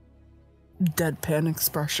neutral, deadpan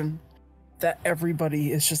expression that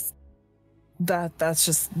everybody is just that's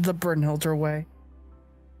just the Brynnhilder way.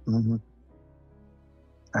 Mm-hmm.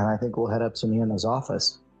 And I think we'll head up to Nienna's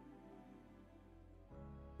office.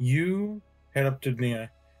 You head up to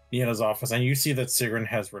Nienna's office, and you see that Siegryn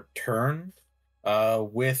has returned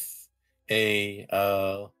with a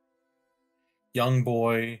young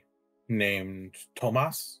boy named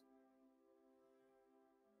Tomas.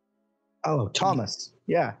 Oh, Thomas.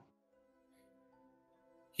 Yeah.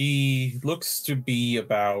 He looks to be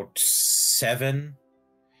about 7,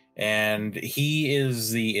 and he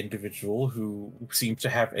is the individual who seems to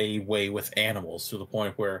have a way with animals, to the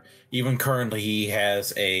point where even currently he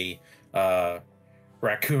has a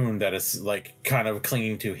raccoon that is like kind of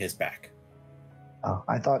clinging to his back. Oh,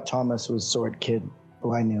 I thought Thomas was Sword Kid,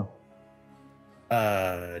 who I knew.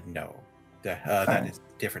 No. That is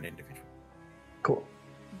a different individual. Cool.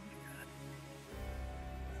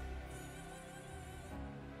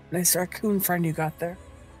 Nice raccoon friend you got there.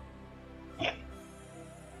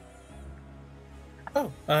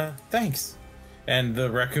 Oh, thanks. And the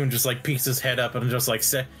raccoon just like peeks his head up and just like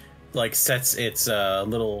sets its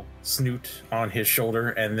little snoot on his shoulder,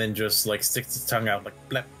 and then just like sticks its tongue out like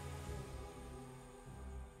blep.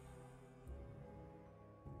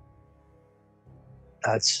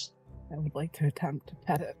 I would like to attempt to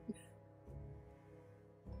pet it.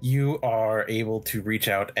 You are able to reach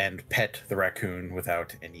out and pet the raccoon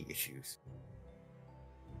without any issues.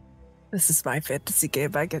 This is my fantasy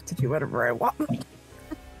game. I get to do whatever I want.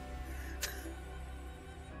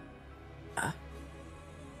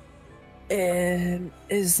 And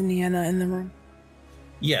is Nienna in the room?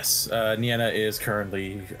 Yes, Nienna is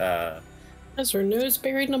currently... Has her nose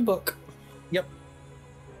buried in a book. Yep.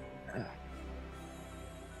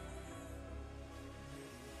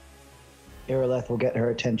 Irileth will get her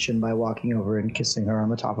attention by walking over and kissing her on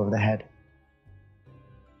the top of the head.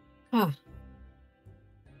 Ah.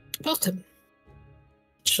 Welcome.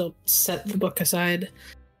 She'll set the book aside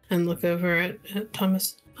and look over at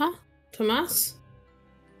Thomas. Huh? Thomas?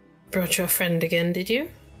 Brought your friend again, did you?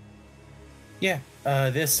 Yeah,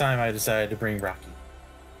 this time I decided to bring Rocky.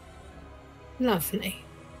 Lovely.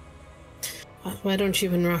 Well, why don't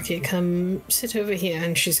you and Rocky come sit over here,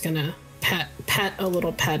 and she's gonna pat a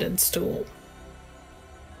little padded stool.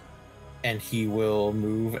 And he will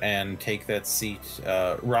move and take that seat.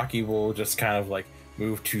 Rocky will just kind of like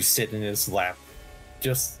move to sit in his lap.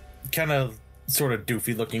 Just kind of sort of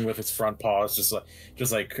doofy looking with its front paws just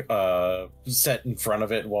like set in front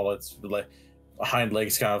of it, while its like hind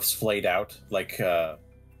legs kind of splayed out like a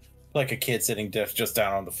kid sitting just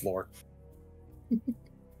down on the floor.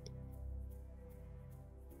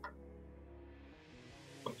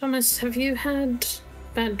 Thomas, have you had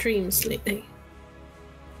bad dreams lately?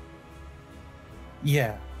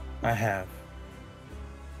 Yeah, I have.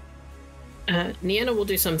 Nienna will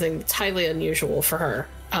do something that's highly unusual for her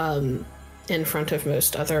in front of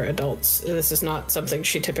most other adults. This is not something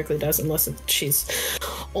she typically does unless she's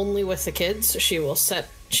only with the kids. She will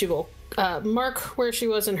mark where she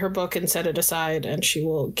was in her book and set it aside, and she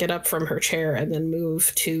will get up from her chair and then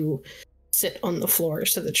move to sit on the floor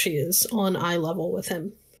so that she is on eye level with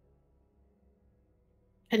him.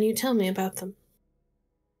 Can you tell me about them?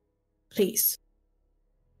 Please.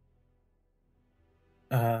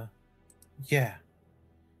 Yeah.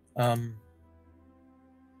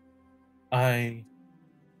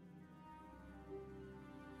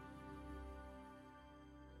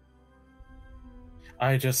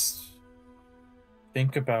 I just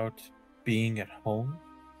think about being at home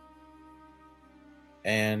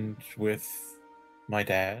and with my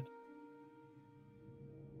dad.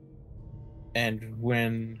 And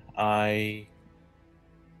when I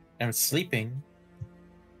am sleeping,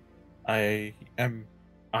 I am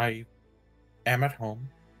at home,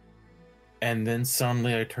 and then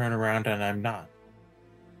suddenly I turn around and I'm not.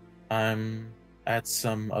 I'm at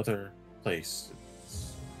some other place.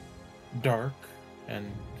 It's dark and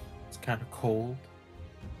it's kind of cold,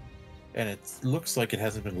 and it looks like it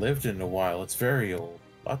hasn't been lived in a while. It's very old.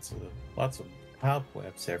 Lots of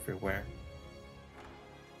cobwebs everywhere.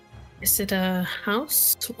 Is it a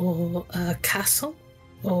house or a castle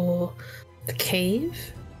or a cave?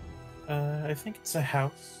 I think it's a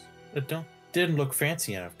house. It didn't look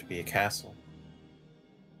fancy enough to be a castle.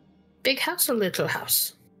 Big house or little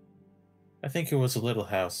house? I think it was a little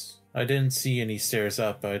house. I didn't see any stairs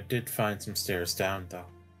up. I did find some stairs down, though.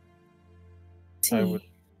 I would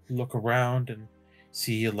look around and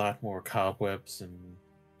see a lot more cobwebs, and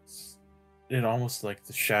it almost like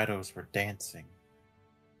the shadows were dancing.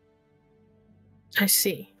 I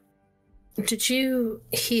see. Did you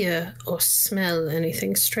hear or smell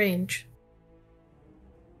anything strange?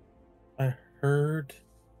 I heard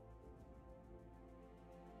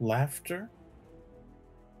laughter.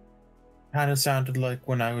 Kind of sounded like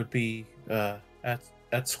when I would be at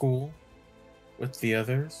school, with the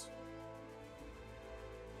others.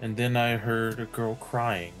 And then I heard a girl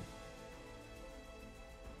crying.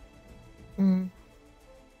 Mm.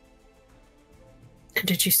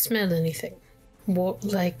 Did you smell anything? What,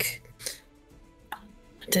 like,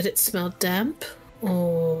 did it smell damp?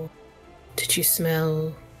 Or did you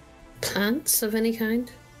smell plants of any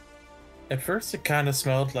kind? At first, it kind of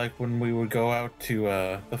smelled like when we would go out to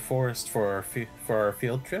the forest for our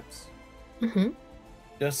field trips. Mm-hmm.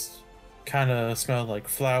 Just kind of smelled like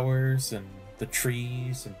flowers and the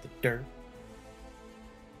trees and the dirt.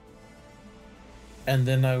 And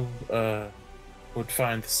then I would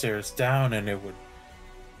find the stairs down and it would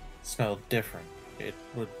smell different. It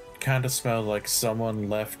would kind of smell like someone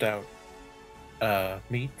left out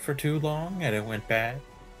meat for too long and it went bad.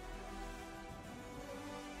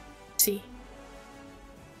 See.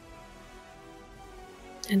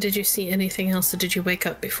 And did you see anything else, or did you wake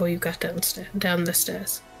up before you got down the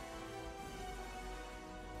stairs?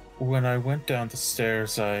 When I went down the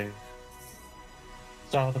stairs, I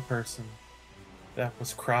saw the person that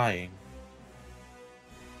was crying.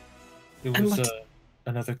 It was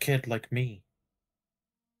another kid like me.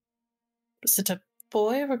 Was it a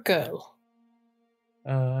boy or a girl?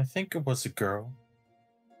 I think it was a girl.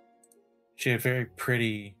 She had very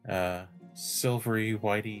pretty, silvery,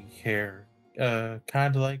 whitey hair.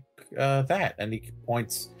 Kind of like that. And he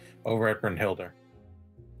points over at Brynnhilder.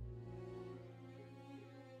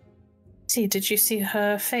 See, did you see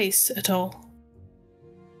her face at all?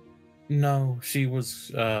 No, she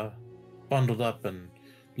was bundled up and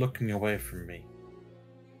looking away from me.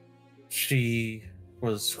 She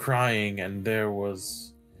was crying and there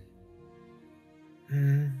was...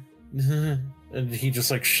 And he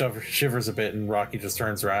just like shivers a bit, and Rocky just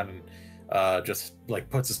turns around and just like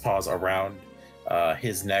puts his paws around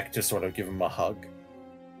his neck to sort of give him a hug.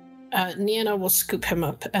 Nienna will scoop him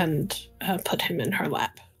up and put him in her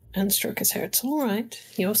lap and stroke his hair. It's all right.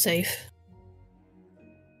 You're safe.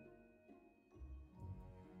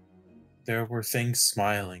 There were things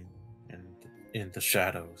smiling in the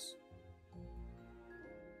shadows.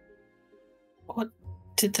 What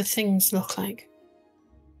did the things look like?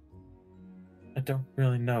 I don't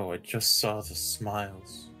really know. I just saw the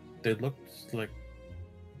smiles. They looked like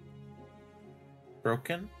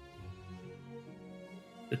broken.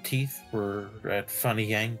 The teeth were at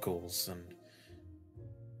funny angles, and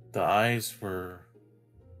the eyes were...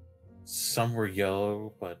 Some were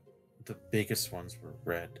yellow, but the biggest ones were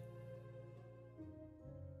red.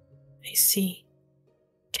 I see.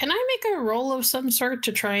 Can I make a roll of some sort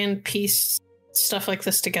to try and piece stuff like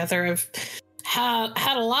this together? I've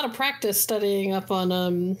had a lot of practice studying up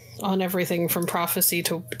on everything from prophecy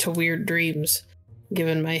to weird dreams,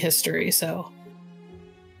 given my history, so...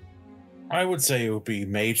 I would say it would be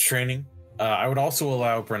mage training. I would also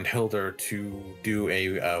allow Brynnhilder to do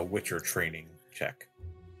a Witcher training check.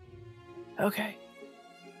 Okay.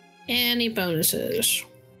 Any bonuses?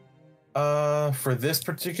 For this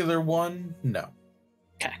particular one, no.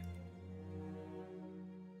 Okay.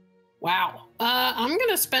 Wow. I'm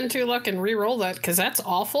gonna spend 2 luck and re-roll that, because that's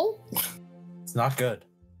awful. It's not good.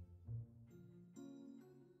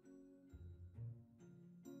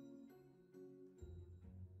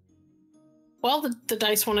 Well, the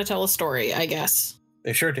dice want to tell a story, I guess.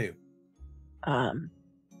 They sure do. I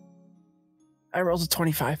rolled a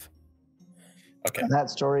 25. Okay. And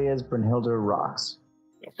that story is Brynnhilder rocks.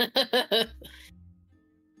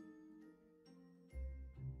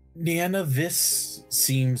 Nienna, this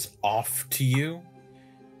seems off to you.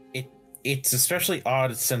 It's especially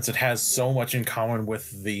odd since it has so much in common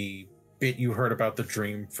with the bit you heard about the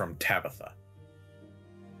dream from Tabitha.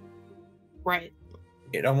 Right.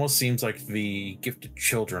 It almost seems like the gifted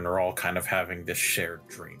children are all kind of having this shared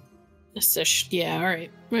dream. Yeah, all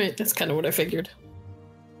right. Right, that's kind of what I figured.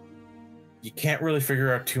 You can't really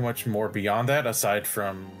figure out too much more beyond that, aside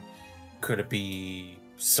from could it be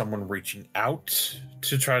someone reaching out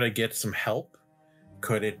to try to get some help?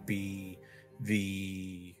 Could it be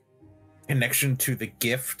the connection to the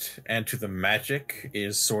gift and to the magic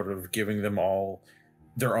is sort of giving them all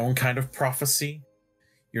their own kind of prophecy?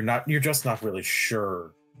 You're just not really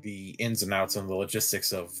sure the ins and outs and the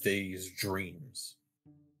logistics of these dreams.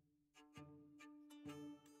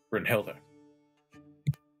 Brynnhilder,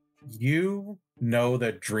 you know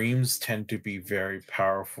that dreams tend to be very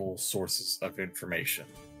powerful sources of information,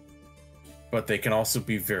 but they can also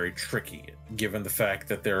be very tricky, given the fact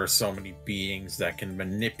that there are so many beings that can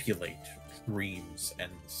manipulate dreams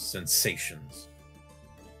and sensations.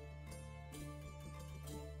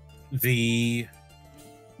 The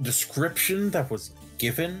description that was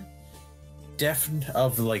given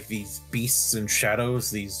of like these beasts and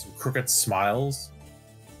shadows, these crooked smiles,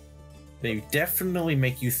 they definitely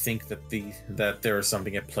make you think that there is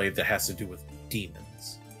something at play that has to do with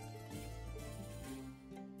demons.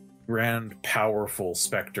 Grand, powerful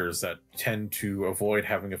specters that tend to avoid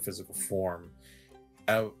having a physical form,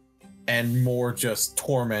 and more just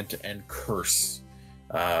torment and curse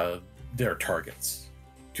their targets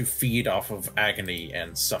to feed off of agony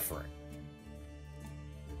and suffering.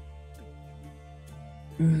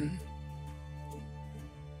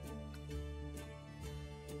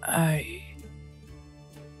 I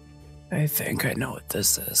think I know what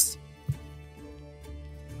this is.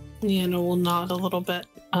 Nienna will nod a little bit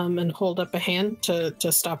and hold up a hand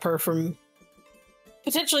to stop her from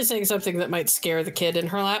potentially saying something that might scare the kid in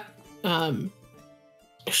her lap.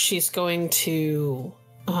 She's going to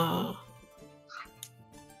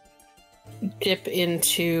dip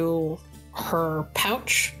into her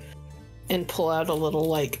pouch and pull out a little,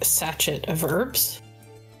 like, sachet of herbs.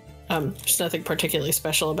 There's nothing particularly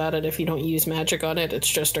special about it if you don't use magic on it, it's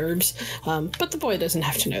just herbs. But the boy doesn't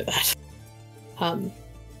have to know that.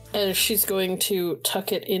 As she's going to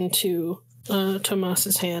tuck it into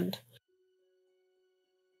Tomas's hand.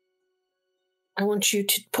 I want you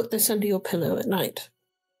to put this under your pillow at night.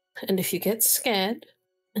 And if you get scared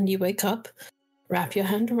and you wake up, wrap your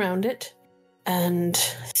hand around it and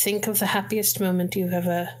think of the happiest moment you've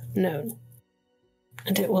ever known.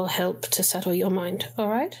 And it will help to settle your mind, all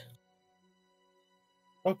right?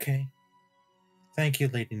 Okay. Thank you,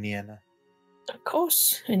 Lady Nienna. Of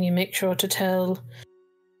course. And you make sure to tell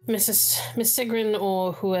Miss Siegryn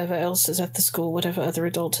or whoever else is at the school, whatever other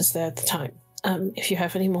adult is there at the time, if you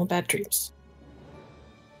have any more bad dreams.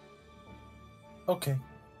 Okay.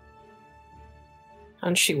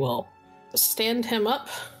 And she will stand him up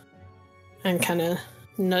and kind of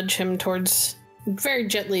very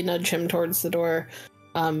gently nudge him towards the door.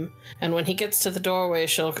 And when he gets to the doorway,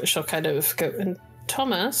 she'll kind of go, and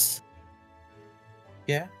Thomas?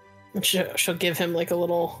 Yeah? And she'll give him like a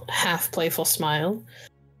little half playful smile.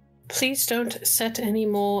 Please don't set any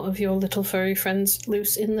more of your little furry friends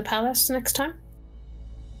loose in the palace next time.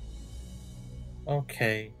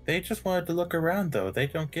 Okay. They just wanted to look around, though. They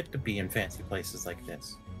don't get to be in fancy places like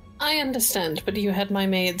this. I understand, but you had my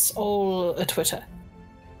maids all a Twitter.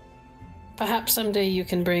 Perhaps someday you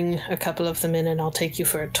can bring a couple of them in and I'll take you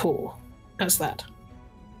for a tour. How's that?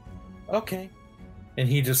 Okay. And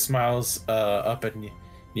he just smiles up at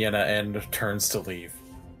Nienna and turns to leave.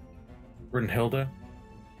 Brynnhilder?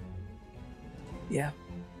 Yeah.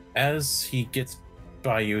 As he gets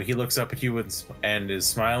by you, he looks up at you and is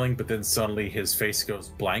smiling, but then suddenly his face goes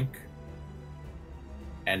blank.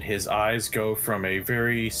 And his eyes go from a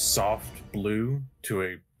very soft blue to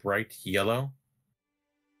a bright yellow.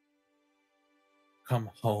 Come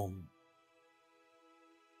home.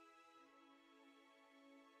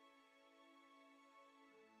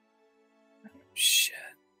 Shit.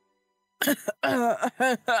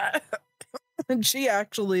 And she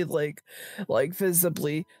actually like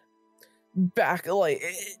visibly back, like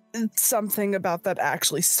something about that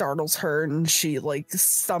actually startles her, and she like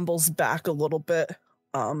stumbles back a little bit.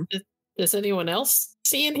 Does anyone else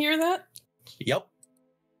see and hear that? Yep.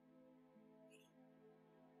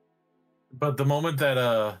 But the moment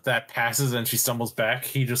that passes and she stumbles back,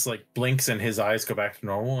 he just like blinks and his eyes go back to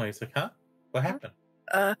normal. And he's like, "Huh? What happened?"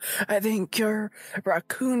 I think your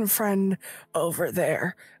raccoon friend over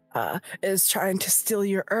there is trying to steal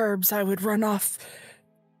your herbs. I would run off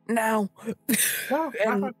now.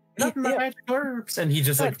 No, not my magic herbs. And he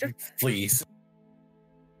just like flees.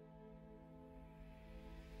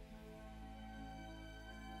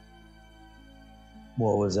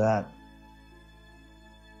 What was that?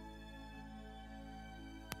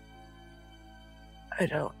 I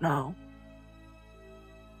don't know.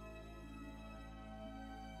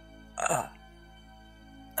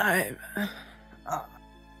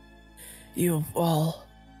 You all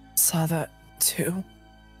saw that too?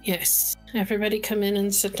 Yes. Everybody come in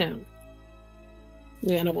and sit down.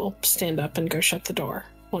 Nienna will stand up and go shut the door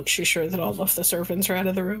once she's sure that all of the servants are out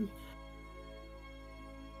of the room.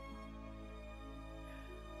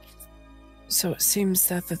 So it seems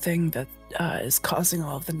that the thing that is causing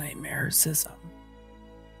all of the nightmares is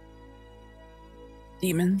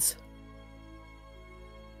demons.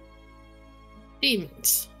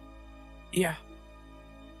 Demons. Yeah.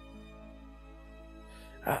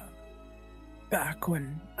 Back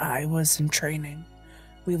when I was in training,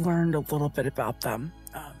 we learned a little bit about them.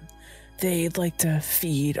 They like to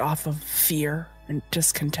feed off of fear and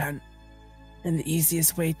discontent. And the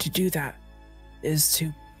easiest way to do that is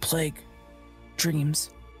to plague dreams.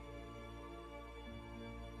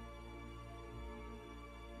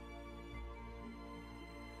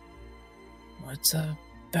 it's a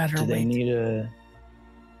better Do way. they need a...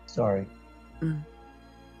 Sorry. Mm.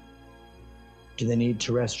 Do they need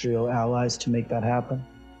terrestrial allies to make that happen?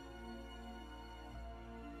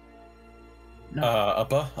 No,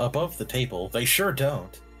 Above the table, they sure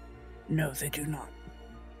don't. no, they do not.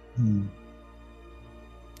 Hmm.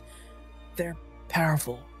 They're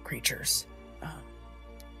powerful creatures,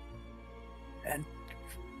 and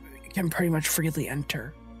can pretty much freely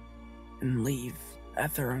enter and leave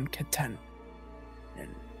at their own content.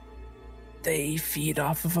 And they feed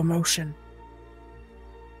off of emotion.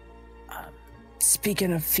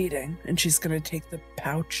 Speaking of feeding, and she's gonna take the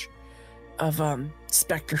pouch of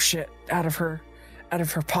specter shit out of her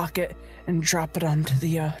pocket and drop it onto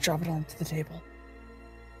the table.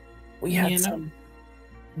 We had Nienna? some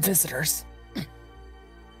visitors.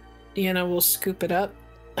 Nienna will scoop it up,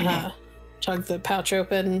 tug the pouch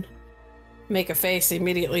open, make a face,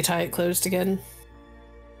 immediately tie it closed again.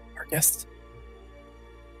 Our guest.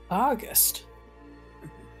 August.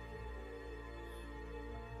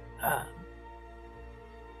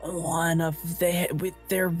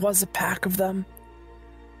 There was a pack of them.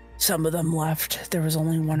 Some of them left. There was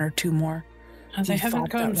only one or two more. They We haven't fought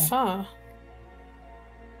gone them. far.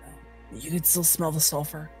 You could still smell the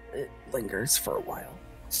sulfur. It lingers for a while.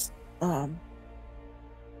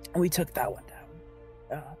 We took that one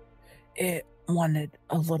down. It wanted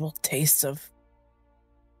a little taste of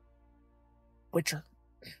Witcher.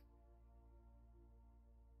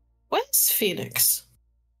 Where's Phoenix?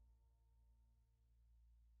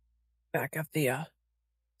 Back at the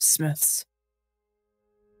Smiths.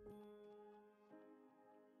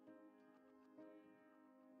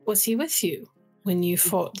 Was he with you when you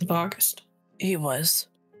fought the August? He was.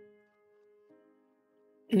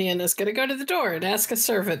 Nienna's gonna go to the door and ask a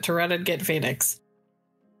servant to run and get Phoenix.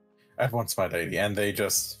 At once, my lady, and they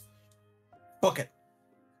just book it.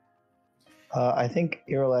 I think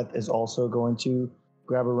Irileth is also going to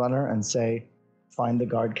grab a runner and say, find the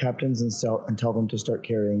guard captains and tell them to start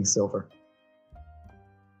carrying silver.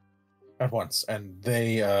 At once, and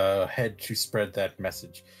they head to spread that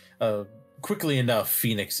message. Quickly enough,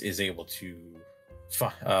 Phoenix is able to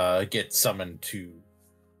get summoned to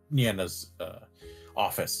Nienna's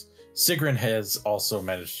office. Siegryn has also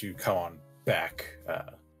managed to come on back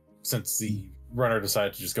since the runner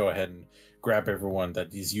decided to just go ahead and grab everyone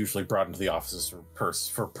that is usually brought into the offices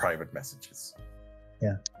for private messages.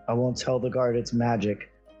 Yeah, I won't tell the guard it's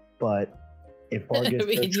magic, but if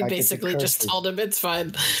Bargus You basically just told him it's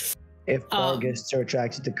fine. If Bargus are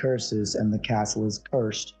attracted to curses and the castle is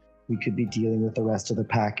cursed, we could be dealing with the rest of the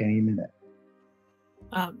pack any minute.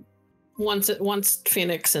 Once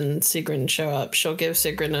Phoenix and Siegryn show up, she'll give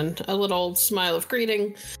Siegryn a little smile of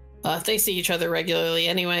greeting. They see each other regularly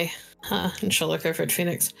anyway, and she'll look over at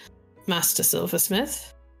Phoenix. Master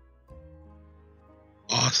Silversmith.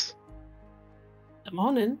 Boss. Come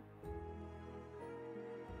on in.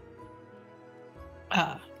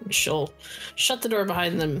 She'll shut the door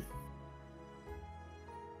behind them.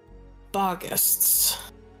 Bargists.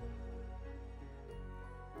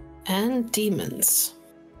 And demons.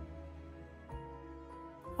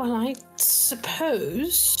 Well, I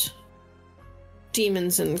suppose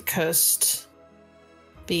demons and cursed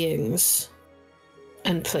beings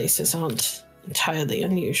and places aren't entirely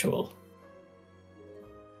unusual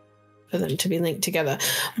for them to be linked together.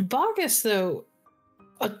 Bargists, though,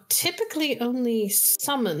 are typically only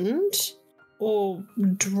summoned or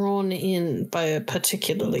drawn in by a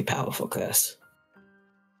particularly powerful curse.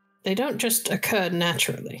 They don't just occur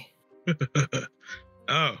naturally. Oh,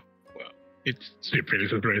 well, it's pretty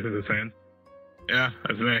surprised as a fan. Yeah,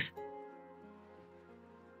 that's me.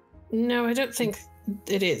 No, I don't think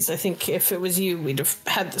it is. I think if it was you, we'd have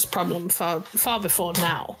had this problem far before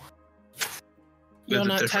now. You're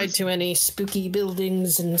not tied to any spooky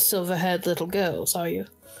buildings and silver-haired little girls, are you?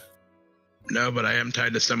 No, but I am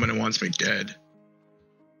tied to someone who wants me dead.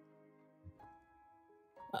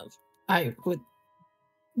 I would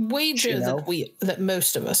wager that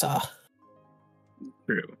most of us are.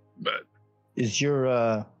 True, but... Is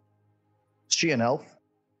your, she an elf?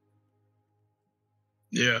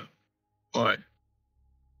 Yeah. Why?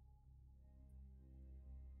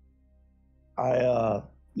 I,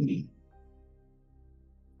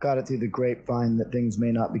 got it through the grapevine that things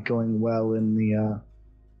may not be going well in the,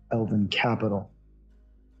 elven capital.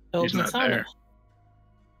 He's not there.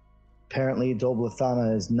 Apparently,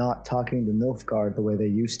 Dolblathana is not talking to Nilfgaard the way they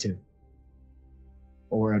used to.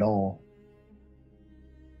 Or at all.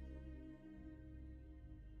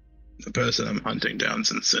 The person I'm hunting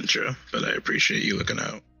down's in Sintra, but I appreciate you looking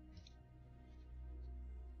out.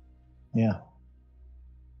 Yeah.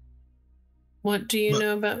 What do you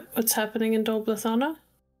know about what's happening in Dol Blathanna?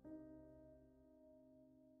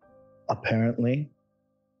 Apparently,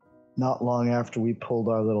 not long after we pulled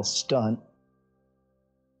our little stunt,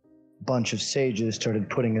 a bunch of sages started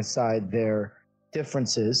putting aside their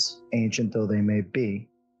differences, ancient though they may be,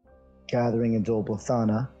 gathering in Dol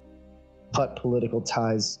Blathanna, cut political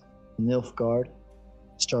ties in Nilfgaard,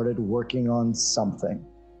 started working on something.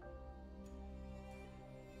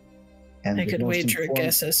 And I could wager a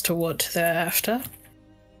guess as to what they're after.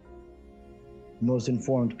 The most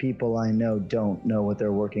informed people I know don't know what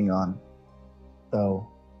they're working on. So,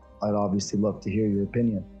 I'd obviously love to hear your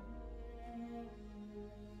opinion.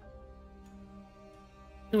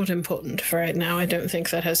 Not important for right now. I don't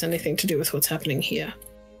think that has anything to do with what's happening here.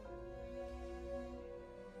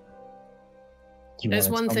 There's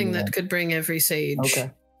one thing that could bring every sage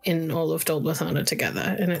in all of Dol Blathanna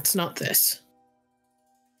together, and it's not this.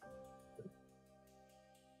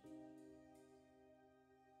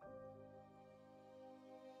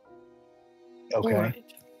 Okay. All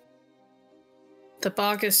right. The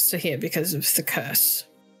Bargists are here because of the curse.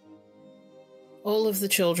 All of the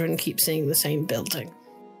children keep seeing the same building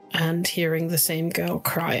and hearing the same girl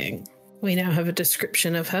crying. We now have a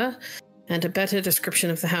description of her and a better description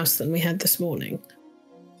of the house than we had this morning.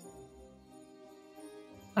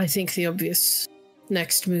 I think the obvious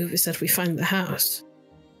next move is that we find the house.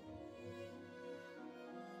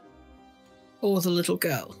 Or the little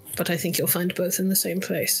girl, but I think you'll find both in the same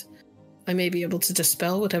place. I may be able to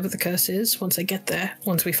dispel whatever the curse is once I get there,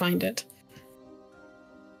 once we find it.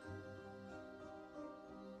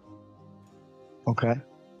 Okay.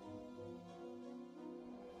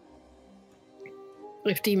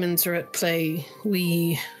 If demons are at play,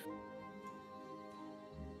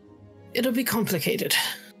 it'll be complicated.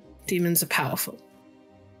 Demons are powerful.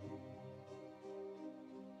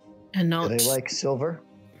 And not... Do they like silver?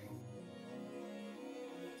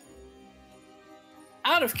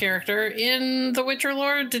 Out of character, in the Witcher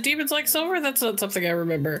lore, do demons like silver? That's not something I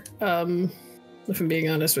remember, if I'm being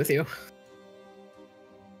honest with you.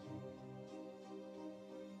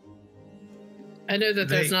 I know that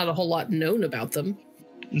there's not a whole lot known about them.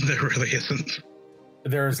 There really isn't.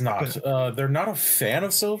 There's not. They're not a fan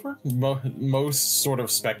of silver. Most sort of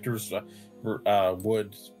specters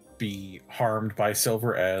would be harmed by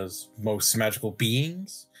silver, as most magical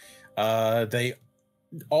beings. They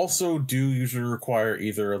also do usually require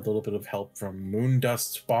either a little bit of help from moon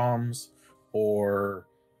dust bombs or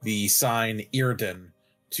the sign Irden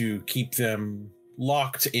to keep them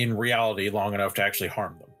locked in reality long enough to actually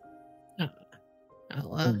harm them.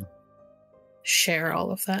 I'll share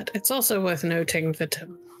all of that. It's also worth noting that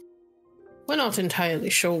we're not entirely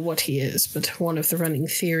sure what he is, but one of the running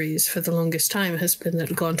theories for the longest time has been that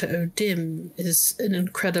Gaunta O'Dim is an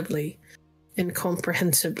incredibly,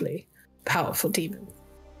 incomprehensibly powerful demon.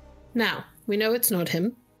 Now, we know it's not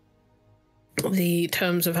him. The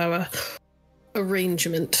terms of our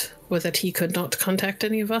arrangement were that he could not contact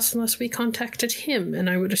any of us unless we contacted him, and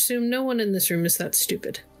I would assume no one in this room is that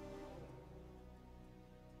stupid.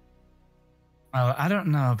 Well, I don't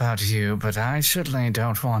know about you, but I certainly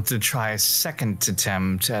don't want to try a second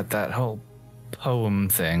attempt at that whole poem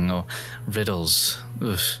thing or riddles.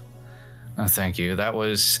 Ugh. Oh, thank you. That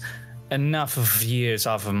was enough of years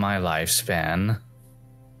off of my lifespan.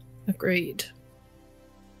 Agreed.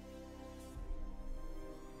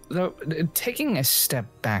 Though, taking a step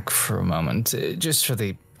back for a moment, just for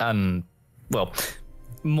the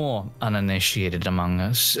more uninitiated among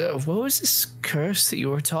us, what was this curse that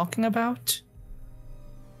you were talking about?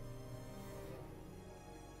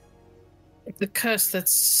 The curse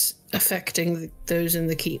that's affecting those in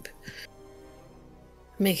the keep.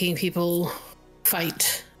 Making people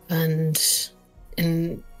fight and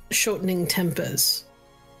in shortening tempers.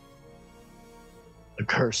 The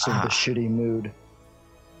curse of the shitty mood.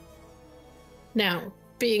 Now,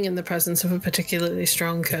 being in the presence of a particularly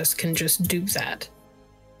strong curse can just do that.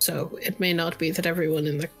 So it may not be that everyone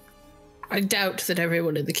in the... I doubt that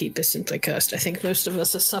everyone in the keep is simply cursed. I think most of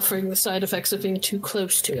us are suffering the side effects of being too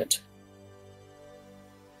close to it.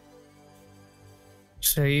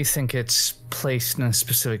 So you think it's placed in a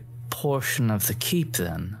specific portion of the keep,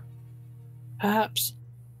 then? Perhaps.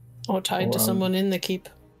 Or tied to someone in the keep.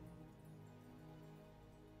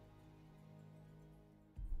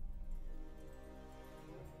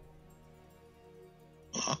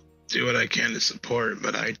 I'll do what I can to support,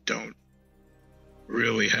 but I don't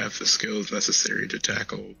really have the skills necessary to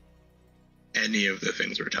tackle any of the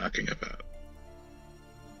things we're talking about.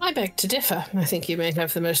 I beg to differ. I think you may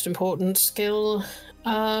have the most important skill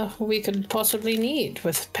we could possibly need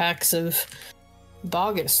with packs of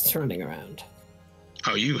Bargists running around.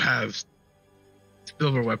 Oh, you have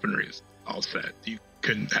silver weaponry is all set. You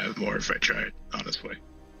couldn't have more if I tried, honestly.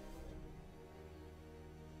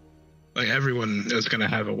 Like, everyone is going to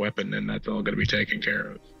have a weapon, and that's all going to be taken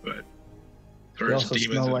care of. But they also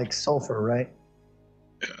smell like sulfur, right?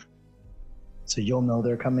 Yeah. So you'll know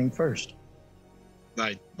they're coming first.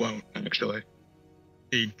 I won't, actually.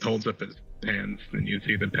 He holds up his hands, and you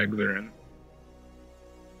see the pegs are in.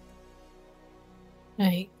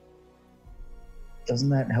 Hey. Doesn't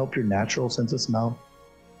that help your natural sense of smell?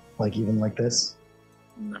 Like, even like this?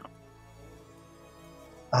 No.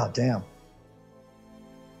 Oh, damn.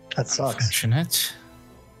 That sucks. Unfortunate.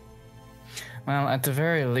 Well, at the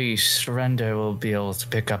very least, Render will be able to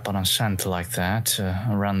pick up on a scent like that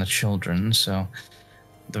around the children, so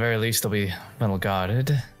at the very least they'll be well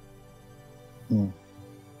guarded. Like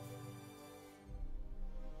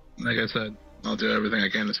I said, I'll do everything I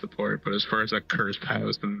can to support, but as far as that cursed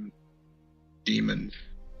house and demons,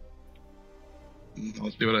 I'll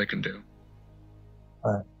do what I can do.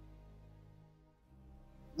 Alright.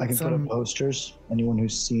 I can put up posters. Anyone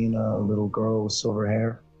who's seen a little girl with silver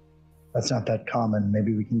hair. That's not that common.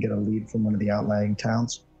 Maybe we can get a lead from one of the outlying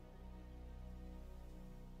towns.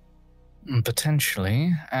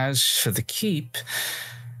 Potentially. As for the keep,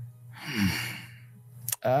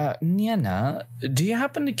 Nienna, do you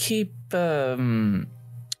happen to keep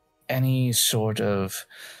any sort of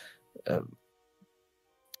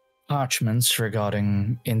parchments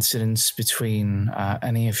regarding incidents between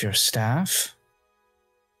any of your staff?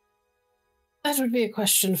 That would be a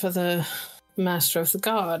question for the Master of the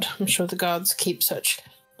Guard. I'm sure the guards keep such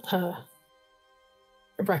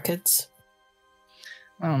records.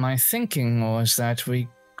 Well, my thinking was that we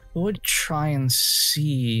would try and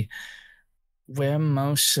see where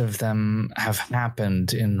most of them have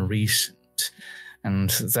happened in recent,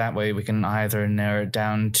 and that way we can either narrow it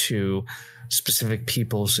down to specific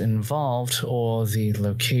peoples involved or the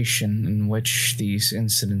location in which these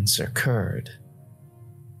incidents occurred.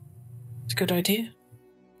 It's a good idea.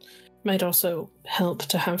 Might also help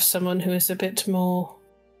to have someone who is a bit more...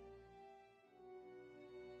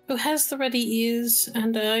 who has the ready ears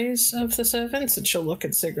and eyes of the servants, and she'll look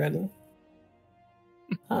at Siegryn.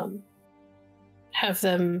 Have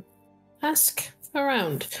them ask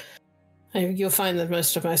around. You'll find that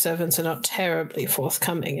most of my servants are not terribly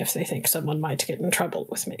forthcoming if they think someone might get in trouble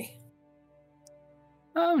with me.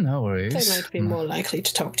 Oh, no worries. They might be more likely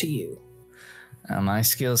to talk to you. My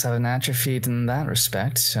skills haven't atrophied in that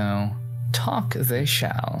respect, so talk they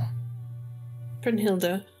shall.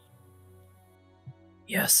 Brynnhilder.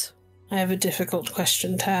 Yes. I have a difficult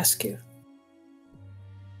question to ask you.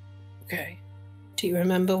 Okay. Do you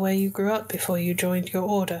remember where you grew up before you joined your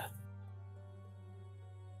order?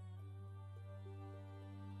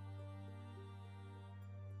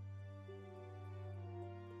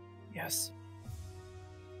 Yes.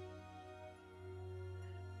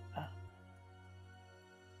 I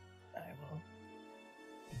will.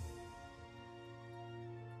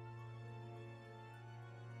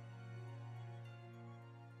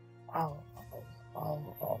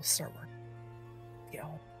 I'll start working. Yeah.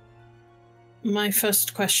 My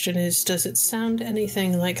first question is, does it sound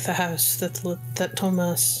anything like the house that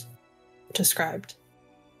Thomas described?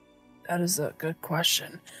 That is a good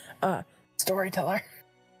question. Storyteller.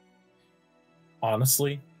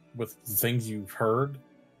 Honestly, with the things you've heard,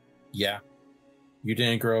 yeah. You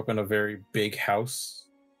didn't grow up in a very big house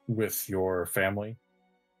with your family.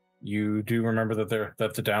 You do remember that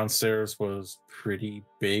the downstairs was pretty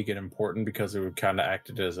big and important because it would kind of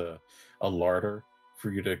acted as a larder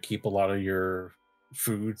for you to keep a lot of your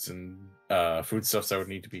foods and foodstuffs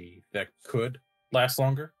that could last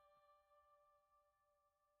longer.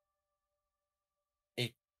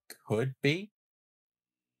 It could be.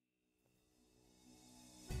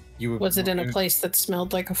 Was it in a place that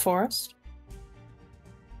smelled like a forest?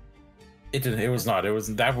 It didn't. It was not.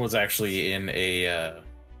 That was actually in a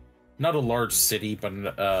not a large city, but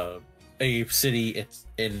a city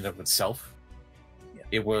in and of itself. Yeah.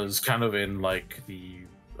 It was kind of in like the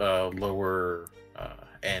lower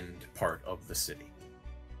end part of the city.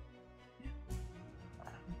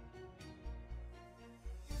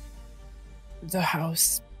 The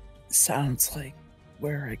house sounds like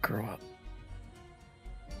where I grew up.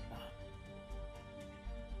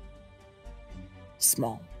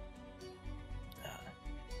 Small.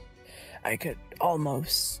 I could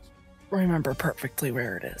almost remember perfectly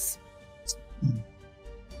where it is.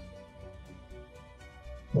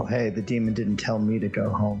 Well, hey, the demon didn't tell me to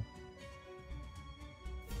go home.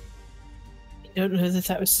 I don't know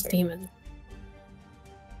that was a demon.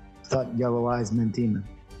 I thought yellow eyes meant demon.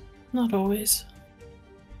 Not always.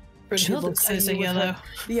 Brynhilder says a yellow.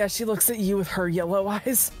 Yeah, she looks at you with her yellow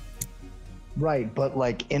eyes. Right, but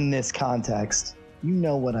like in this context, you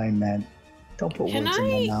know what I meant. Don't put words in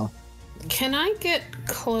my mouth. Can I get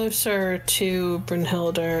closer to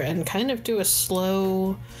Brynhilder and kind of do a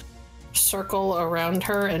slow circle around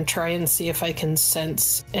her and try and see if I can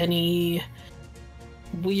sense any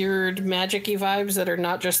weird magic-y vibes that are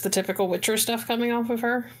not just the typical Witcher stuff coming off of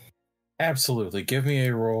her? Absolutely. Give me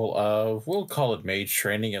a roll of, we'll call it mage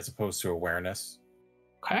training as opposed to awareness.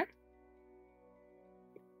 Okay.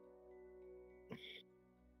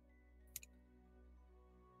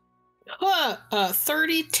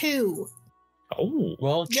 32. Oh.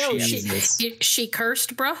 Well, Yo, she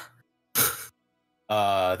cursed, bruh?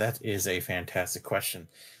 That is a fantastic question.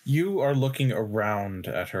 You are looking around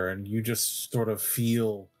at her and you just sort of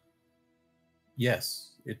feel,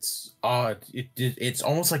 yes, it's odd. It's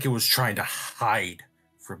almost like it was trying to hide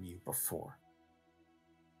from you before.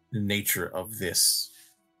 The nature of this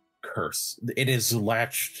curse. It is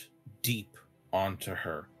latched deep onto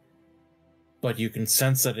her, but you can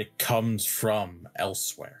sense that it comes from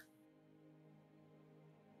elsewhere.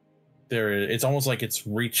 It's almost like it's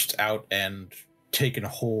reached out and taken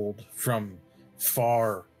hold from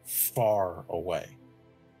far, far away.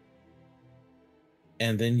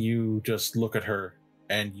 And then you just look at her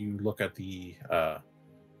and you look at the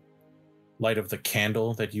light of the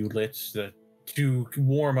candle that you lit to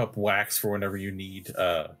warm up wax for whenever you need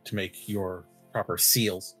to make your proper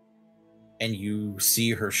seals. And you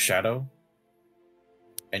see her shadow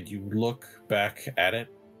and you look back at it.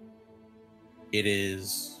 It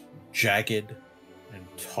is jagged and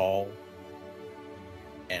tall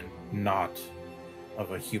and not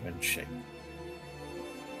of a human shape.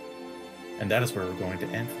 And that is where we're going to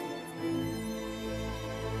end.